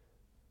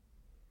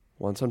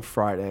 once on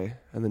Friday,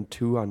 and then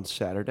 2 on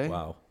Saturday.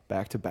 Wow.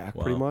 Back to back,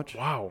 pretty much.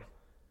 Wow.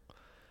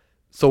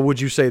 So would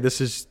you say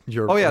this is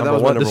your that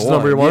was one? my number This is one.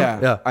 number 1?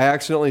 Yeah. I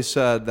accidentally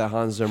said that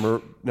Hans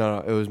Zimmer. No,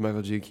 it was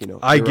Michael Giacchino.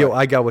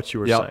 I got what you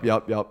were saying.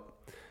 Yep.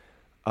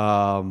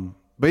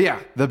 But yeah,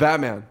 The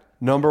Batman,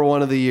 number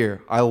 1 of the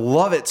year. I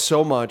love it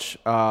so much.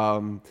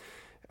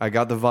 I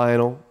got the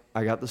vinyl.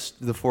 I got the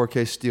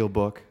 4K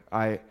Steelbook.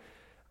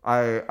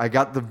 I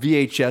got the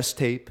VHS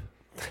tape.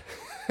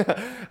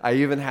 I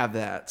even have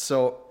that.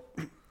 So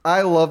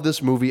I love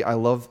this movie. I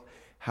love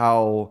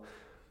how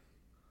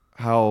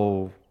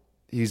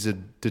he's a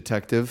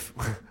detective.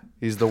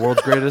 He's the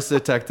world's greatest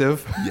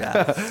detective.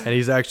 Yes. And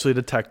he's actually a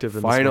detective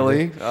in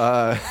Finally. this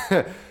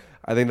movie.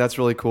 I think that's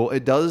really cool.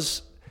 It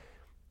does.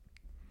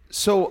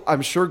 So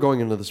I'm sure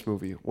going into this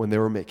movie, when they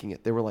were making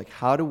it, they were like,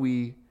 how do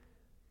we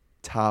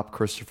top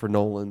Christopher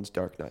Nolan's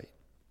Dark Knight?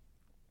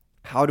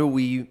 How do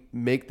we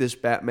make this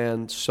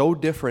Batman so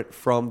different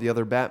from the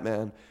other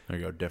Batman? There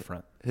you go,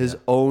 different. His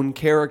own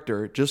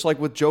character, just like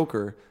with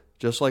Joker,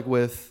 just like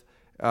with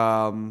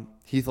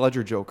Heath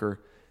Ledger Joker.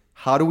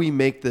 how do we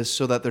make this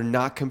so that they're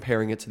not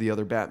comparing it to the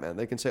other Batman?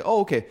 They can say,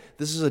 oh, okay,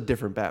 this is a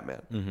different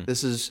Batman. Mm-hmm.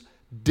 This is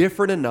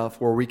different enough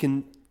where we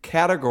can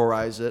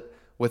categorize it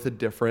with a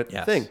different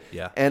thing.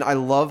 Yeah. And I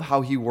love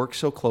how he works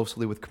so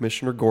closely with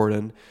Commissioner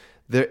Gordon.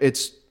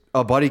 It's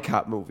a buddy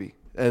cop movie,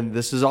 and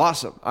this is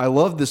awesome. I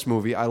love this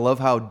movie. I love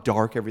how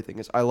dark everything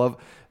is.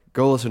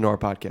 Go listen to our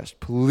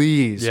podcast,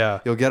 please. Yeah.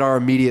 You'll get our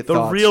immediate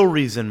thoughts. The real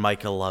reason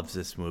Micah loves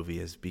this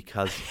movie is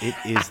because it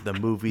is the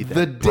movie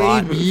that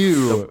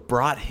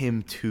brought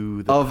him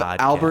to the of podcast.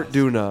 Albert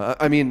Duna.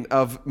 I mean,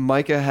 of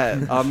Micah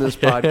Head on this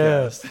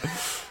podcast.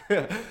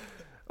 But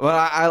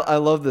I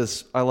love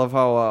this. I love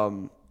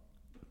how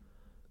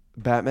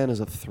Batman is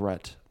a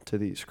threat to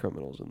these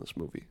criminals in this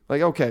movie.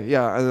 Like, okay,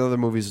 yeah, in other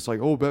movies it's like,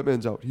 oh,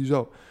 Batman's out. He's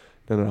out.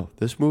 No.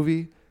 This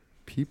movie,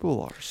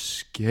 people are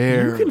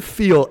scared. You can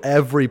feel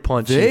every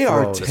punch. They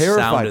are the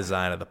terrified. sound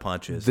design of the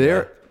punches.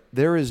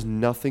 There is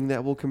nothing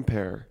that will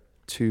compare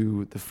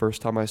to the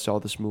first time I saw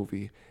this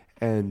movie,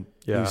 and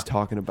he's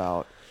talking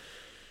about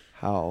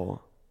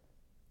how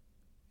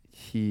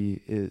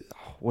he is.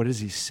 What does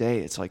he say?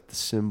 It's like the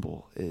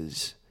symbol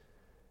is.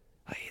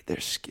 They're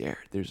scared.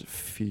 There's a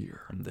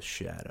fear. I'm the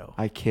shadow.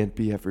 I can't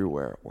be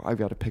everywhere. I've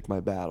got to pick my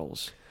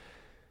battles.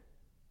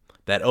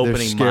 That opening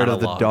They're scared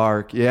monologue. of the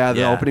dark. Yeah,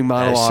 the opening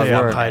monologue. Say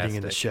I'm hiding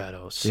in the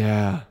shadows.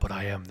 Yeah. But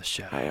I am the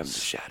shadows. I am the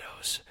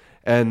shadows.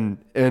 And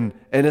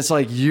it's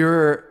like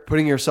you're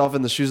putting yourself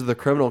in the shoes of the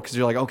criminal because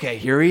you're like, okay,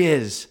 here he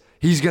is.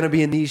 He's going to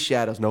be in these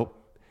shadows. Nope.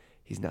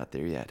 He's not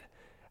there yet.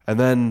 And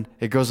then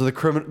it goes to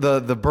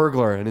the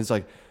burglar, and he's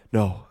like,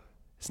 no,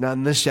 it's not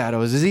in the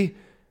shadows, is he?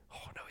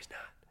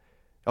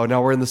 Oh,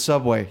 now we're in the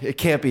subway. It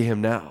can't be him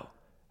now.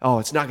 Oh,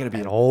 it's not going to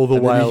be him. All the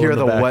and while then you hear in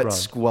the the wet background.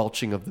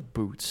 squelching of the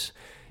boots.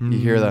 You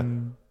hear the,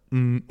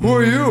 who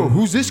are you?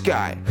 Who's this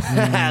guy?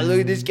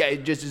 Look at this guy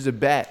just as a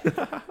bat.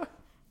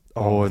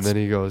 And then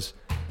he goes,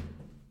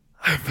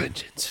 I'm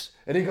vengeance.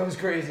 And he goes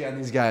crazy on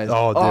these guys.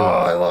 Oh, dude.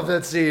 I love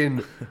that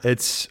scene.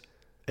 It's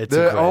That's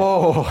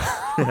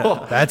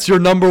your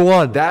number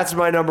one. That's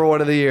my number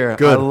one of the year.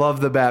 Good. I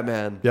love the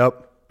Batman.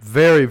 Yep.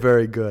 Very,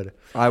 very good.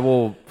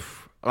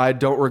 I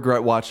don't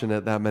regret watching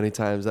it that many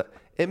times.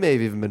 It may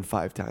have even been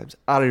 5 times.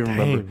 I don't even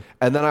remember.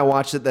 And then I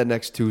watched it that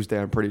next Tuesday,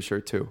 I'm pretty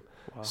sure, too.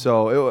 Wow.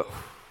 So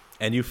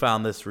And you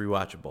found this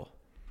rewatchable?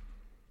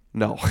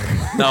 No.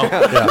 No? No.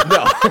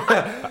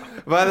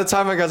 By the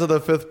time I got to the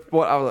 5th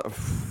one, I was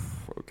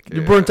like, okay.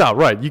 You burnt out,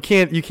 right? You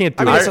can't do it.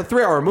 It's a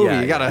 3-hour movie.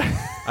 You gotta.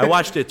 I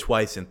watched it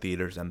twice in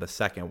theaters, and the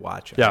second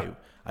watch, I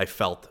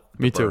felt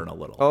the burn a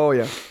little. Oh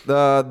yeah.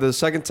 The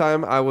second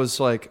time, I was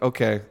like,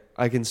 okay,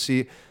 I can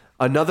see.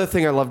 Another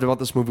thing I loved about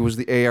this movie was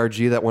the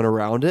ARG that went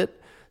around it.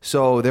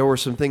 So there were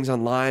some things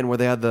online where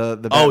they had the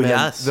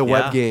Batman,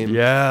 web game,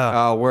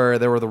 where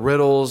there were the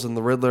riddles and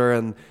the Riddler,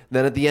 and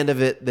then at the end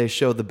of it, they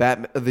showed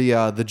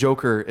the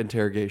Joker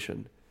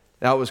interrogation.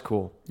 That was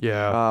cool.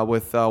 Yeah,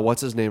 with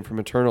what's his name from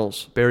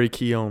Eternals? Barry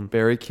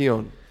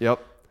Keoghan.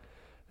 Yep,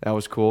 that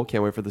was cool.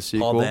 Can't wait for the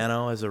sequel. Paul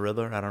Dano as a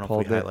Riddler. I don't know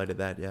if we highlighted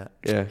that yet.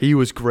 Yeah, he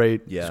was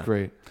great. Yeah, he was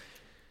great.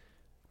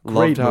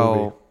 Loved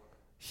how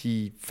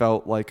he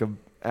felt like a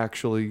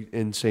actually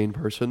insane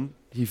person.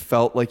 He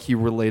felt like he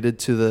related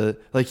to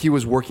like he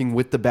was working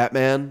with the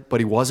Batman, but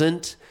he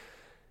wasn't.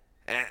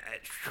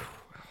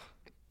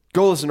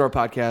 Go listen to our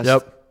podcast.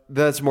 Yep.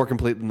 That's more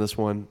complete than this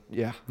one.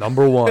 Yeah.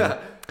 Number one.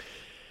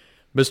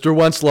 Mr.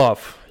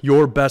 Wentzloff,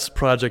 your best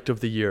project of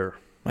the year.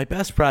 My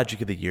best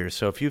project of the year.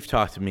 So if you've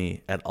talked to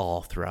me at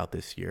all throughout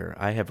this year,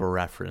 I have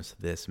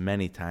referenced this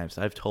many times.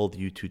 I've told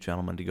you two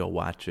gentlemen to go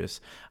watch this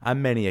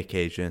on many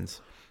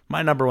occasions.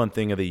 My number one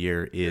thing of the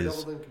year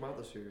is... Daredevil didn't come out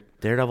this year.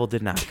 Daredevil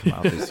did not come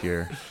out this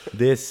year.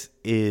 This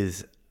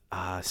is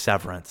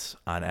Severance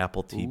on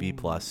Apple TV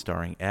Plus,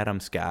 starring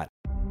Adam Scott.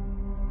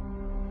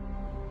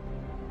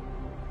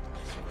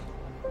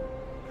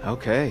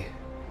 Okay.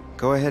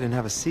 Go ahead and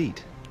have a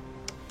seat.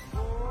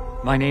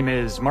 My name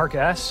is Mark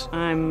S.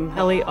 I'm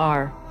Ellie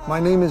R. My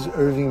name is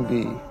Irving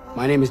B.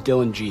 My name is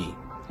Dylan G.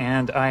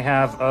 And I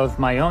have, of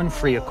my own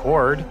free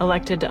accord,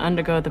 elected to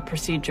undergo the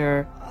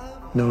procedure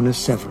known as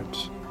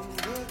severance.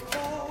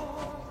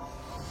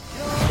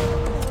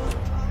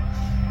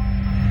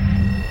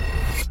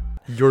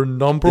 Your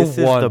number this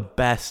one. This is the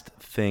best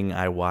thing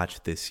I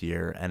watched this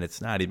year, and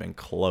it's not even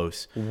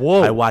close.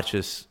 Whoa. I watched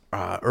this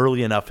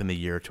early enough in the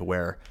year to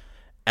where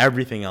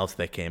everything else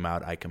that came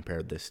out, I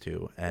compared this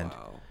to. And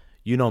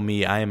you know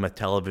me, I am a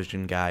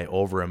television guy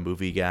over a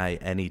movie guy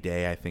any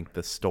day. I think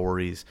the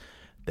stories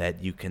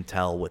that you can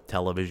tell with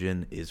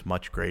television is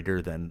much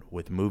greater than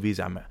with movies.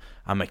 I'm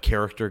a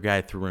character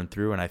guy through and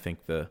through, and I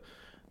think the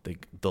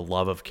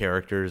love of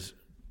characters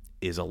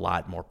is a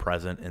lot more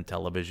present in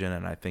television,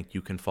 and I think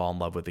you can fall in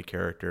love with a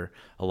character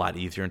a lot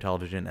easier in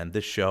television. And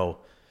this show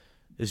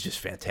is just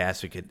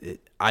fantastic.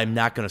 I'm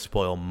not going to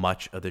spoil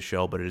much of the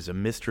show, but it is a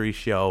mystery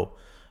show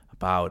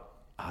about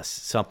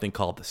something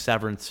called the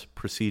severance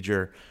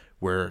procedure,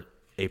 where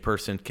a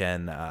person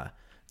can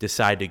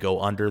decide to go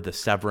under the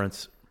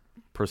severance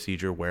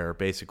procedure, where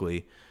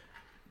basically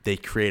they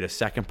create a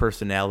second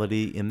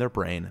personality in their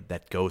brain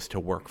that goes to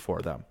work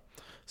for them.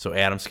 So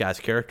Adam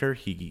Scott's character,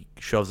 he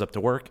shows up to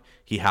work.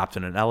 He hops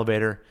in an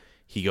elevator.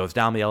 He goes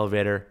down the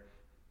elevator.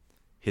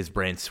 His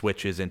brain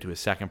switches into his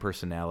second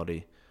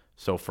personality.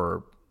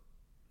 So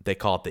they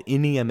call it the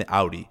innie and the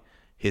outie.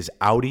 His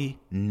outie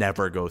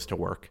never goes to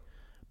work,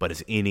 but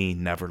his innie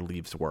never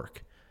leaves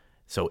work.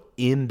 So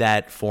in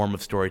that form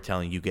of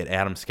storytelling, you get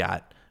Adam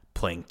Scott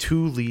playing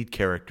two lead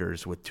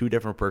characters with two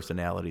different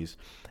personalities,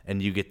 and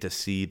you get to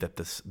see that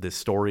this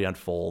story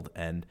unfold,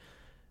 and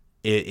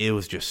it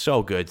was just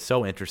so good,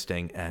 so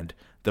interesting. And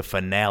the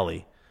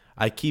finale,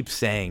 I keep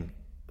saying,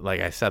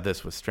 like I said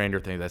this with Stranger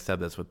Things, I said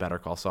this with Better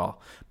Call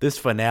Saul, this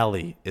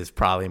finale is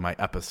probably my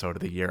episode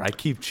of the year. I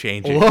keep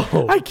changing.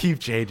 Whoa. I keep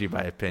changing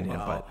my opinion,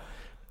 but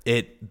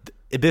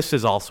this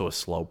is also a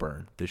slow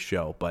burn, this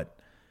show, but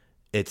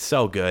it's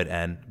so good,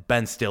 and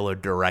Ben Stiller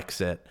directs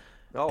it.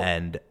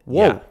 And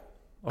Whoa.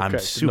 I'm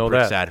Okay, super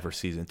excited for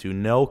season 2.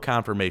 No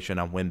confirmation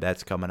on when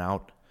that's coming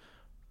out,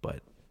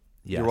 but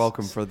yes. You're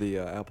welcome for the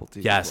Apple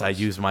TV. Yes, Plus. I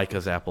use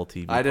Micah's Apple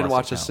TV. I didn't Plus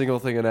watch account. a single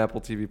thing on Apple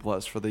TV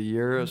Plus for the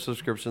year of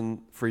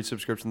free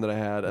subscription that I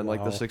had, and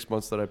like the 6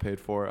 months that I paid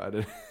for. I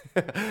didn't.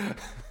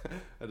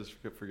 I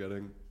just kept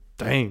forgetting.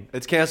 Dang.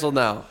 It's canceled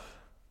now.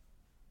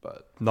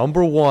 But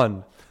Number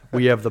 1,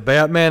 we have the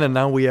Batman, and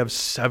now we have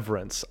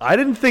Severance. I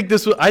didn't think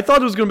this was. I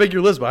thought it was going to make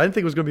your list, but I didn't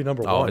think it was going to be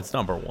number 1. Oh, it's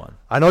number 1.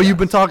 I know you've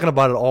been talking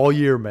about it all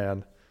year,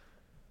 man.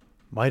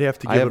 Might have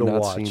to give it a watch. I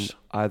have not seen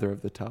either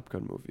of the Top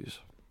Gun movies.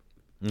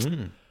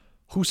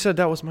 Who said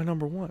that was my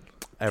number 1?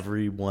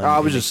 Everyone. I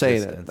was just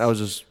saying it. That was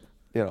just,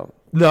 No,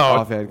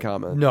 offhand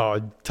comment.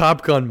 No,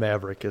 Top Gun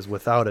Maverick is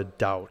without a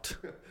doubt.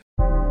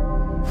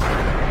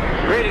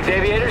 Greetings,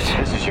 aviators.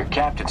 This is your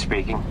captain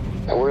speaking.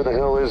 Now where the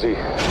hell is he?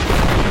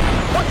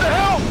 What the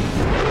hell?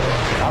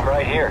 I'm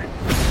right here.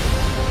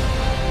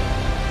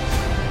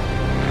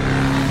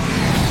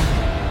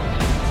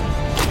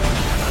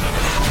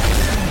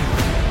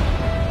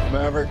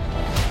 Maverick,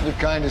 your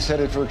kind is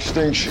headed for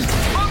extinction.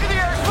 Smoke in the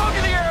air! Smoke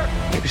in the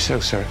air! Maybe so,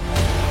 sir.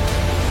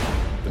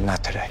 But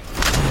not today.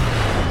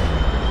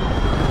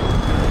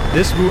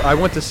 This movie, I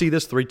went to see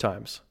this 3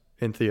 times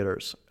in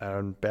theaters.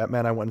 And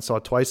Batman, I went and saw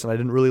it twice, and I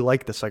didn't really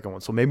like the second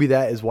one. So maybe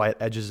that is why it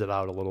edges it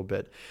out a little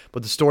bit.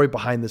 But the story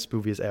behind this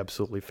movie is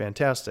absolutely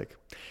fantastic.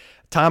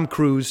 Tom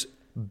Cruise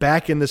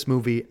back in this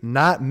movie,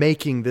 not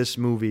making this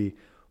movie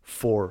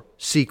for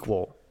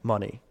sequel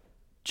money,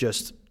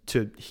 just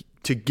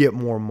to get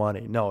more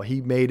money. No,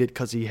 he made it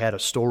because he had a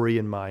story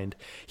in mind.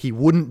 He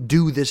wouldn't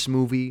do this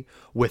movie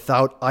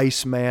without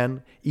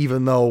Iceman,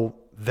 even though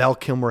Val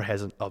Kilmer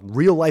has a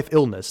real-life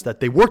illness that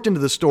they worked into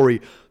the story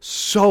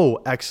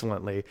so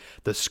excellently.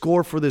 The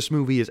score for this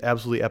movie is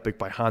absolutely epic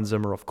by Hans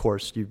Zimmer, of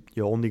course.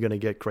 You're only going to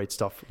get great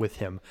stuff with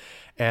him.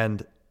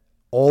 And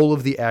all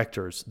of the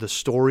actors, the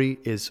story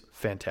is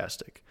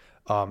fantastic,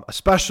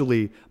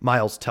 especially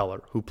Miles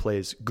Teller, who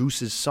plays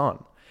Goose's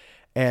son.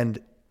 And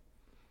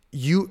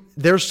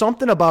there's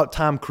something about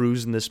Tom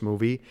Cruise in this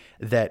movie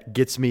that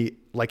gets me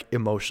like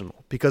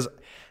emotional, because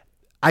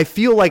I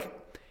feel like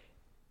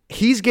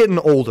he's getting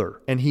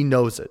older and he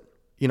knows it.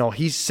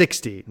 He's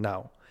 60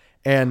 now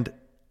and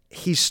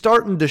he's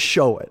starting to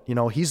show it.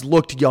 He's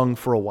looked young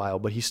for a while,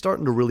 but he's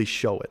starting to really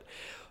show it.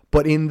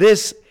 But in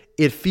this,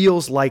 it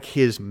feels like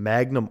his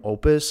magnum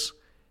opus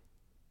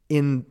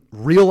in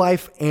real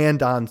life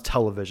and on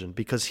television,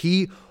 because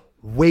he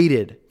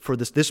waited for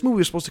this. This movie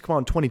was supposed to come out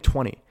in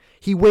 2020.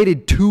 He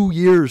waited 2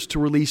 years to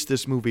release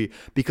this movie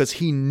because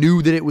he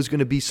knew that it was going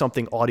to be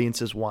something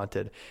audiences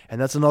wanted.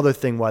 And that's another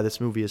thing why this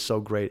movie is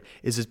so great,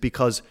 is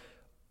because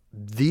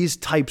these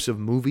types of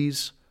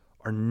movies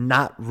are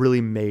not really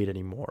made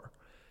anymore.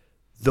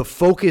 The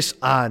focus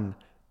on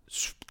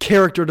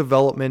character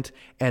development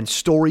and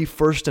story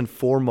first and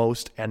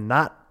foremost, and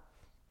not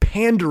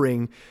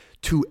pandering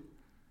to...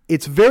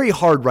 It's very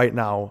hard right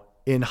now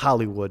in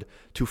Hollywood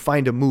to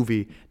find a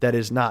movie that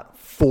is not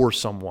for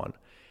someone.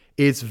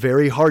 It's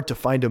very hard to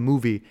find a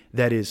movie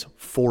that is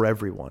for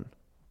everyone.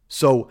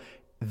 So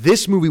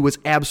this movie was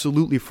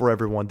absolutely for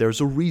everyone.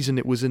 There's a reason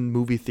it was in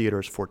movie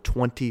theaters for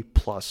 20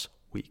 plus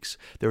weeks.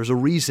 There's a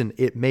reason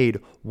it made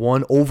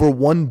over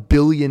 $1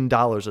 billion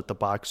at the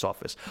box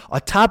office.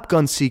 A Top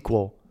Gun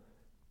sequel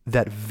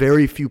that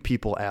very few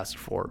people asked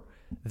for,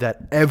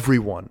 that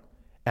everyone,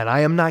 and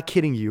I am not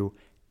kidding you,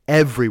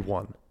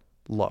 everyone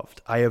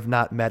loved. I have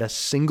not met a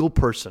single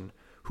person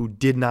who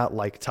did not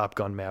like Top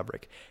Gun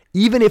Maverick.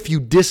 Even if you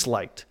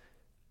disliked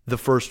the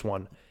first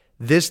one,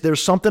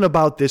 there's something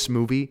about this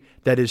movie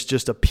that is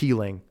just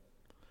appealing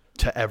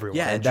to everyone.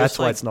 Yeah, and that's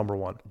why it's number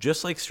 1.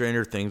 Just like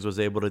Stranger Things was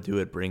able to do,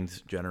 it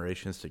brings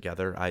generations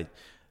together. I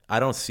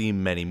don't see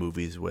many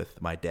movies with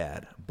my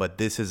dad, but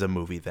this is a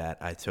movie that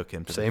I took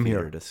him to the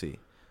theater to see.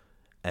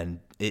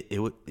 And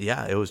it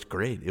was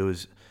great. It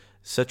was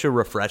such a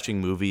refreshing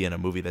movie, and a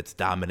movie that's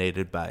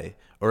dominated by,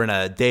 or in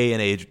a day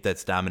and age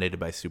that's dominated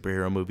by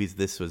superhero movies.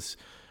 This was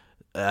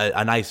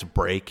a nice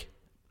break.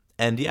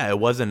 And yeah, it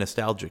was a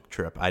nostalgic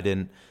trip. I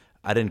didn't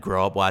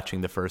grow up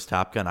watching the first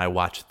Top Gun. I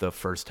watched the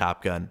first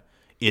Top Gun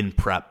in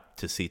prep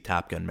to see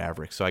Top Gun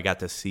Maverick. So I got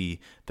to see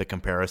the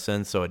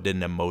comparison, so it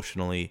didn't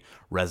emotionally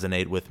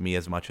resonate with me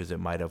as much as it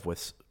might have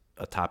with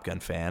a Top Gun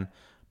fan,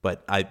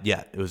 but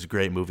it was a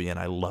great movie, and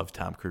I love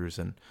Tom Cruise,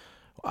 and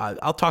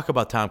I'll talk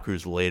about Tom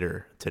Cruise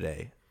later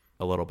today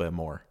a little bit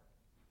more.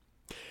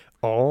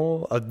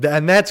 Oh,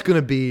 and that's going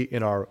to be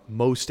in our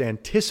most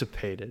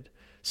anticipated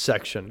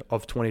section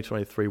of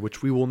 2023,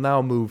 which we will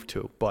now move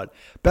to. But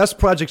best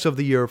projects of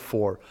the year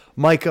for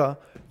Micah,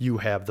 you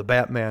have The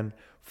Batman.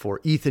 For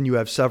Ethan, you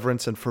have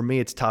Severance. And for me,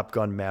 it's Top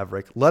Gun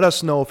Maverick. Let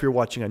us know if you're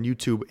watching on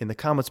YouTube in the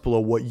comments below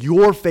what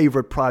your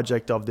favorite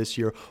project of this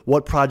year,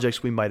 what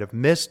projects we might have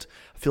missed.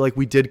 I feel like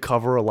we did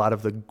cover a lot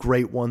of the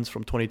great ones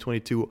from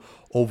 2022.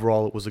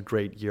 Overall, it was a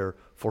great year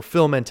for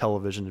film and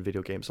television and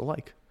video games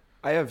alike.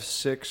 I have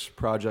 6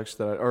 projects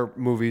or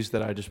movies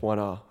that I just want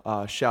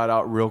to shout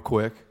out real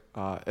quick.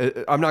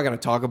 I'm not going to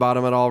talk about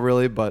them at all,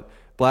 really, but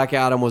Black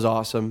Adam was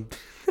awesome.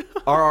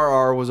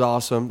 RRR was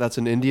awesome. That's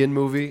an Indian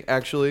movie,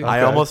 actually.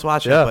 I almost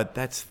watched it, but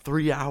that's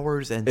 3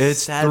 hours and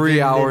it's 7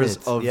 3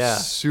 hours minutes. of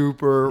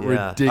super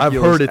ridiculous I've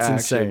heard it's action.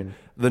 insane.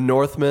 The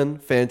Northman,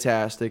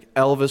 fantastic.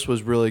 Elvis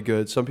was really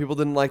good. Some people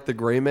didn't like The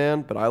Gray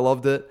Man, but I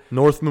loved it.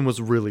 Northman was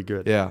really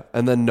good. Yeah,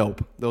 and then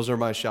Nope. Those are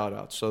my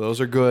shout-outs. So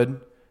those are good.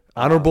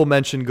 Honorable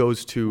mention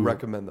goes to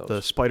recommend those.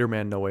 The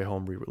Spider-Man No Way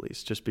Home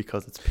re-release, just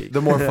because it's peak.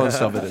 The More Fun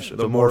Stuff edition.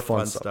 The more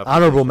fun stuff.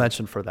 Honorable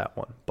mention for that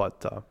one.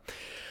 But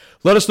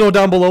let us know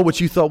down below what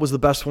you thought was the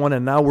best one.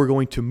 And now we're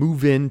going to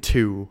move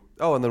into...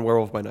 Oh, and then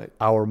Werewolf by Night.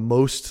 Our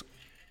most...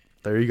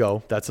 There you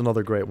go. That's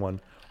another great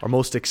one. Our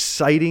most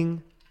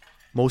exciting,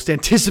 most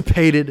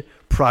anticipated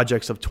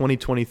projects of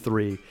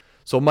 2023.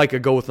 So, Micah,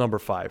 go with number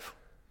 5.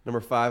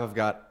 Number 5, I've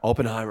got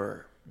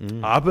Oppenheimer.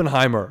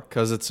 Oppenheimer.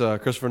 Because it's a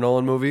Christopher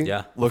Nolan movie.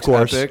 Yeah. Looks of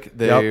course. epic.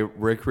 They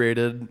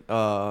recreated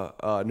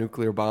a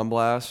nuclear bomb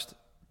blast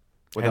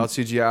without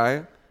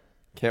CGI.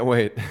 Can't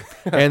wait.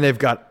 And they've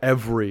got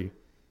every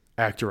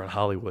actor in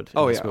Hollywood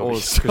in this movie.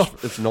 Well,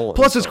 it's Nolan.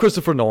 Plus, it's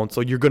Christopher Nolan, so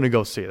you're going to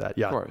go see that.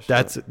 Yeah, of course,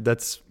 that's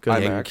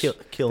going to be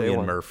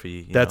Cillian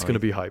Murphy. That's going to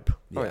be hype.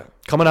 Oh, yeah.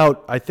 Coming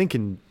out, I think,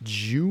 in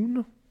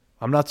June.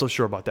 I'm not so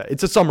sure about that.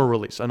 It's a summer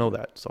release. I know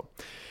that. So,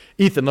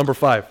 Ethan, number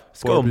 5.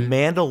 Let's go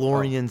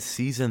Mandalorian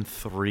Season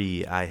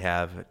 3 I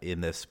have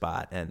in this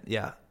spot. And,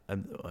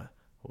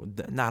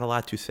 not a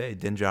lot to say.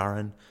 Din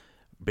Djarin,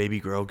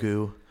 Baby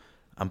Grogu.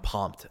 I'm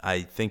pumped.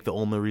 I think the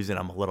only reason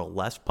I'm a little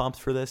less pumped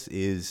for this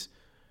is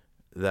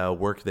the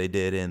work they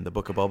did in the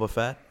Book of Boba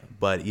Fett.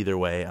 But either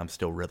way, I'm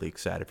still really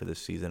excited for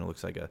this season. It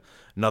looks like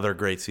another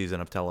great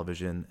season of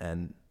television,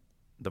 and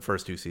the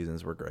first 2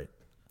 seasons were great.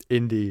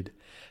 Indeed.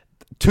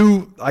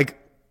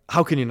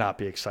 How can you not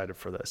be excited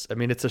for this? I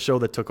mean, it's a show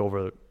that took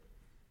over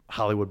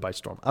Hollywood by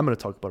storm. I'm going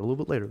to talk about it a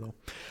little bit later,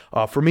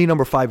 though. For me,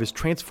 number 5 is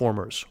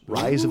Transformers,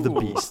 Rise of the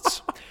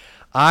Beasts.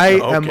 I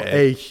am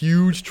a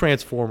huge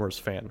Transformers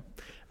fan.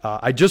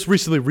 I just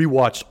recently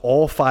rewatched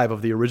all 5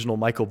 of the original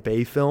Michael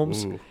Bay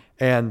films.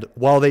 And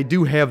while they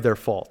do have their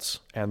faults,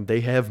 and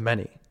they have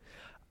many,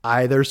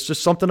 there's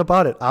just something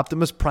about it.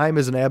 Optimus Prime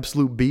is an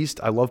absolute beast.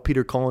 I love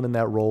Peter Cullen in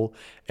that role,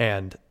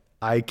 and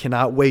I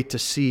cannot wait to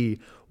see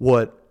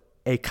what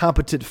a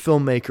competent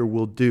filmmaker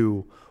will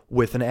do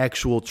with an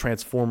actual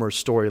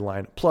Transformers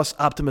storyline. Plus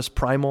Optimus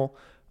Primal.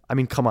 I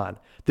mean, come on.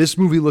 This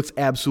movie looks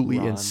absolutely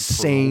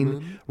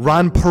insane.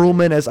 Ron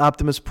Perlman as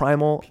Optimus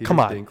Primal. Peter come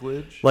on.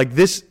 Dinklage. Like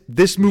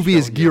this movie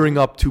is gearing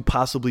up to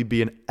possibly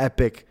be an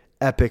epic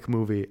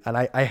movie. And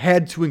I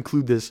had to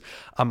include this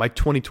on my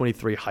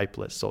 2023 hype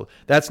list. So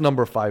that's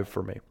number 5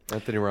 for me.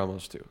 Anthony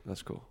Ramos, too.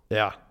 That's cool.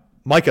 Yeah.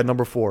 Micah,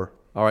 number 4.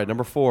 All right,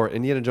 number 4,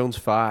 Indiana Jones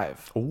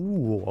 5.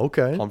 Ooh,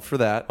 okay. Pumped for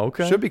that.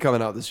 Okay. Should be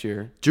coming out this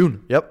year.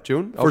 June. Yep.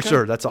 June? For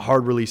sure. That's a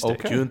hard release date.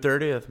 Okay. June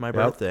 30th, my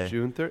birthday.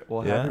 June 30th.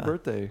 Well, happy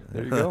birthday.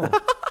 There you go.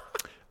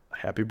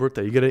 Happy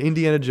birthday. You get an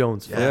Indiana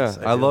Jones fan. Yes,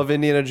 I love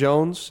Indiana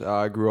Jones.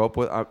 I grew up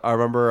with... I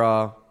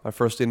remember my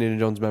first Indiana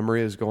Jones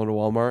memory is going to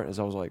Walmart as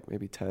I was like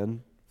maybe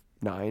 10,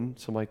 9,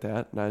 something like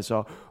that. And I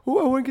saw, I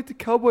want to get the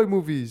cowboy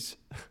movies.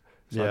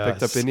 So I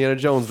picked up Indiana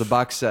Jones, the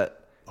box set.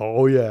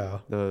 Oh yeah,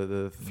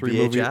 the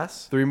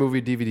VHS? 3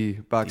 movie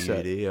DVD box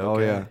set. Okay. Oh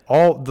yeah,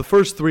 the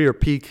first 3 are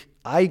peak.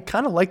 I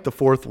kind of like the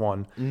 4th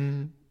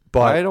one,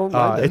 but I don't.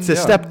 It's a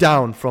step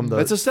down from the.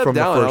 It's a step from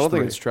down. The I first don't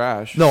think 3. it's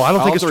trash. No, I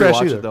don't think it's trash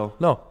rewatch either. it, though.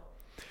 No,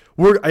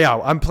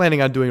 I'm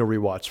planning on doing a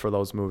rewatch for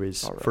those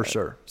movies for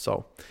sure.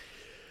 So,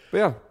 but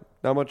yeah,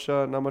 not much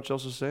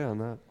else to say on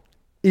that.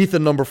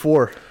 Ethan, number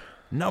 4.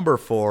 Number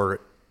 4,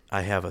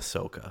 I have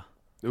Ahsoka.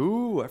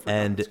 Ooh, I forgot.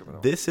 And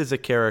this is a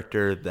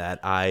character that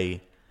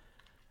I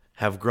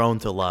have grown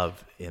to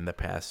love in the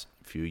past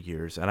few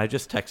years. And I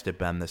just texted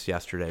Ben this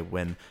yesterday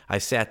when I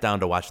sat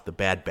down to watch The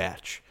Bad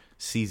Batch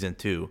Season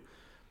 2.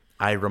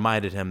 I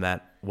reminded him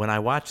that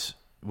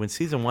when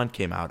Season 1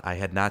 came out, I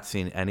had not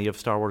seen any of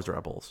Star Wars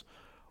Rebels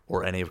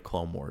or any of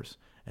Clone Wars.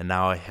 And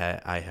now I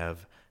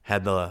have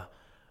had the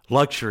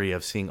luxury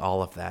of seeing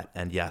all of that.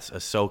 And yes,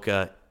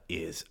 Ahsoka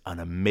is an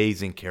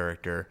amazing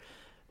character.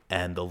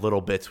 And the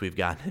little bits we've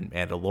gotten in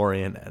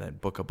Mandalorian and in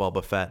Book of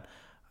Boba Fett,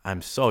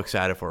 I'm so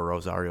excited for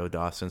Rosario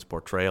Dawson's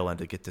portrayal and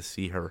to get to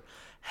see her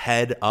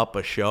head up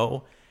a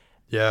show.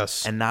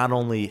 Yes. And not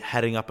only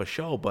heading up a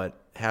show, but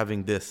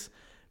having this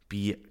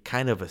be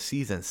kind of a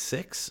season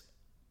 6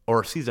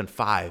 or season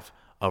 5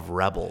 of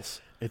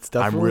Rebels. It's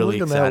definitely I'm really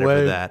looking excited that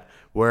way. for that.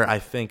 Where I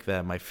think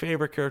that my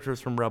favorite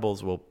characters from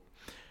Rebels will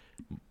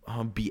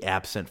be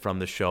absent from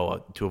the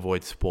show to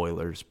avoid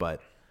spoilers,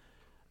 but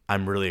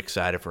I'm really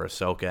excited for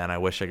Ahsoka, and I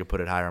wish I could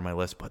put it higher on my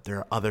list, but there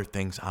are other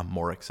things I'm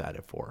more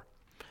excited for.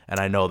 And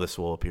I know this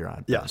will appear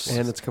on. Yes.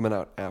 And it's coming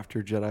out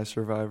after Jedi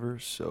Survivor,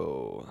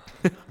 so...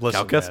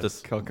 Listen, Cal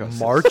Kestis.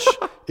 March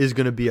is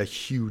going to be a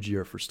huge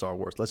year for Star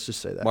Wars. Let's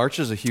just say that. March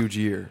is a huge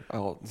year.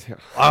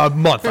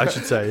 Month, I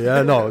should say.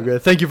 Yeah, no,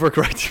 thank you for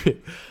correcting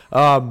me.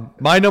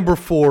 My number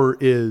 4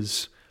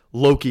 is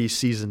Loki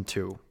Season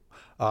 2.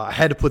 I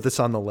had to put this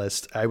on the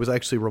list. I was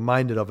actually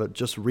reminded of it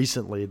just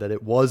recently that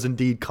it was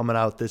indeed coming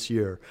out this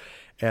year.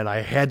 And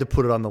I had to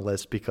put it on the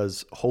list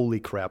because,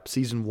 holy crap,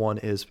 Season 1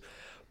 is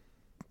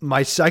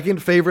my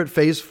second favorite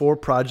Phase 4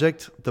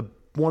 project,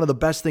 one of the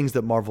best things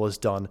that Marvel has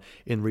done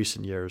in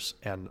recent years.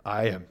 And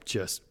I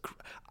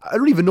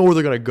don't even know where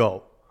they're going to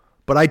go,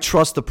 but I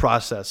trust the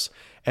process.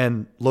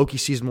 And Loki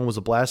Season 1 was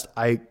a blast.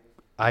 I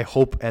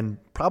hope and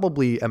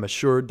probably am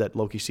assured that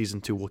Loki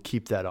Season 2 will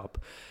keep that up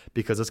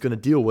because it's going to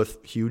deal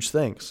with huge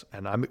things.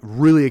 And I'm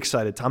really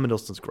excited. Tom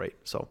Hiddleston's great.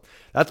 So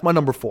that's my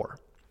number 4.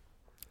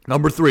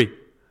 Number 3,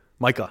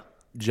 Micah.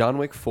 John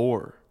Wick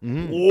 4.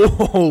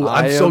 Whoa,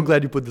 I'm so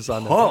glad you put this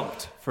on there.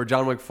 Pumped for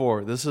John Wick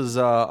 4. This is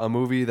a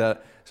movie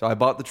that... So I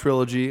bought the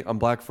trilogy on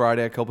Black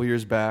Friday a couple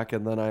years back,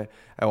 and then I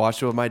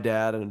watched it with my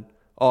dad, and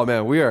oh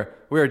man, we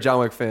are John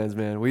Wick fans,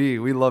 man.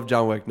 We love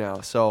John Wick now.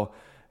 So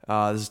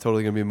this is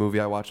totally going to be a movie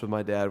I watch with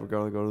my dad. We're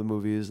going to go to the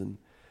movies and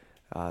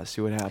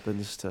see what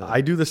happens to I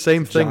do the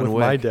same thing John with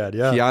Wick. my dad,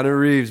 yeah. Keanu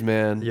Reeves,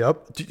 man.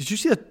 Yep. Did you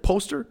see that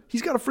poster?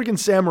 He's got a freaking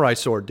samurai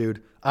sword,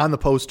 dude, on the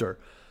poster.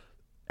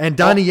 And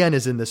Donnie Yen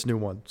is in this new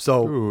one.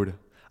 So Dude.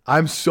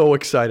 I'm so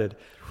excited.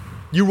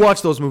 You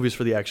watch those movies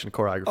for the action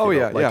choreography. Oh,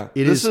 yeah, though. yeah.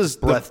 This is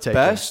the breathtaking.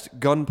 best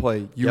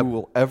gunplay you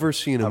will ever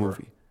see in a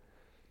movie.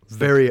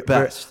 Very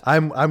best.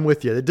 I'm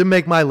with you. It didn't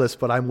make my list,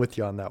 but I'm with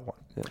you on that one.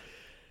 Yeah.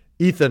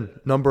 Ethan,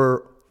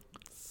 number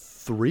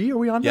 3, are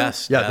we on?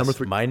 Yes. Yeah, yes. number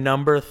 3. My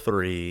number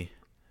 3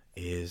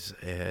 is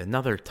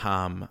another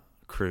Tom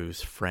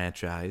Cruise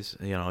franchise.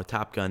 You know,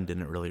 Top Gun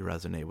didn't really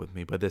resonate with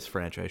me, but this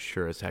franchise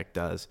sure as heck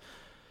does.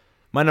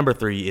 My number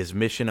 3 is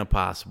Mission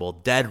Impossible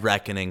Dead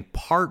Reckoning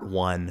Part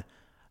 1.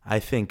 I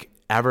think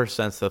ever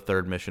since the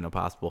third Mission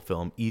Impossible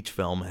film, each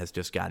film has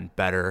just gotten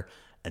better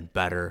and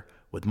better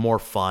with more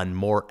fun,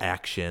 more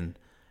action.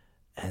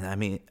 And I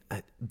mean,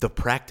 the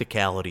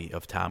practicality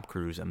of Tom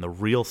Cruise and the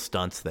real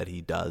stunts that he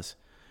does,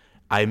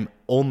 I'm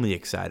only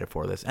excited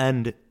for this.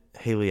 And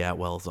Haley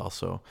Atwell is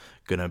also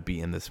going to be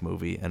in this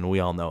movie. And we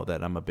all know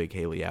that I'm a big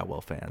Haley Atwell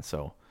fan.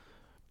 So,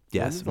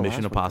 yes,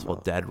 Mission Impossible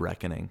Dead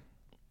Reckoning.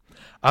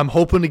 I'm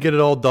hoping to get it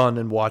all done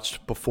and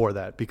watched before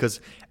that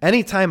because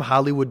anytime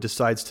Hollywood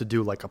decides to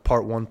do like a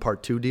part 1,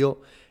 part 2 deal,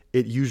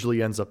 it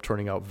usually ends up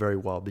turning out very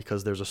well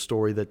because there's a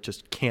story that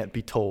just can't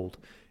be told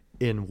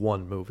in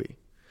one movie.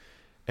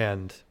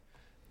 And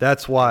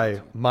that's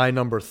why my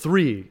number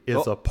 3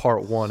 is a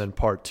part 1 and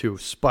part 2,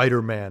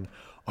 Spider-Man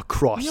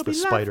Across the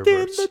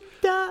Spider-Verse.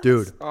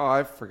 Dude. Oh,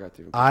 I forgot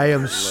to. I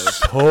am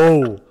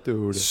so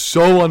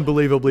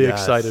unbelievably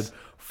excited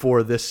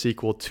for this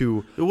sequel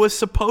to... It was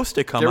supposed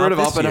to come out Get rid of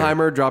this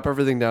Oppenheimer, year. drop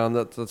everything down.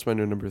 That's my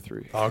new number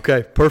 3.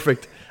 Okay,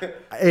 perfect.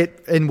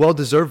 And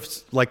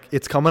well-deserved. Like,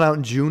 it's coming out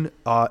in June.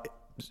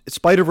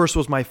 Spider-Verse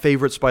was my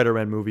favorite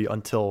Spider-Man movie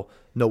until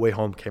No Way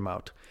Home came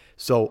out.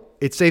 So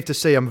it's safe to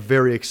say I'm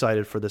very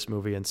excited for this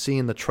movie and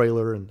seeing the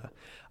trailer, and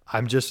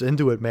I'm just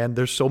into it, man.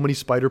 There's so many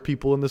spider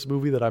people in this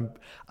movie that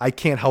I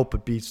can't help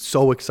but be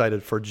so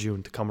excited for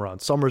June to come around.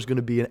 Summer's going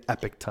to be an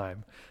epic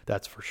time,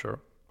 that's for sure.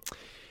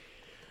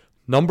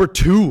 Number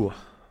 2,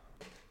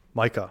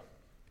 Micah.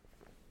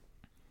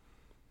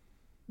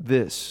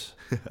 This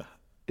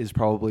is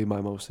probably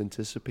my most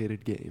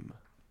anticipated game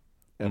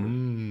ever.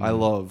 I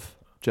love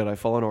Jedi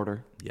Fallen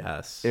Order.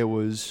 Yes. It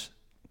was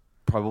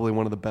probably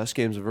one of the best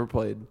games I've ever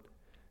played,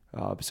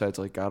 besides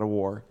like God of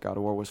War. God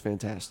of War was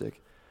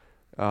fantastic.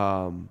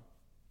 But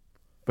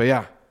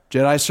yeah,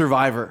 Jedi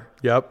Survivor.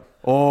 Yep.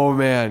 Oh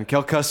man,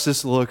 Cal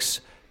Kestis looks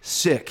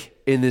sick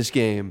in this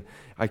game.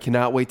 I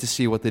cannot wait to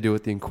see what they do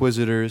with the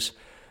Inquisitors.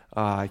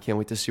 I can't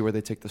wait to see where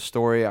they take the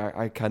story.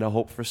 I kind of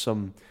hope for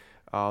some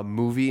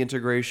movie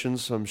integration,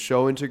 some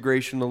show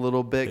integration a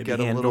little bit, Maybe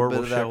get a Andor little bit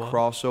will of that show up.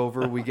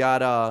 crossover. We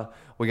got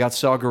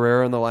Saw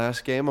Gerrera in the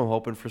last game. I'm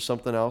hoping for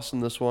something else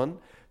in this one.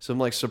 Some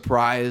like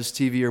surprise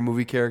TV or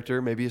movie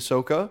character, maybe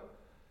Ahsoka.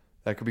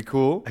 That could be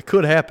cool. It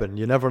could happen.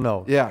 You never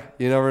know. Yeah,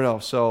 you never know.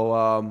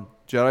 So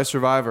Jedi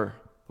Survivor,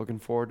 looking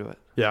forward to it.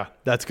 Yeah,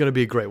 that's going to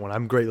be a great one.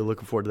 I'm greatly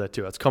looking forward to that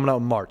too. It's coming out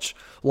in March,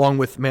 along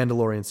with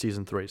Mandalorian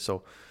Season 3.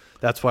 So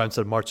that's why I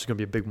said March is going to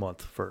be a big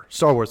month for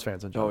Star Wars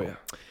fans in general. Oh, yeah.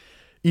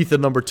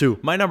 Ethan, number 2.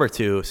 My number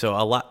 2, so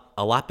a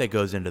lot that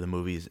goes into the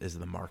movies is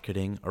the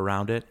marketing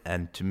around it.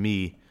 And to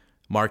me,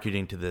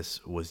 marketing to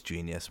this was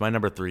genius. My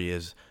number 3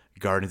 is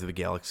Guardians of the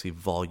Galaxy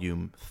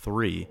Volume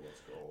 3.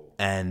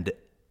 And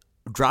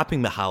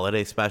dropping the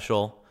holiday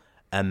special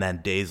and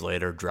then days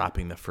later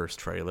dropping the first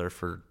trailer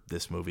for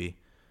this movie,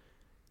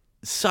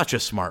 such a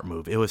smart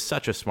move. It was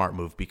such a smart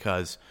move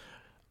because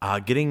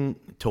getting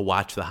to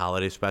watch the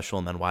holiday special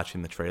and then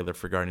watching the trailer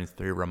for Guardians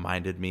 3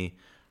 reminded me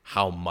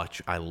how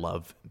much I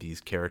love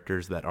these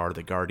characters that are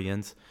the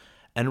Guardians,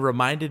 and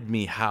reminded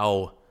me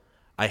how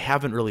I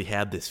haven't really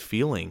had this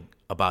feeling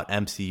about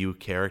MCU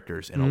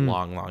characters in a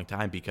long, long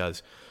time,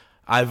 because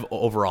I've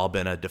overall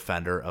been a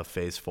defender of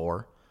Phase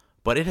 4,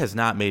 but it has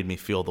not made me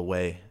feel the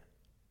way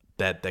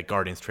that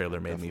Guardians trailer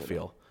made me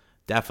feel.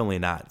 Definitely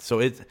not. So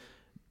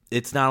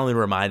it's not only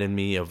reminded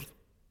me of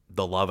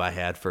the love I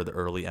had for the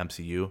early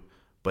MCU,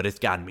 but it's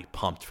gotten me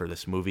pumped for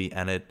this movie.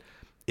 And it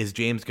is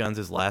James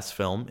Gunn's last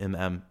film in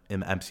the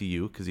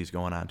MCU, because he's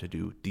going on to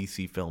do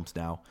DC films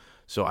now.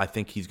 So I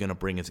think he's going to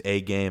bring his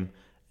A game.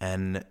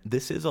 And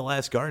this is a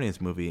last Guardians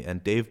movie.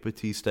 And Dave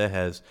Bautista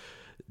has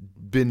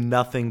been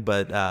nothing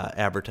but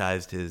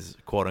advertised his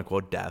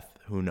quote-unquote death.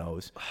 Who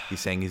knows? He's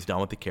saying he's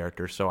done with the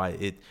character. So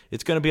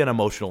it's going to be an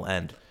emotional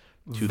end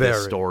to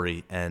this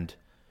story. And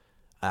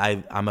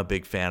I'm a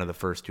big fan of the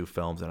first two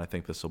films, and I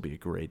think this will be a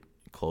great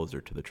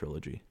closer to the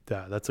trilogy.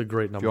 Yeah, that's a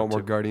great number. If you want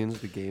more Guardians,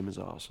 the game is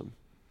awesome.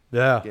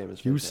 Yeah, the game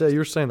is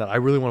you're saying that. I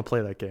really want to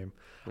play that game.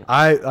 Yeah.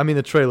 I mean,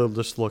 the trailer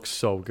just looks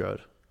so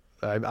good.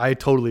 I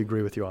totally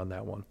agree with you on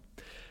that one.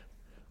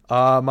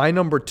 My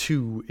number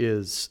 2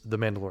 is The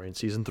Mandalorian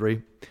Season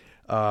 3.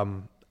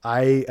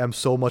 I am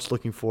so much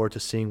looking forward to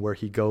seeing where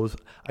he goes.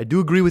 I do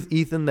agree with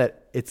Ethan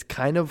that it's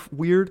kind of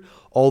weird,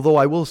 although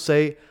I will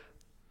say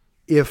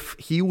if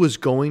he was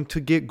going to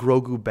get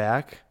Grogu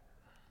back,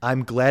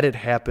 I'm glad it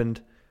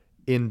happened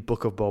in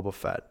Book of Boba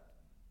Fett.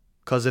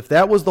 Because if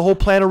that was the whole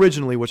plan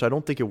originally, which I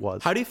don't think it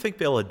was. How do you think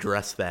they'll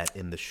address that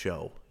in the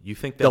show? You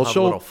think they'll have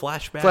show a little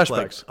flashback?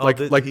 Flashbacks.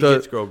 Like he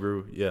gets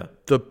Grogu, yeah.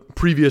 The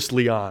previous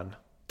Leon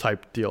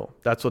type deal.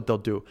 That's what they'll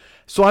do.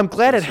 So I'm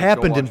glad it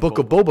happened in Book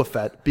of Boba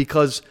Fett,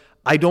 because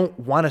I don't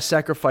want to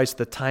sacrifice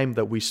the time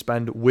that we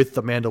spend with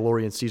The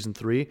Mandalorian Season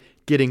 3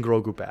 getting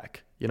Grogu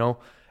back. You know,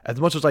 as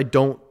much as I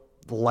don't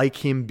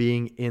like him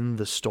being in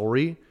the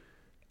story,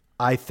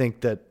 I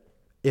think that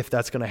if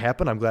that's going to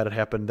happen, I'm glad it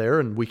happened there,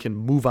 and we can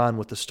move on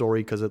with the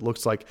story, because it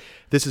looks like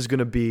this is going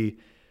to be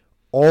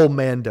all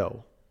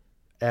Mando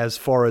as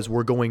far as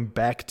we're going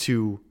back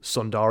to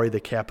Sundari,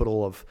 the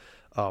capital of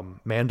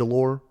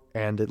Mandalore,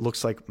 and it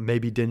looks like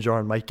maybe Din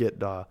Djarin might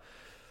get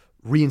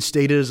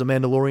reinstated as a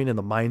Mandalorian in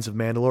the mines of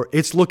Mandalore.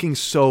 It's looking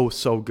so,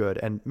 so good,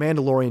 and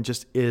Mandalorian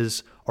just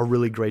is a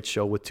really great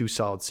show with 2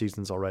 solid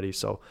seasons already,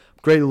 so I'm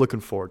greatly looking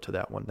forward to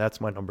that one. That's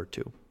my number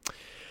 2.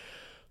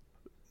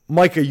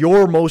 Micah,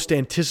 your most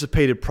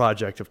anticipated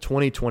project of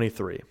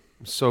 2023.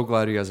 I'm so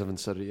glad you guys haven't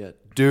said it yet.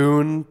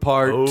 Dune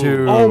Part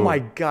 2. Oh my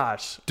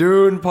gosh.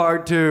 Dune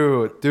Part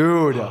 2.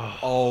 Dude.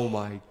 Oh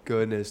my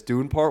goodness.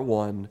 Dune Part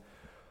 1.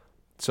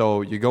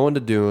 So you go into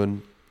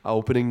Dune,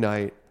 opening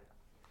night.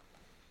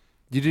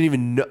 You didn't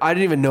even know, I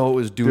didn't even know it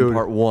was Dune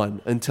Part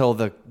 1 until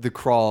the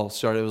crawl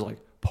started. It was like,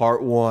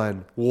 Part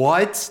 1.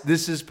 What?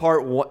 This is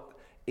Part 1.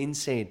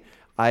 Insane.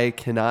 I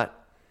cannot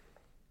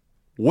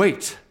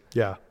wait.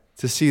 Yeah.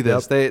 To see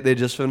this. Yep. They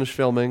just finished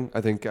filming,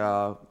 I think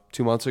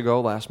 2 months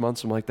ago, last month,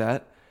 something like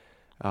that.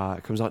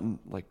 It comes out in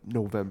like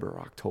November,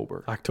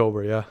 October.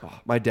 October, yeah.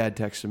 My dad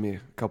texted me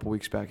a couple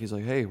weeks back. He's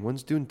like, "Hey,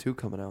 when's Dune 2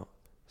 coming out?"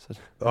 I said,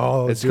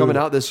 it's dude. coming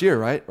out this year,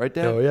 right? Right,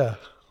 Dad? Oh, yeah.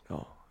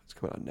 No, it's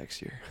coming out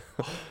next year.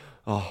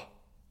 Oh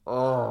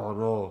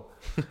no.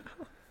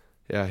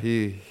 Yeah,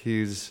 he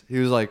was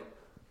like,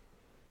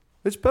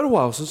 it's been a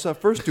while since that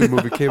first Dune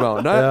movie came out,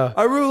 and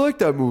I really liked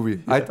that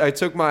movie. Yeah. I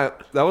took my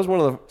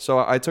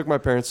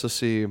parents to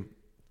see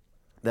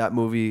that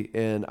movie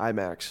in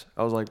IMAX.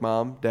 I was like,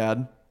 Mom,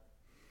 Dad,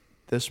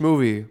 this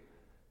movie,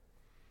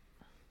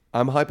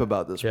 I'm hype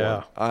about this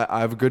one.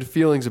 I have good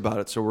feelings about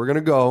it, so we're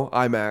gonna go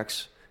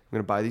IMAX. I'm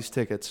gonna buy these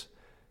tickets,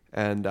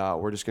 and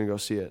we're just gonna go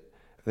see it.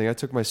 I think I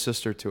took my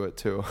sister to it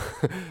too.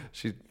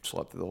 She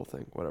slept through the whole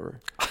thing,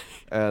 whatever.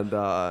 And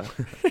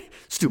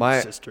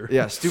stupid sister.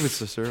 Yeah, stupid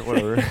sister,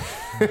 whatever.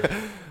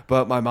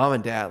 But my mom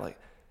and dad, like,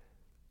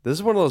 this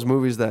is one of those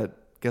movies that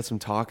gets them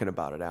talking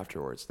about it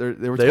afterwards.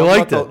 They were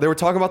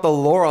talking about the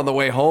lore on the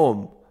way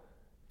home.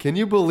 Can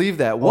you believe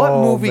that? What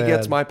movie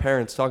gets my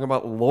parents talking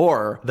about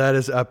lore? That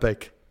is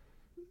epic.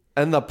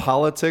 And the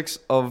politics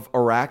of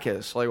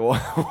Arrakis. Like,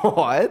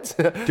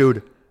 what?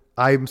 Dude,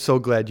 I'm so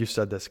glad you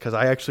said this, because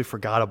I actually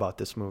forgot about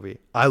this movie.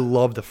 I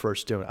love the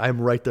first Dune. I'm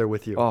right there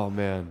with you. Oh,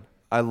 man.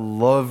 I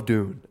love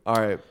Dune. All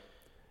right.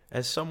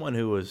 As someone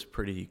who was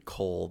pretty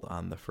cold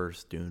on the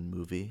first Dune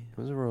movie. It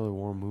was a really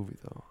warm movie,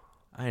 though.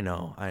 I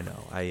know.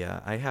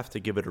 I have to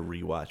give it a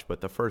rewatch,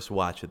 but the first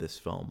watch of this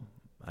film,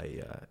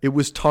 it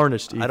was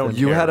tarnished. Ethan. I don't.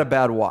 You care. had a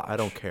bad watch. I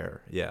don't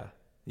care. Yeah.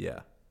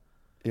 You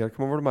gotta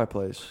come over to my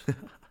place.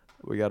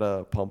 We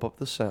gotta pump up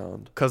the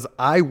sound. Because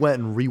I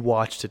went and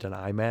rewatched it in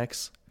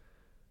IMAX.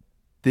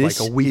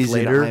 This like a week is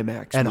later, an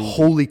IMAX and movie.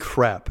 Holy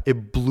crap!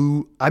 It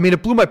blew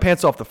my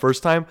pants off the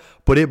first time,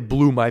 but it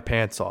blew my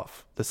pants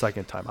off the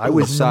second time. I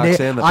was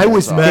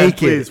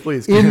naked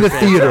please, in the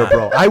theater,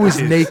 bro. I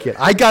was naked.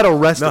 I got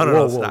arrested.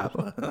 No,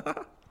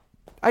 stop.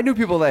 I knew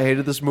people that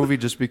hated this movie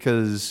just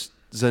because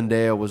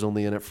Zendaya was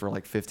only in it for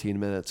like 15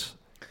 minutes.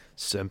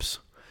 Simps.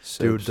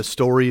 Dude, the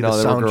story, No,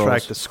 the they were soundtrack,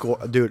 girls. the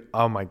score. Dude,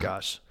 oh my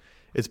gosh.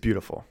 It's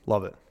beautiful.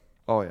 Love it.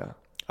 Oh yeah.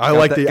 I'm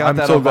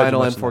got so on glad you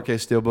vinyl and mentioned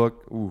 4K steelbook.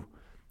 Ooh.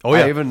 Oh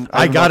yeah.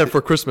 I got bought it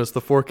for Christmas,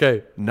 the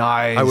 4K.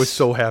 Nice. I was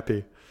so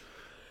happy.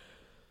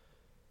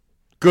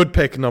 Good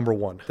pick, number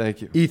 1.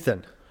 Thank you.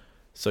 Ethan.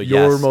 So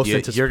Your yes, most you're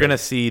anticipated. going to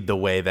see the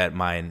way that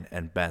mine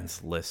and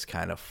Ben's list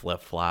kind of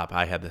flip-flop.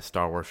 I had the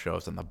Star Wars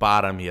shows on the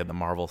bottom. He had the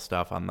Marvel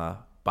stuff on the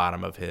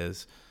bottom of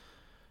his.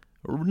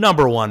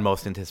 Number 1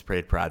 most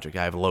anticipated project,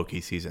 I have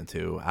Loki Season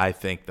 2. I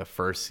think the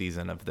first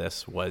season of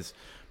this was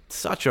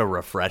such a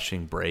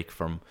refreshing break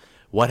from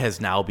what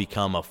has now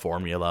become a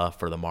formula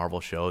for the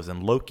Marvel shows,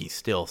 and Loki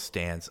still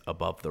stands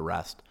above the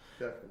rest.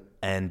 Definitely.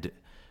 And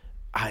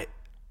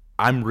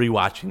I'm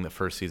rewatching the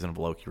first season of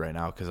Loki right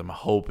now because I'm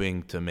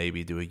hoping to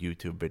maybe do a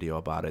YouTube video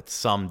about it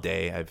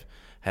someday. I've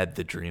had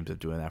the dreams of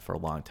doing that for a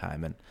long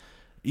time, and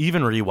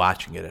even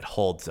rewatching it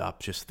holds up.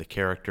 Just the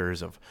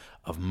characters of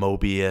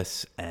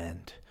Mobius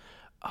and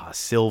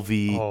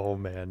Sylvie. Oh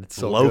man, it's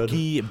so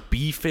Loki, good.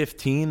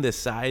 B-15, the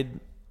side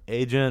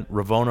agent,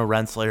 Ravonna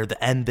Renslayer,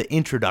 and the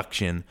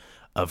introduction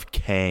of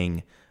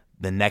Kang,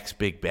 the next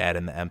big bad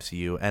in the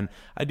MCU. And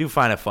I do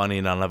find it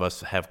funny none of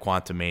us have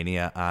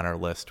Quantumania on our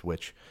list,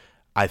 which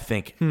I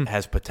think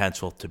has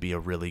potential to be a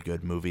really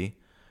good movie.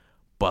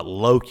 But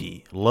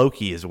Loki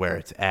is where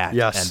it's at.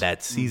 Yes. And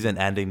that season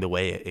ending the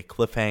way it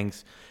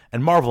cliffhangs.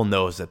 And Marvel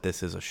knows that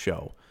this is a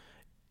show.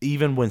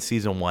 Even when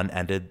season 1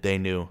 ended, they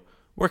knew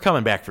we're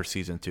coming back for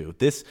season 2.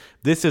 This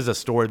is a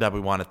story that we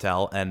want to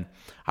tell. And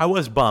I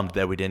was bummed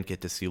that we didn't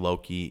get to see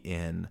Loki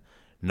in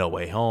No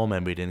Way Home,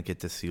 and we didn't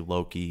get to see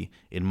Loki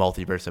in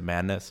Multiverse of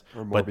Madness.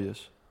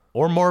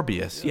 Or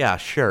Morbius. Yeah,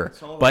 sure.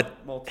 But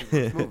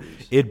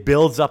it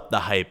builds up the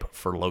hype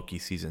for Loki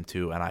season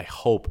 2, and I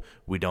hope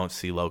we don't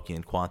see Loki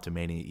in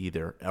Quantumania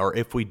either. Or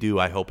if we do,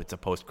 I hope it's a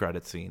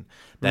post-credit scene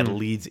that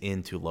leads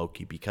into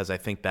Loki, because I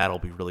think that'll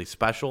be really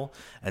special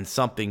and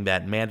something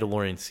that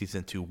Mandalorian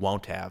season 2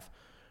 won't have,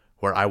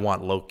 where I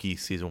want Loki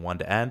season 1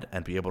 to end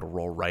and be able to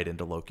roll right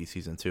into Loki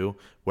season 2,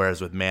 whereas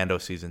with Mando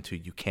season 2,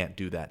 you can't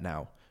do that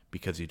now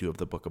because you do have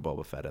the Book of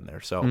Boba Fett in there.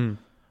 So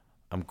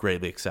I'm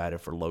greatly excited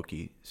for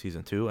Loki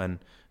season 2 and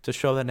to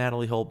show that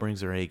Natalie Holt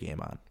brings her A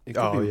game on.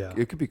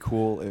 It could be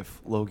cool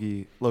if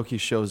Loki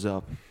shows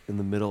up in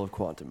the middle of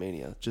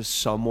Quantumania,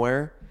 just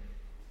somewhere,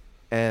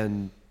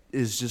 and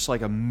is just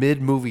like a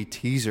mid-movie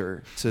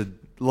teaser to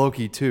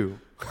Loki 2.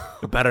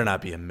 It better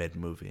not be a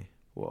mid-movie.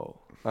 Whoa.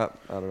 I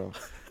don't know.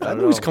 That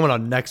movie's coming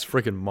out next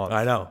freaking month.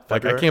 I know.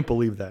 Like, I can't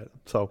believe that.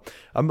 So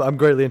I'm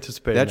greatly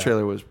anticipating that. That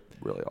trailer was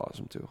really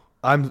awesome too.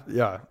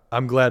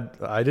 I'm glad.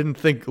 I didn't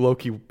think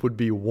Loki would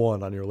be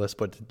 1 on your list,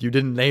 but you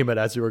didn't name it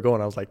as you were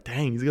going. I was like,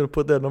 dang, he's gonna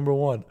put that number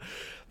 1.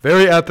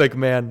 Very epic,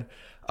 man.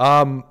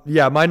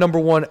 My number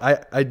 1.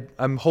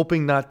 I'm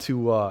hoping not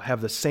to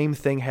have the same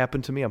thing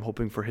happen to me. I'm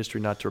hoping for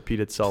history not to repeat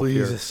itself.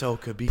 Please, here.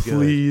 Ahsoka, be good.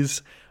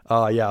 Please,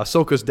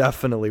 Ahsoka's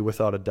definitely,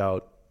 without a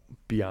doubt,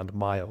 beyond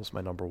miles,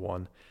 my number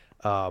 1.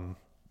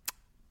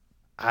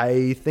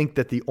 I think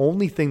that the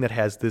only thing that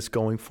has this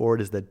going for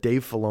it is that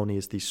Dave Filoni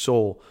is the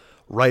sole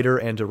writer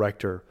and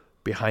director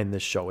behind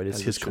this show. It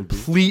is his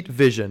complete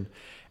vision.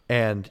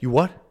 And you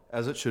what?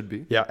 As it should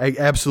be. Yeah,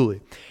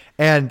 absolutely.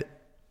 And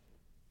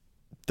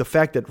the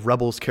fact that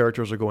Rebels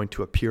characters are going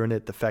to appear in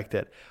it, the fact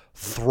that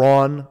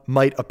Thrawn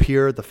might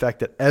appear, the fact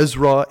that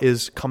Ezra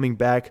is coming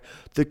back,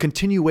 the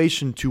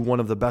continuation to one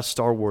of the best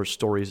Star Wars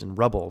stories in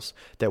Rebels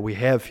that we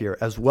have here,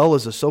 as well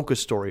as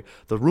Ahsoka's story.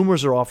 The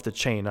rumors are off the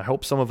chain. I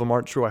hope some of them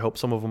aren't true. I hope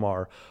some of them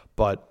are.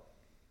 But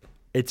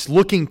it's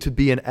looking to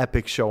be an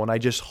epic show, and I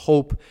just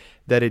hope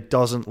that it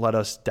doesn't let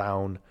us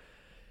down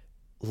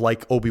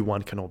like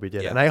Obi-Wan Kenobi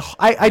did. Yeah. And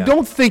I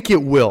don't think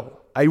it will.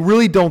 I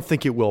really don't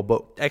think it will,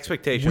 but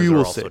expectations we are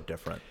will also see.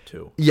 Different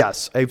too.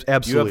 Yes,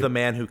 absolutely. You have the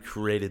man who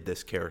created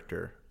this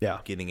character, Yeah.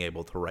 getting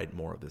able to write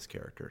more of this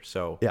character.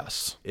 So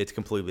Yes. it's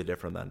completely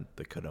different than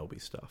the Kenobi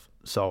stuff.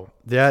 So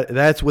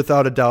that's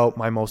without a doubt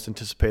my most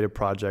anticipated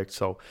project.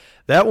 So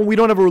that one we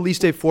don't have a release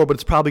date for, but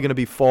it's probably going to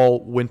be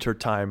fall, winter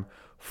time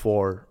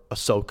for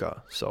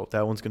Ahsoka. So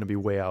that one's going to be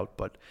way out.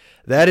 But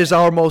that is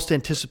our most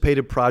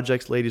anticipated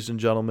projects, ladies and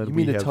gentlemen. You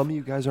mean to tell me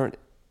you guys aren't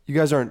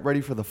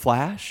ready for The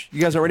Flash? You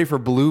guys aren't ready for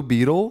Blue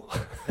Beetle?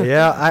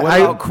 Yeah. What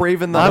about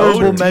Kraven the honorable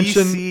Hunter?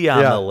 mention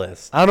on the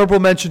list. Honorable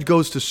mention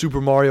goes to Super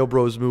Mario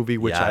Bros. Movie,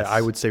 which Yes.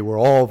 I would say we're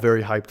all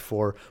very hyped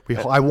for.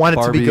 I want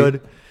it to be Barbie.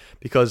 good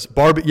because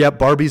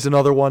Barbie's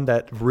another one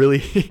that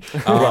really,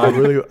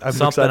 I'm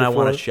Something excited I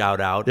want for. to shout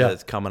out Yeah.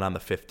 that's coming on the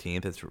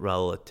 15th. It's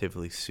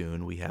relatively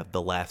soon. We have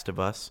The Last of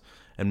Us,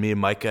 and me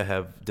and Micah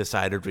have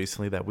decided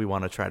recently that we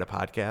want to try to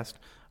podcast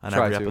on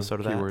every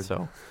episode of that. Keyword.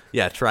 So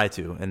yeah, try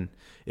to. And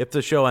if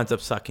the show ends up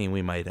sucking,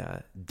 we might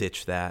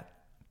ditch that,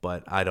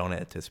 but I don't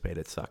anticipate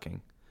it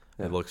sucking.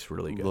 Yeah. It looks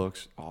really good.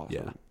 Looks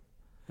awesome.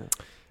 Yeah.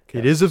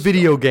 It is a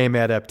video game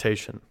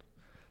adaptation,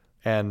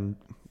 and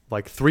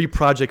like 3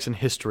 projects in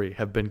history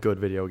have been good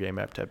video game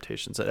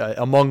adaptations,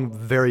 among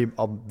very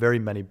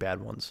many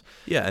bad ones.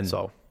 Yeah, and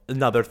so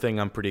another thing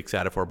I'm pretty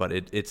excited for, but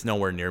it's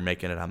nowhere near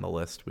making it on the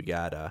list. We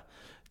got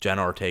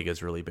Jenna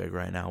Ortega's really big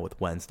right now with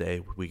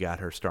Wednesday. We got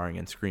her starring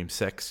in Scream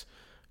 6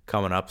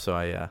 coming up. So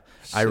I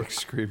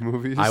Scream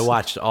movies. I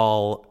watched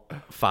all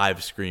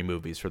 5 Scream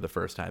movies for the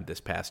first time this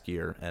past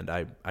year, and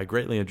I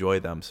greatly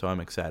enjoyed them. So I'm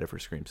excited for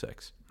Scream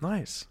 6.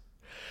 Nice.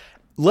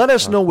 Let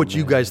us know what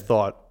you guys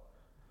thought,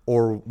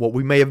 or what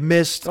we may have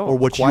missed, or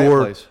what's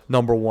your Place.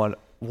 number one.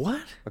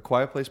 What? A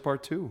Quiet Place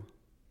Part 2.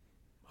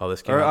 Oh,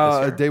 this came out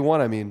this year? Day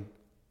 1, I mean.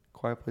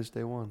 Quiet Place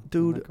Day 1.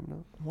 Dude,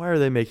 why are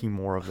they making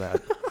more of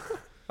that?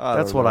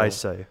 That's don't what know. I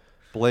say.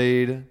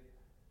 Blade.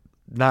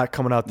 Not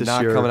coming out this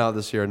year. Not coming out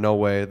this year. No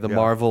way. The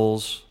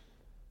Marvels.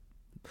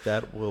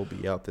 That will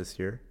be out this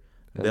year.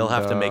 They'll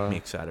have to make me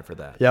excited for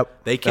that.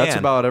 Yep. They can. That's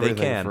about everything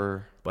They can,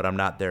 for... but I'm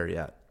not there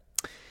yet.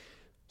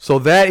 So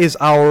that is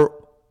our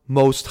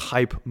most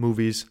hype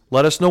movies.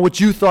 Let us know what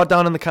you thought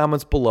down in the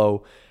comments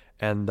below.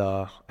 And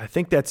I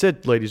think that's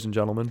it, ladies and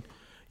gentlemen.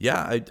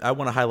 Yeah, I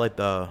want to highlight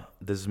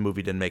this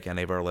movie didn't make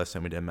any of our lists,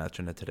 and we didn't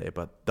mention it today,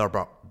 but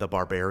The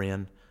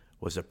Barbarian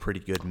was a pretty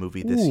good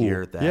movie this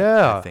year that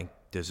I think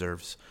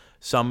deserves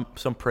some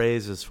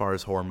praise as far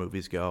as horror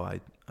movies go.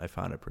 I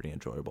found it pretty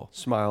enjoyable.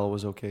 Smile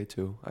was okay,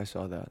 too. I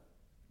saw that.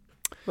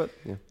 But,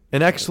 yeah.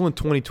 An excellent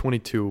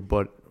 2022,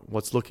 but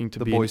what's looking to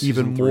be an Boys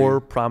even Season more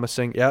 3.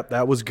 promising. Yep,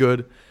 that was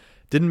good.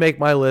 Didn't make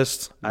my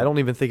list. I don't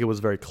even think it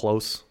was very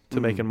close to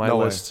making my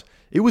list.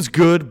 It was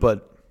good,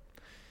 but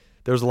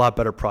there's a lot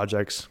better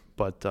projects.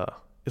 But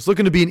it's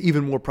looking to be an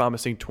even more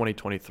promising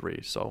 2023.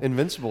 So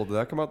Invincible, did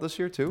that come out this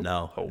year, too?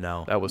 No.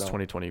 That was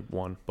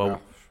 2021.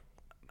 But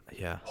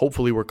yeah,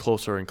 hopefully we're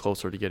closer and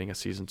closer to getting a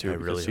season 2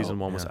 because really season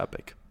hope, 1 was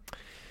epic.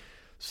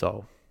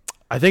 So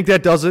I think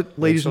that does it,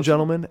 ladies and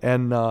gentlemen.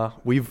 And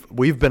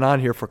we've been on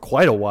here for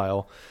quite a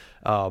while.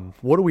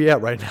 What are we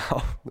at right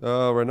now?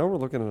 Right now we're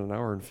looking at an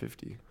hour and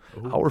 50.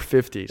 Hour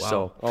 50. Wow.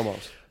 So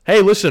Almost.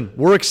 Hey, listen,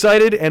 we're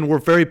excited and we're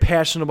very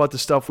passionate about the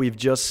stuff we've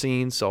just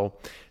seen. So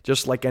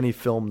just like any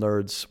film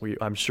nerds,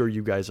 I'm sure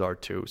you guys are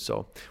too.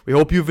 So we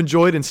hope you've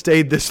enjoyed and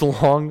stayed this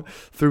long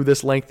through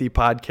this lengthy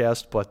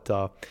podcast. But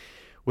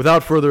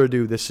without further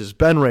ado, this is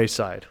Ben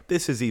Rayside.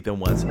 This is Ethan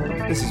Wesley.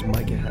 This is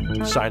Mike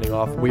Ahead. Signing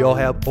off. We all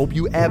hope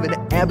you have an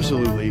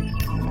absolutely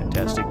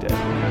fantastic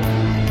day.